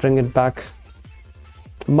bring it back.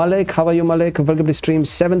 Malik, how are you, Malik? Welcome to stream.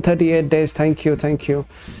 738 days. Thank you, thank you.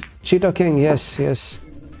 Cheeto King, yes, yes.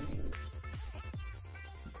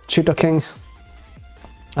 Cheeto King.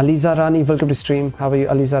 Aliza Rani, welcome to stream. How are you,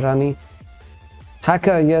 Aliza Rani?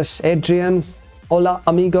 Hacker, yes. Adrian. Hola,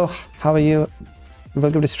 amigo. How are you?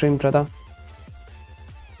 Welcome to stream, brother.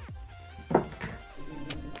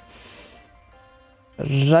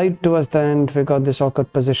 Right towards the end, we got this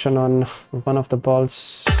awkward position on one of the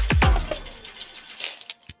balls.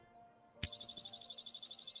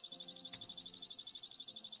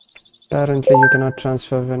 Apparently, you cannot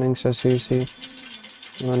transfer winnings as easy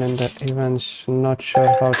when in the events. Not sure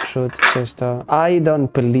how true this is though. I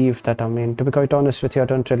don't believe that. I mean, to be quite honest with you, I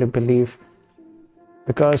don't really believe,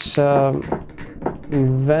 because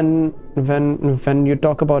when you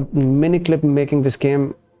talk about Miniclip making this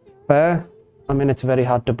game fair, I mean, it's very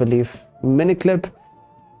hard to believe. Miniclip,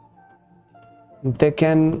 they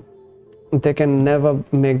can never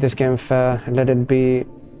make this game fair. Let it be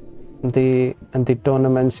the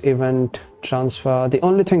tournaments, event, transfer. The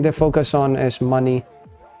only thing they focus on is money.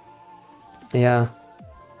 Yeah.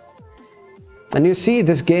 And you see,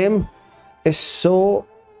 this game is so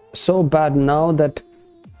bad now that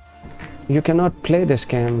you cannot play this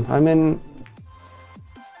game. I mean,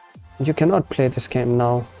 you cannot play this game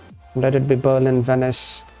now. Let it be Berlin,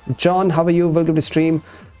 Venice. John, how are you? Welcome to stream.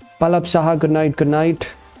 Palab Saha, good night, good night.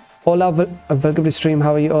 Ola, welcome to stream.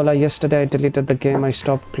 How are you, Ola? Yesterday I deleted the game. I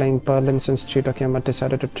stopped playing Berlin since Cheetah came. I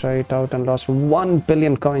decided to try it out and lost 1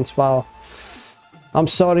 billion coins. Wow. I'm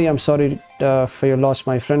sorry for your loss,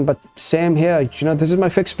 my friend, but same here. You know, this is my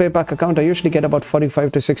fixed payback account. I usually get about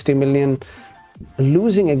 45 to 60 million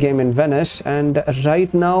losing a game in Venice, and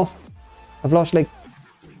right now I've lost like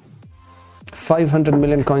 500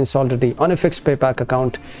 million coins already on a fixed payback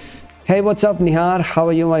account. Hey, what's up, Nihar? How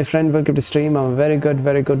are you, my friend? Welcome to stream. I'm very good,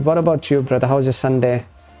 very good. What about you, brother? How's your Sunday?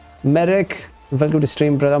 Merrick, welcome to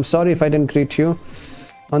stream, brother. I'm sorry if I didn't greet you.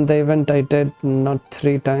 On the event I did not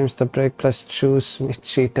 3 times the break plus choose me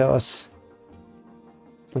cheaters.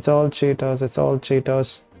 It's all cheaters, it's all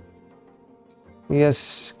cheaters.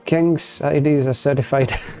 Yes, King's IDs are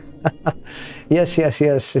certified. yes,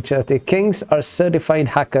 Chati. Kings are certified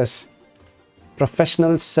hackers.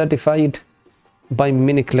 Professionals certified by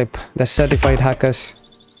Miniclip. They're certified hackers.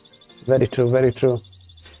 Very true, very true.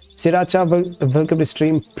 Sriracha, welcome to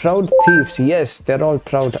stream. Proud thieves. Yes, they're all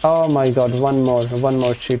proud. Oh my god, one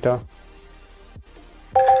more cheater.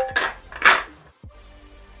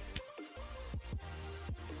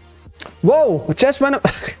 Whoa, just went up.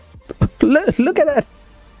 Look at that.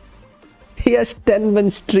 He has 10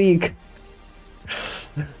 win streak.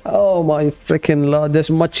 Oh my freaking lord, this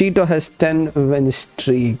Machito has 10 win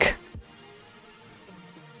streak.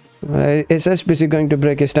 Is SBC going to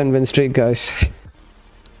break his 10 win streak, guys?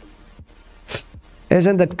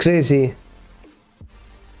 Isn't that crazy?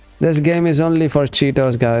 This game is only for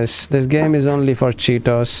cheaters, guys. This game is only for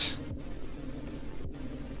cheaters.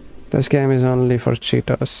 This game is only for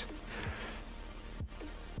cheaters.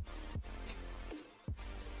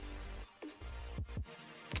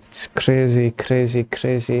 It's crazy, crazy,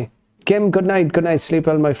 crazy. Kim, good night, sleep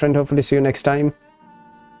well, my friend. Hopefully see you next time.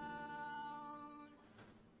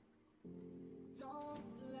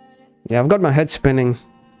 Yeah, I've got my head spinning.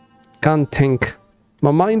 Can't think. My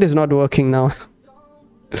mind is not working now.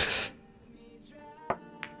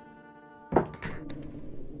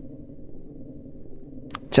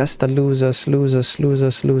 Just the losers.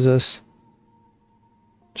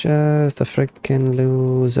 Just the freaking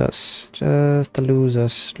losers. Just the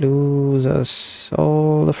losers.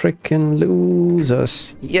 All the freaking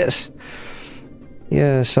losers. Yes.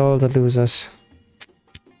 Yes, all the losers.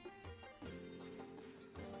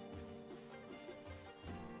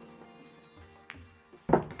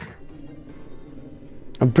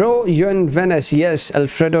 Bro, you're in Venice. Yes,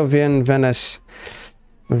 Alfredo, we're in Venice.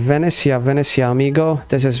 Venecia, amigo.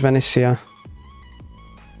 This is Venecia.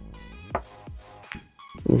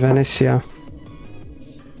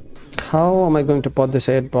 How am I going to pot this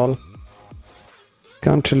 8 ball?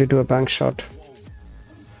 Can't really do a bank shot.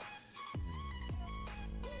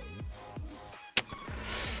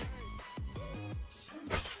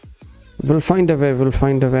 We'll find a way, we'll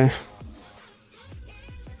find a way.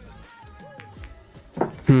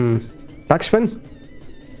 Backspin?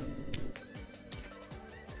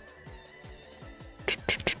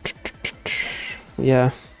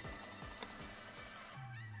 Yeah.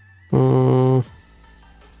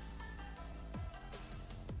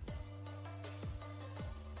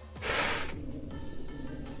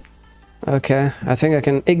 Okay, I think I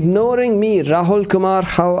can. Ignoring me, Rahul Kumar.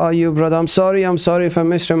 How are you, brother? I'm sorry if I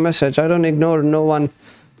missed your message. I don't ignore no one.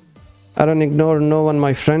 I don't ignore no one,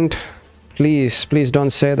 my friend. Please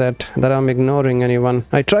don't say that I'm ignoring anyone.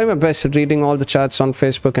 I try my best at reading all the chats on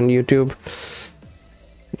Facebook and YouTube.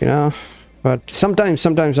 You know, but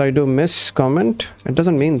sometimes I do miss comment. It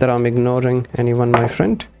doesn't mean that I'm ignoring anyone, my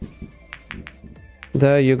friend.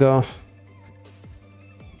 There you go.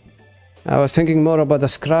 I was thinking more about the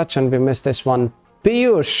scratch and we missed this one.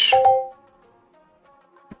 Piyush.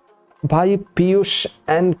 Bhai Piyush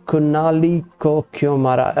and Kunali ko kyun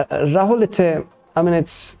mara? Rahul, it's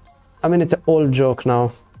an old joke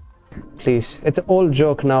now. Please, it's an old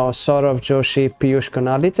joke now. Saurav Joshi, Piyush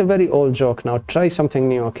Kunali. It's a very old joke now. Try something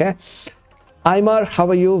new, okay? Aymar, how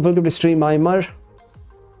are you? Welcome to the stream, Aymar.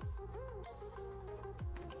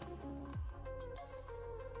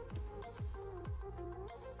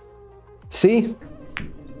 See?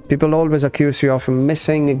 People always accuse you of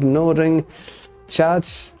missing, ignoring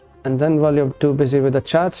chats, and then while you're too busy with the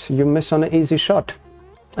chats, you miss on an easy shot.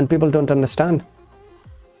 And people don't understand.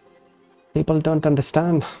 People don't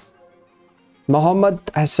understand. Mohammed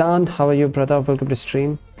Hassan, how are you, brother? Welcome to the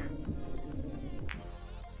stream.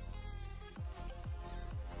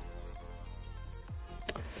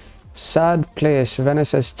 Sad place.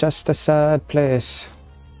 Venice is just a sad place.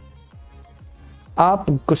 आप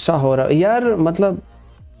गुस्सा हो रहा यार, मतलब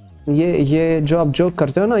ये जो आप joke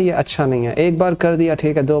करते हो ना, ये अच्छा नहीं है. एक बार कर दिया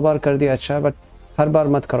ठीक है, 2 बार कर दिया अच्छा है, बट हर बार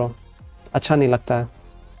मत करो, अच्छा नहीं लगता है.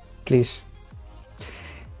 Please.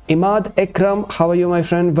 Imad Ikram, how are you, my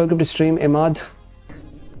friend? Welcome to stream, Imad.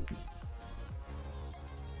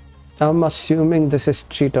 I'm assuming this is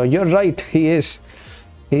Cheeto. You're right, he is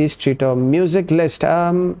Cheeto. Music list,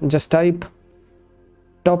 just type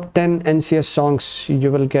top 10 NCS songs.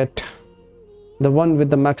 You will get the one with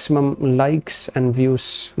the maximum likes and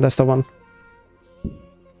views. That's the one.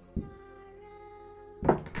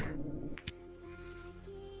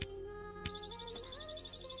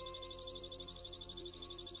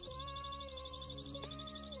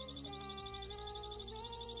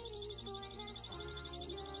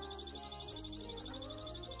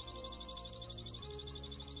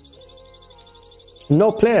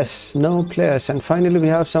 No players, and finally we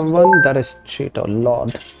have someone. That is Cheeto.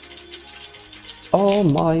 Lord, oh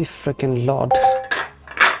my freaking lord.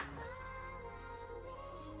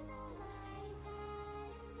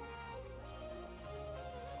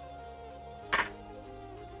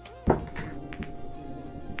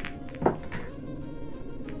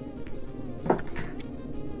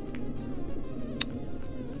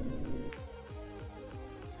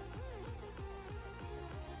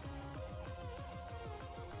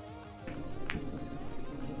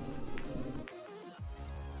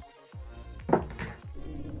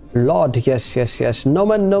 Lord, yes.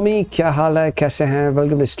 Noman Nomi, क्या हाल है, कैसे हैं?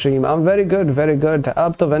 Welcome to stream. I'm very good.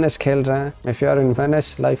 अब तो Venice खेल रहे हैं. If you are in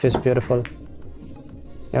Venice, life is beautiful.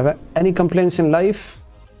 You have any complaints in life?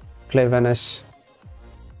 Play Venice.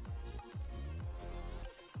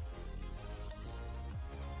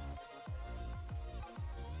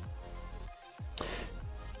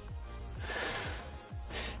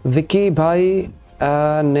 Vicky भाई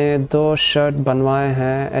ने 2 शर्ट बनवाए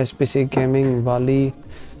हैं SBC गेमिंग वाली.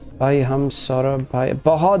 भाई हम सौरभ भाई,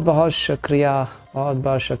 बहुत शुक्रिया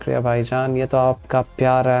भाईजान. ये तो आपका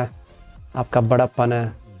प्यार है, आपका बड़प्पन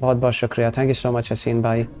है. बहुत शुक्रिया. थैंक यू सो मच हसीन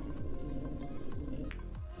भाई.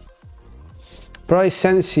 Price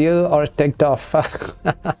since you are ticked off.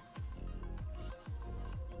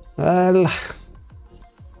 Well,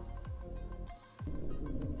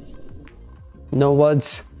 no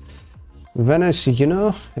words. Venice, you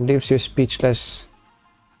know, leaves you speechless.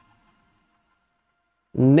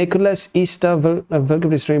 Nicholas Easter, welcome to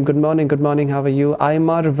the stream. Good morning, how are you?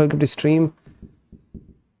 Aymar, welcome to the stream.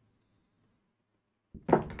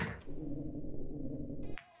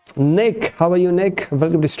 Nick, how are you, Nick?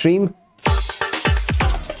 Welcome to the stream.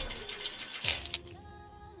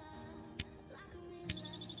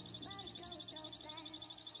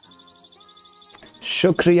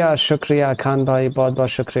 शुक्रिया खान भाई, बहुत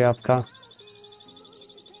शुक्रिया आपका.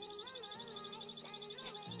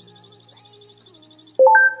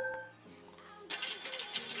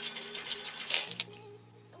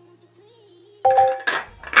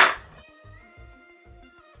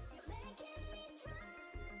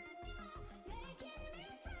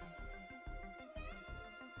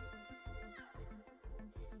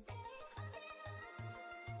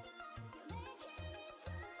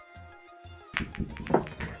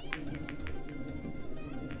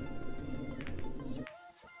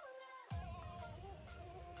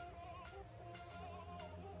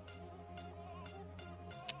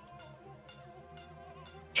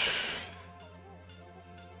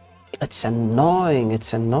 It's annoying.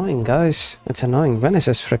 It's annoying, guys. It's annoying. Venice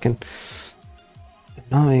is freaking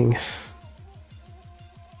annoying.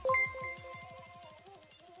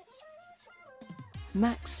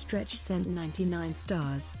 Max Stretch sent 99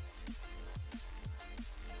 stars.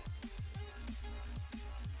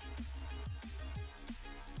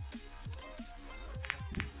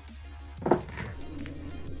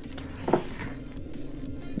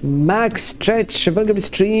 Max Stretch, welcome to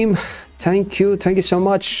stream. Thank you so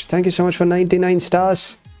much. Thank you so much for 99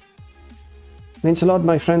 stars. Means a lot,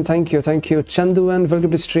 my friend. Thank you. Chanduan,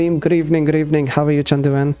 welcome to stream. Good evening. How are you,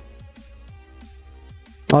 Chanduan?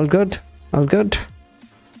 All good?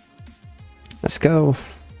 Let's go.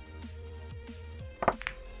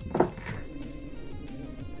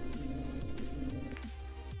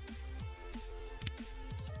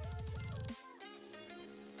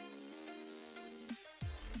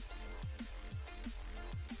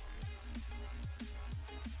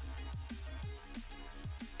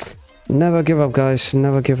 Never give up, guys.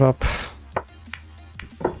 Never give up.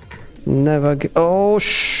 Never give. Oh,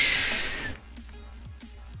 shh.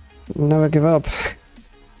 Never give up.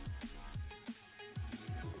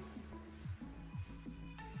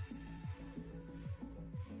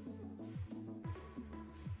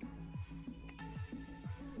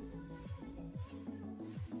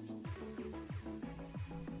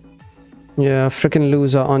 Yeah, freaking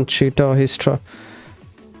loser on Cheeto. He's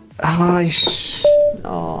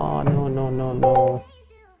Oh, no.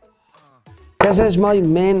 This is my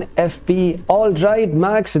main FP. All right,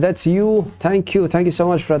 Max, that's you. Thank you so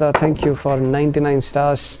much, brother. Thank you for 99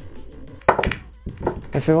 stars.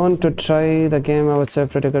 If you want to try the game, I would say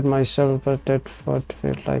pretty good myself, but it would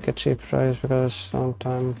feel like a cheap price because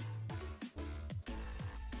sometimes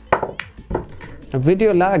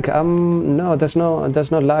video lag. No, there's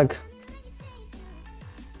no lag.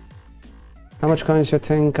 How much coins you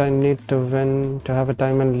think I need to win to have a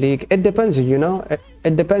diamond league? It depends, you know.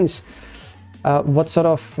 It depends. What sort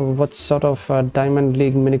of diamond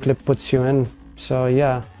league miniclip puts you in. So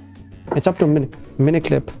yeah, it's up to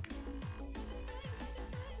miniclip.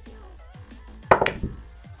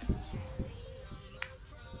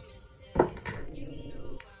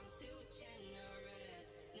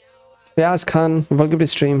 Fiaz Khan, welcome to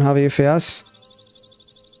stream. How are you, Fiaz?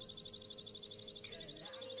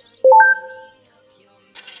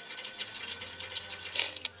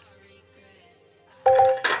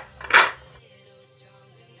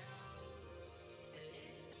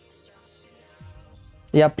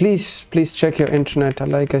 Yeah, please check your internet. I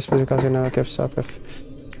like SBC because you never gives up.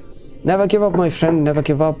 Never give up, my friend. Never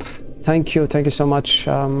give up. Thank you so much.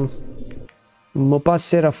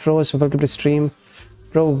 Mupassir Afroz, welcome to stream.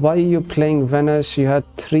 Bro, why are you playing Venice? You had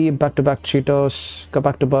 3 back-to-back Cheetos. Go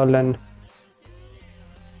back to Berlin.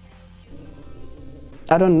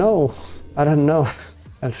 I don't know,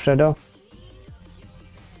 Alfredo.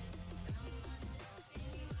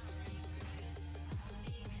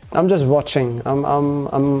 I'm just watching. You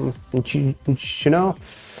know,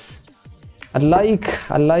 I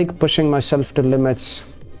like pushing myself to limits.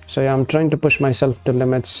 So yeah, I'm trying to push myself to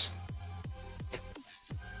limits.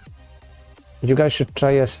 You guys should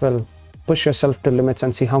try as well. Push yourself to limits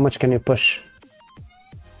and see how much can you push.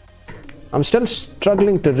 I'm still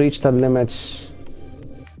struggling to reach the limits.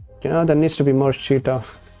 You know, there needs to be more Cheeto.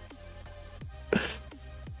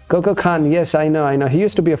 Coco Khan, yes, I know. He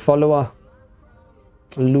used to be a follower.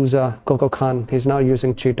 Loser, Coco Khan. He's now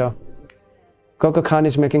using Cheeto. Coco Khan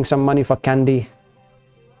is making some money for candy.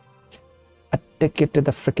 I take it to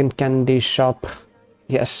the freaking candy shop.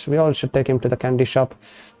 Yes, we all should take him to the candy shop.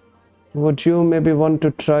 Would you maybe want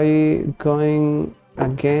to try going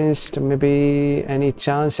against maybe any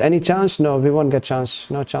chance? Any chance? No, we won't get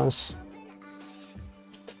chance. No chance.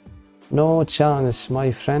 No chance,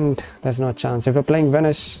 my friend. There's no chance. If you're playing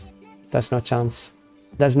Venice, there's no chance.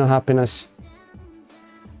 There's no happiness.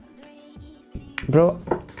 Bro,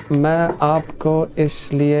 मैं आपको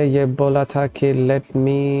इसलिए ये बोला था कि let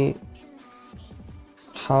me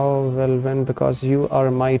how will win because you are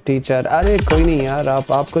my teacher. अरे कोई नहीं यार,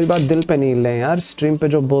 आप कोई बात दिल पे नहीं लें यार. स्ट्रीम पे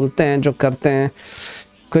जो बोलते हैं, जो करते हैं,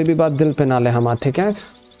 कोई भी बात दिल पे ना ले हम, ठीक है?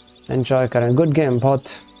 एंजॉय करें. गुड गेम, बहुत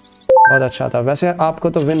अच्छा था. वैसे आपको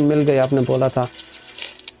तो विन मिल गई, आपने बोला था.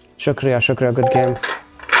 शुक्रिया. Good game.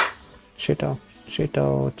 Cheeto.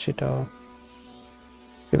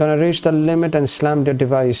 You're gonna reach the limit and slam your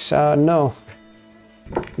device. No,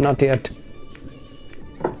 not yet.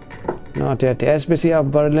 Not yet. SBC आप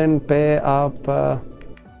बर्लिन पे आप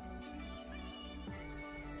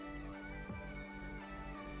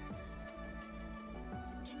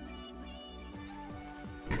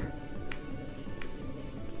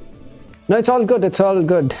No, it's all good. It's all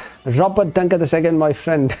good. Robert Duncan II, my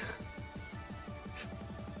friend.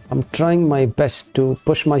 I'm trying my best to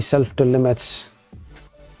push myself to limits.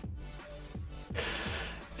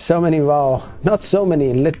 So many, wow. Not so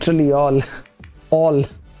many, literally all. All.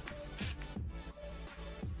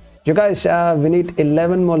 You guys, we need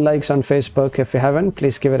 11 more likes on Facebook. If you haven't,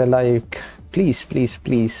 please give it a like. Please, please,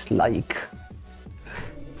 please, like.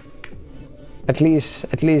 At least,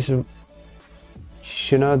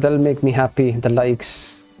 you know, they'll make me happy, the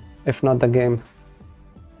likes, if not the game.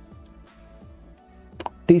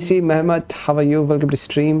 TC Mehmet, how are you? Welcome to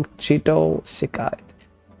stream. Cheeto Sikai.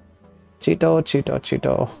 Cheeto.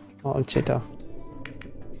 All Cheeto.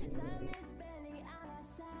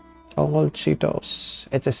 All Cheetos.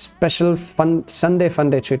 It's a special fun Sunday fun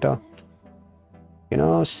day, Cheeto. You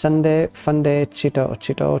know, Sunday fun day, Cheeto.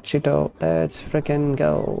 Let's freaking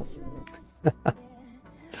go.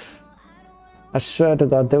 I swear to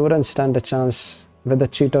God, they wouldn't stand a chance with the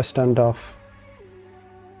Cheeto standoff.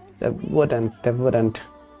 They wouldn't.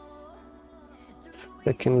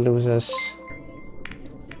 Freaking losers.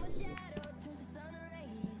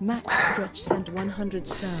 Max Stretch sent 100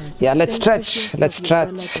 stars. Yeah, let's Don't stretch. push Let's yourself,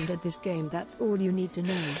 you are a stretch. legend at this game. That's all you need to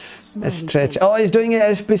know. Smiley Let's stretch. face. Oh, he's doing an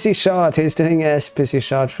SBC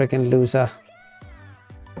shot. Freaking loser.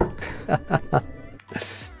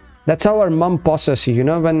 That's how our mom pauses you. You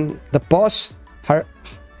know, when the pause,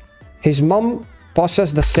 his mom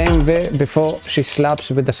pauses the same way before she slaps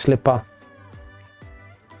with the slipper.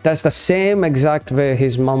 That's the same exact way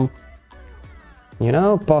his mom, you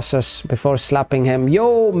know, pauses before slapping him.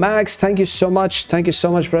 Yo, Max, thank you so much. Thank you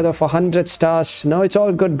so much, brother, for 100 stars. No, it's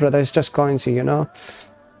all good, brother. It's just coins, you know.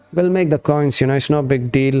 We'll make the coins, you know. It's no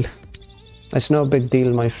big deal. It's no big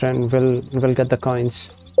deal, my friend. We'll get the coins.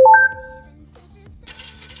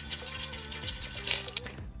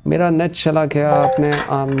 मेरा net चला गया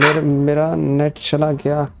आपने मेरा net चला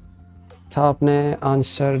गया था आपने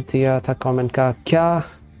answer दिया था कमेंट का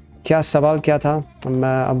क्या सवाल क्या था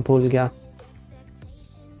मैं अब भूल गया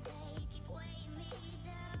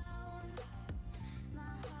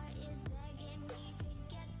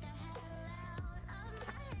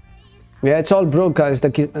Yeah, it's all broke, guys.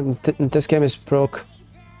 This game is broke.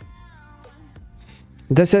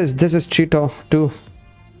 This is Cheeto too.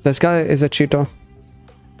 This guy is a Cheeto.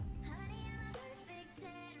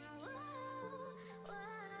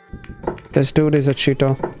 This dude is a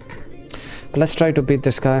Cheeto. Let's try to beat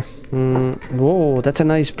this guy. Whoa, that's a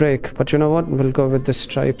nice break. But you know what? We'll go with the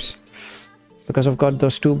stripes. Because I've got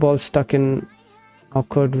those two balls stuck in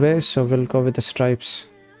awkward way. So we'll go with the stripes.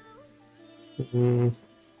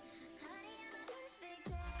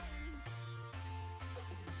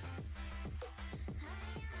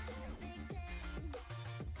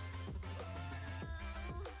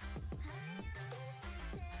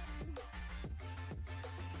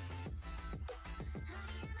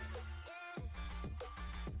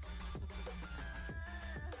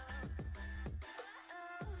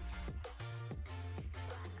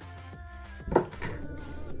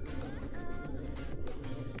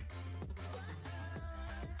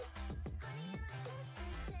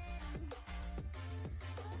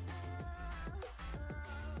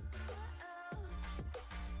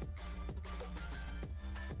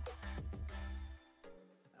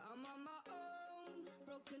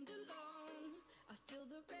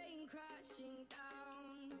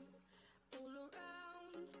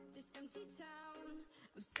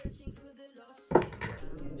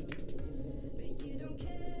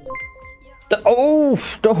 Oh,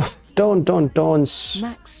 don't.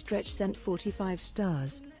 Max Stretch sent 45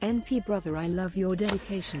 stars. NP brother, I love your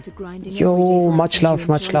dedication to grinding. Yo, much love.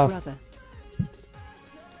 Brother.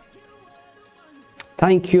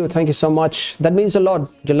 Thank you so much. That means a lot.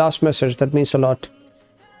 Your last message, that means a lot.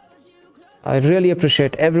 I really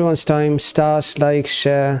appreciate everyone's time, stars, like,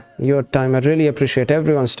 share, your time. I really appreciate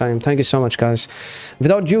everyone's time. Thank you so much, guys.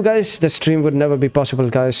 Without you guys, the stream would never be possible,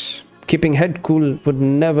 guys. Keeping head cool would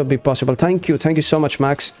never be possible. Thank you so much,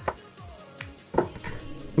 Max.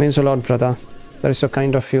 Means a lot, brother. That is so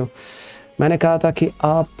kind of you. मैंने कहा था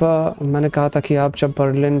कि आप जब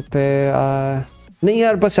Berlin पे नहीं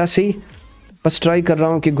यार, बस ऐसे ही बस ट्राई कर रहा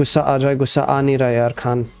हूँ कि गुस्सा आ जाए. गुस्सा आ नहीं रहा यार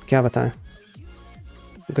खान, क्या बताएं.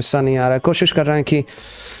 गुस्सा नहीं आ रहा है. कोशिश कर रहे हैं कि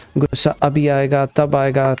गुस्सा अभी आएगा तब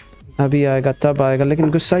आएगा, अभी आएगा तब आएगा, लेकिन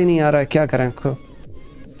गुस्सा ही नहीं आ रहा है. क्या करें.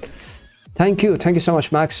 Thank you so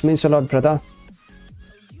much, Max. Means a lot, brother.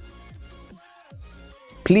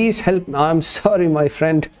 Please help. I'm sorry, my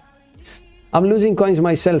friend. I'm losing coins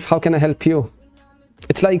myself. How can I help you?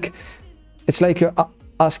 It's like you're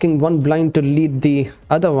asking one blind to lead the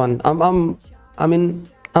other one. I'm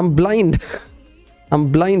blind. I'm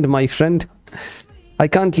blind, my friend. I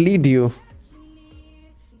can't lead you.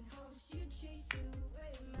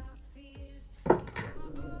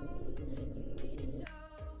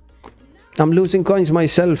 I'm losing coins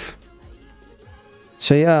myself.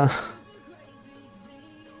 So yeah.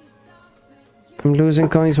 I'm losing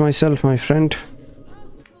coins myself, my friend.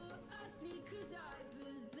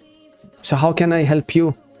 So how can I help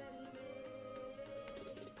you?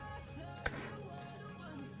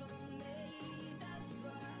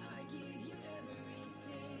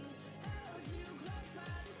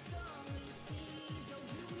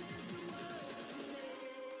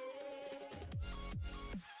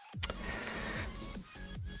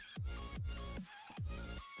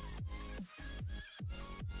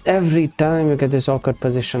 Every time you get this awkward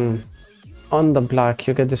position on the black,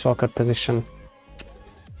 you get this awkward position.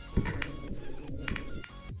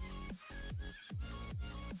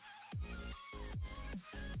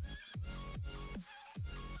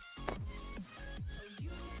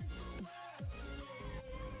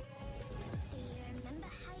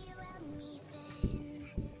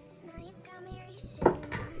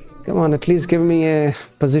 Come on, at least give me a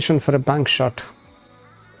position for a bank shot.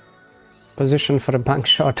 Position for a bank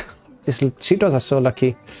shot. These Cheetos are so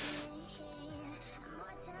lucky.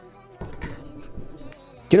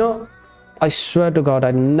 You know, I swear to God, I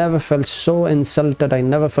never felt so insulted. I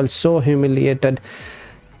never felt so humiliated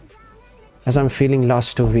as I'm feeling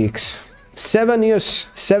last 2 weeks. 7 years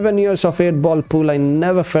of 8-ball pool. I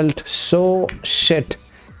never felt so shit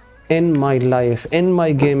in my life, in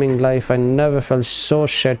my gaming life. I never felt so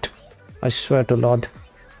shit. I swear to Lord.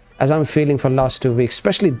 As I'm feeling for last 2 weeks,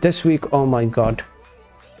 especially this week. Oh my God.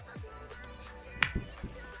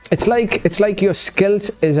 It's like your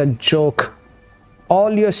skills is a joke.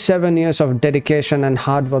 All your 7 years of dedication and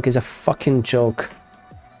hard work is a fucking joke.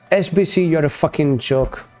 SBC, you're a fucking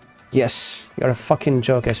joke. Yes, you're a fucking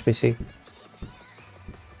joke, SBC.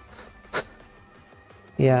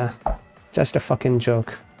 Yeah, just a fucking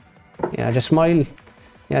joke. Yeah, just smile.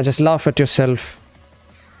 Yeah, just laugh at yourself.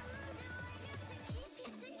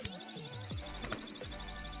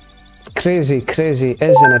 Crazy,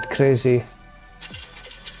 isn't it crazy?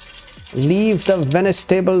 Leave the Venice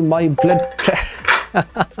table, my blood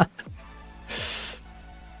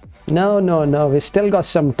No, we still got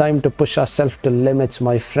some time to push ourselves to limits,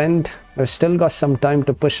 my friend. We've still got some time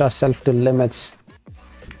to push ourselves to limits.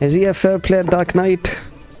 Is he a fair player, Dark Knight?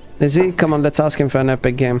 Is he? Come on, let's ask him for an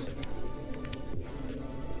epic game.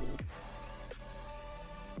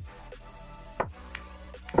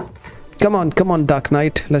 Come on, Dark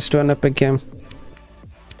Knight. Let's do an epic game.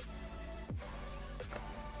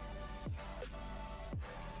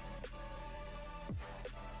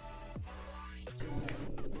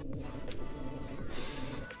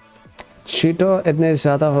 चीटो इतने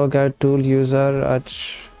ज़्यादा हो गए tool user आज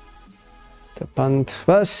तो बंद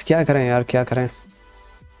बस क्या करें यार क्या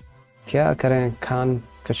करें खान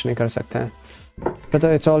कुछ नहीं कर सकते हैं but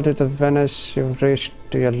it's all to the Venice you've reached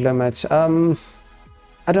to your limits.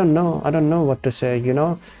 I don't know what to say, you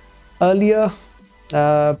know. Earlier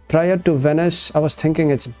prior to Venice I was thinking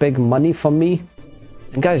it's big money for me,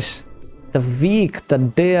 and guys, the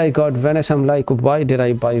day I got Venice I'm like, why did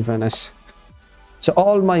I buy Venice? So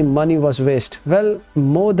all my money was waste. Well,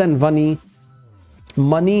 more than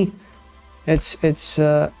money, it's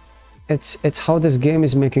how this game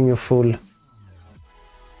is making you fool.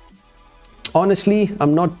 Honestly,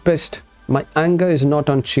 I'm not pissed. My anger is not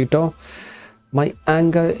on Cheeto. My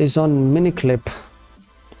anger is on Miniclip.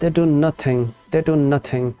 They do nothing.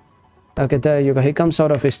 Okay, there you go. He comes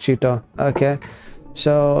out of his Cheeto. Okay.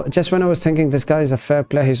 So just when I was thinking this guy is a fair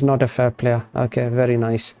player, he's not a fair player. Okay, very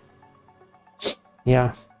nice.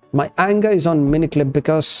 Yeah, my anger is on Miniclip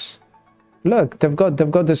because look, they've got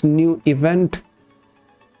this new event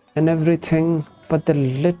and everything, but they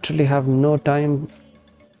literally have no time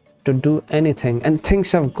to do anything, and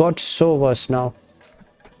things have got so worse now.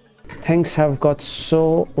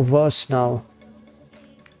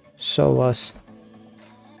 So worse.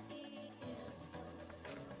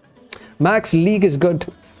 Max league is good.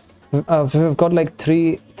 We've got like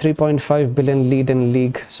 3.5 billion lead in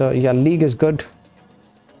league, so yeah, league is good.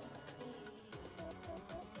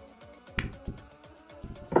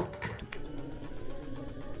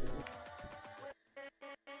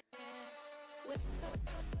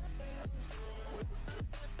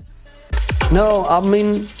 No, I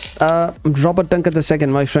mean, Robert Duncan II,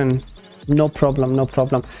 my friend. No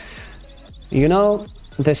problem. You know,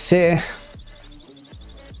 they say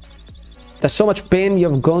there's so much pain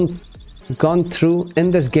you've gone through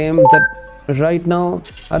in this game that right now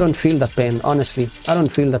I don't feel the pain. Honestly, I don't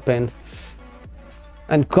feel the pain.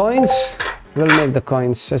 And coins will make the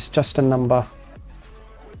coins. It's just a number.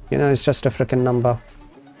 You know, it's just a freaking number.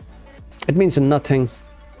 It means nothing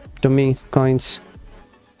to me, coins.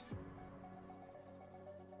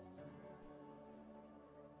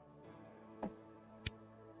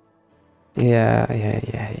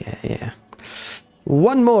 Yeah.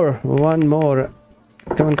 One more. Go on.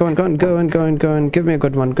 Give me a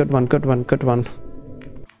good one.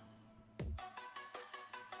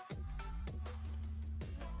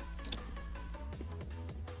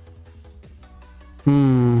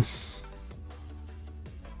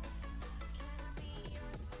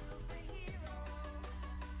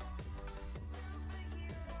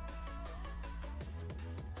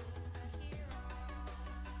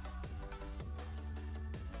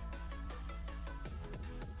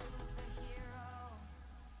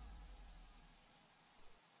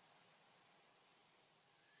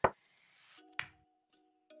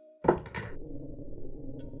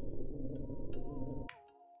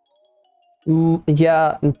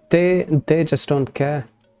 Yeah, they just don't care.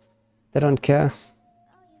 They don't care.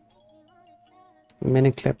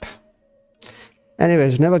 Mini clip.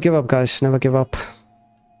 Anyways, never give up, guys. Never give up.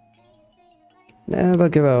 Never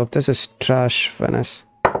give up. This is trash, Venice.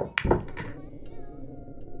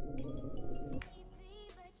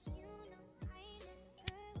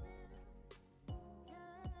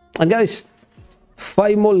 And guys,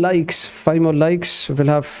 5 more likes. 5 more likes. We'll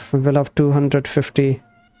have 250.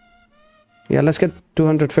 Yeah, let's get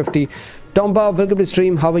 250. Tomba, welcome to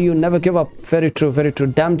stream. How are you? Never give up. Very true, very true.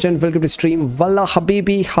 Damjan, welcome to stream. Wallah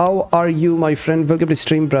Habibi, how are you, my friend? Welcome to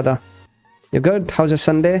stream, brother. You good? How's your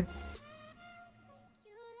Sunday?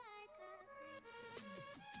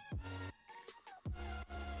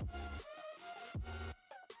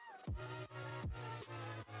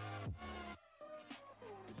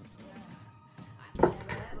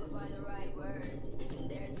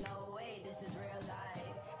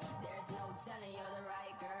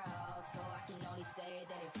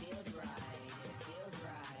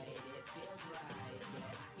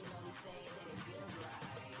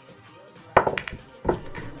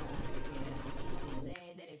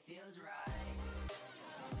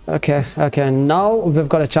 Okay, now we've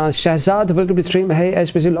got a chance. Shahzad, welcome to stream. Hey,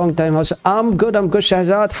 SBC, long time. I'm good,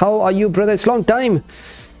 Shahzad. How are you, brother? It's long time.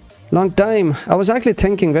 I was actually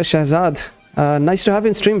thinking, where's Shahzad? Nice to have you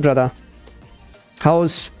in stream, brother.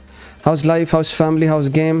 How's life? How's family? How's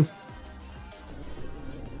game?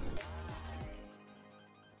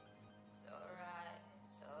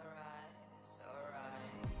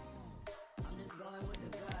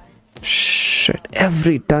 Shit,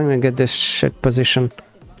 every time I get this shit position.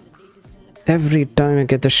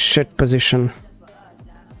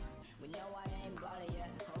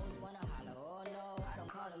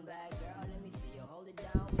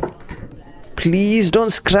 Please don't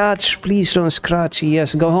scratch.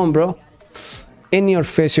 Yes, go home, bro. In your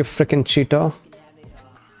face, you freaking cheater.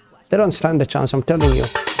 They don't stand a chance, I'm telling you.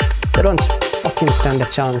 They don't fucking stand a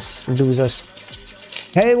chance, losers.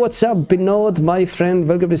 Hey, what's up, Binod, my friend?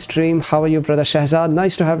 Welcome to stream. How are you, brother? Shahzad,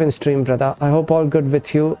 nice to have you in stream, brother. I hope all good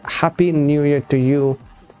with you. Happy New Year to you.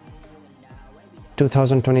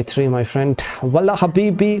 2023, my friend. Wallah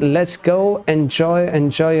Habibi, let's go. Enjoy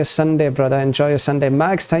your Sunday, brother. Enjoy your Sunday.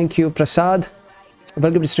 Max, thank you. Prasad,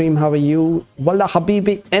 welcome to stream. How are you? Wallah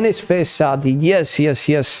Habibi, in his face, Sadi. Yes.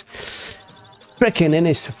 Freaking in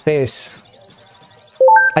his face.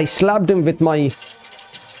 I slapped him with my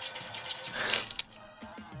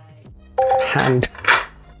hand.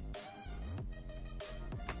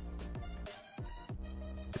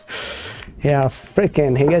 Yeah,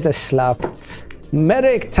 freaking, he gets a slap.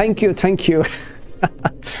 Merrick, thank you.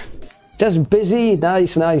 Just busy.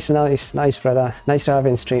 Nice, brother. Nice to have you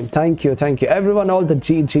in stream. Thank you. Everyone, all the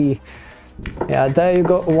GG. Yeah, there you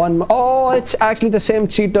go. One more. Oh, it's actually the same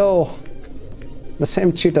Cheeto.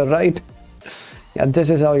 Right? Yeah, this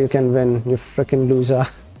is how you can win, you freaking loser.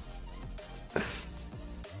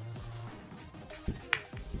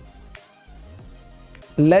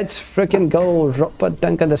 Let's freaking go. Robert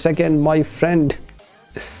Duncan II, my friend.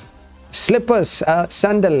 Slippers,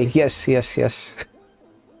 sandal. Yes.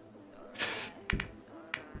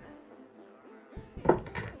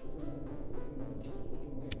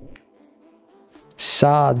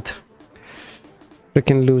 Sad.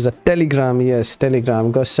 Freaking loser. Telegram, yes,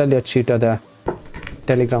 Telegram. Go sell your cheetah there.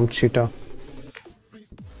 Telegram cheetah.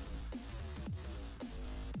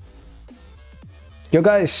 Yo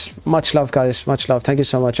guys, much love guys, much love. Thank you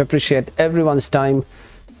so much. Appreciate everyone's time.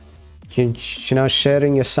 you know,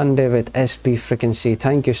 sharing your Sunday with SB freaking C.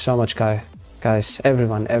 Thank you so much, guys,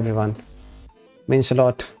 everyone. Means a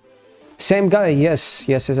lot. Same guy, yes,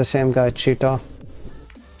 it's the same guy, Cheetah.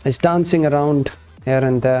 He's dancing around here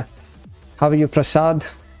and there. How are you, Prasad?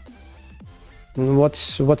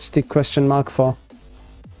 What's the question mark for?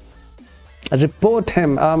 Report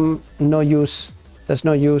him. No use. There's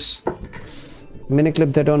no use.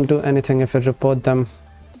 Miniclip, they don't do anything if you report them.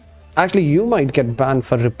 Actually, you might get banned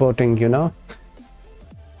for reporting, you know.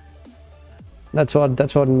 That's what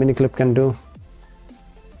Miniclip can do.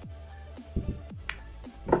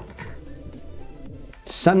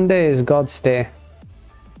 Sunday is God's day.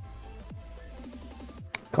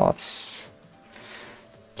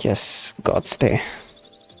 Yes, God's day.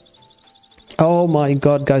 Oh my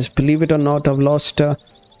God, guys! Believe it or not, I've lost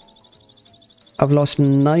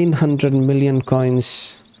 900 million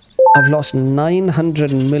coins. I've lost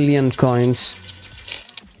 900 million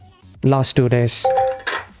coins last 2 days.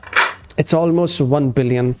 It's almost 1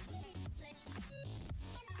 billion.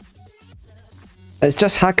 It's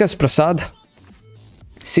just hackers, Prasad.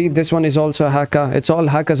 See, this one is also a hacker. It's all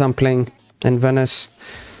hackers I'm playing in Venice.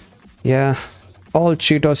 Yeah, all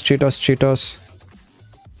Cheetos.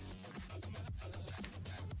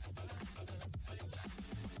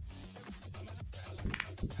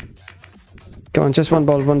 Come on, just one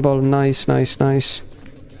ball. Nice.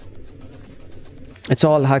 It's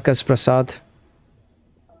all hackers, Prasad.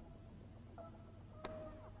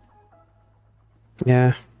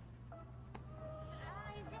 Yeah.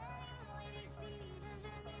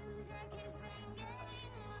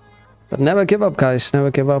 But never give up, guys. Never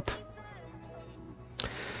give up.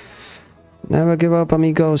 Never give up,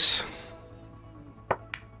 amigos.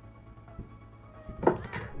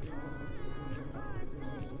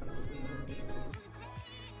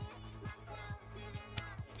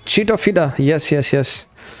 Cheeto feeder. Yes.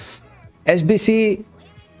 SBC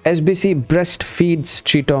breastfeeds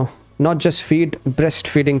Cheeto. Not just feed,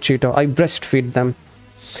 breastfeeding Cheeto. I breastfeed them.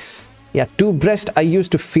 Yeah, to breast, I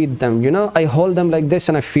used to feed them. You know, I hold them like this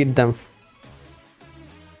and I feed them.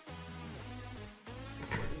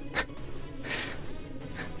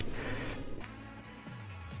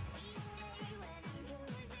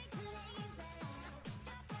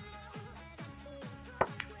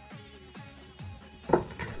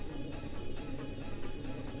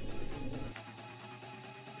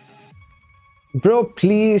 Bro,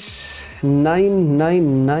 please.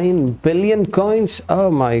 999 billion coins. Oh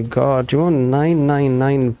my God, you want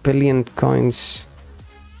 999 billion coins.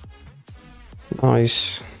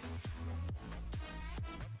 Nice.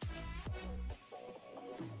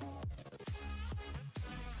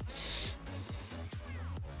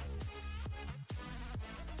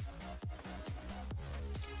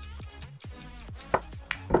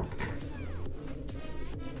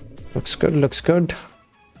 Looks good.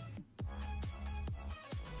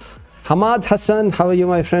 Hamad Hassan, how are you,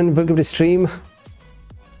 my friend? Welcome to stream.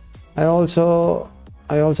 I also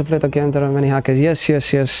play the game. There are many hackers. Yes.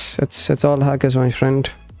 It's all hackers, my friend.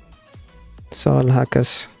 It's all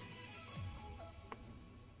hackers.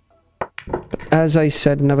 But as I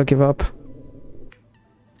said, never give up.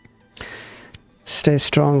 Stay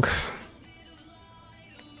strong.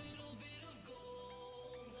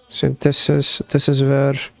 So this is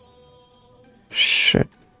where shit.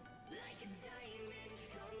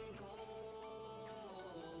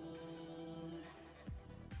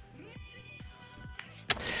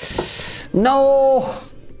 No.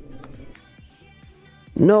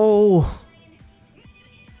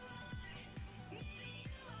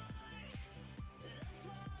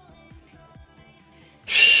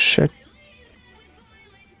 Shit.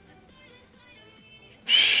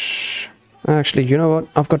 Actually, you know what?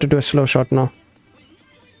 I've got to do a slow shot now.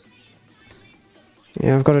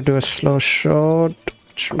 Yeah, I've got to do a slow shot,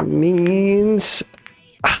 which means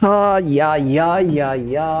yeah.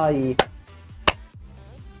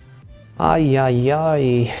 Ay.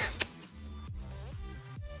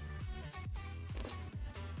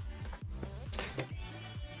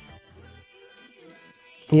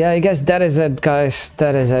 Yeah, I guess that is it, guys.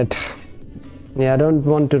 That is it. Yeah, I don't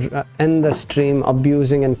want to end the stream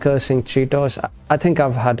abusing and cursing Cheetos. I think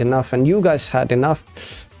I've had enough, and you guys had enough.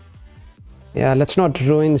 Yeah, let's not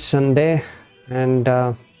ruin Sunday. And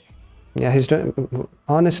yeah, he's doing,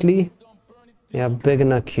 honestly, yeah,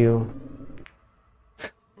 beginner queue.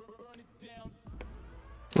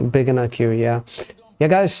 Beginner queue, yeah,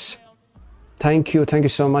 guys, thank you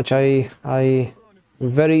so much. I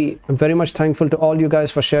very much thankful to all you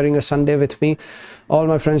guys for sharing a Sunday with me, all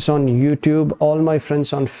my friends on YouTube, all my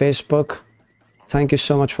friends on Facebook. Thank you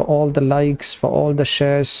so much for all the likes, for all the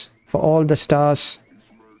shares, for all the stars.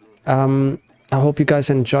 I hope you guys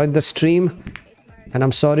enjoyed the stream, and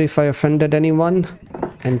I'm sorry if I offended anyone.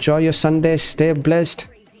 Enjoy your Sunday, stay blessed,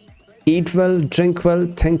 eat well, drink well,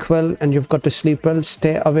 think well, and you've got to sleep well.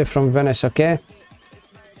 Stay away from Venice, okay?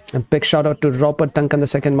 A big shout out to Robert Duncan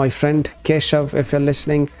II, my friend. Keshav, if you're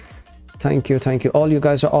listening, thank you, thank you. All you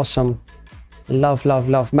guys are awesome. Love, love,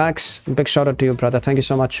 love. Max, big shout out to you, brother. Thank you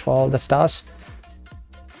so much for all the stars.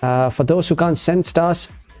 For those who can't send stars,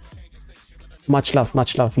 much love,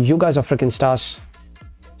 much love. You guys are freaking stars.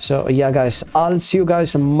 So yeah, guys, I'll see you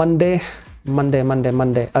guys Monday,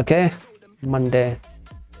 okay? Monday.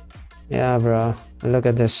 Yeah, bro. Look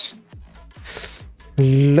at this.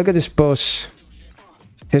 Look at this pose.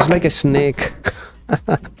 He's like a snake.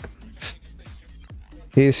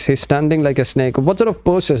 he's standing like a snake. What sort of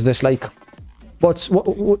pose is this? Like, what's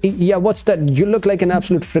that? You look like an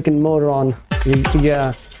absolute freaking moron.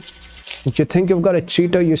 Yeah. You think you've got a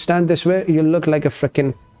cheater, you stand this way, you look like a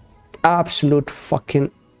freaking absolute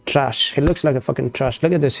fucking trash. He looks like a fucking trash.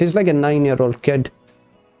 Look at this. He's like a 9-year-old kid.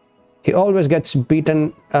 He always gets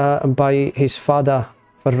beaten by his father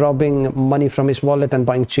for robbing money from his wallet and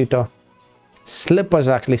buying Cheeto. Slippers,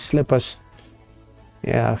 actually, slippers.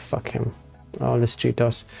 Yeah, fuck him. All these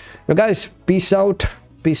Cheetos. You guys, peace out.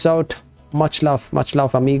 Peace out. Much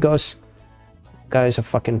love, amigos. Guys are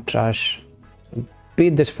fucking trash.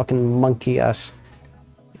 Beat this fucking monkey ass.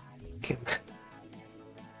 Okay.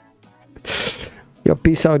 Yo,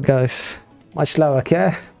 peace out, guys. Much love,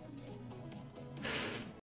 okay?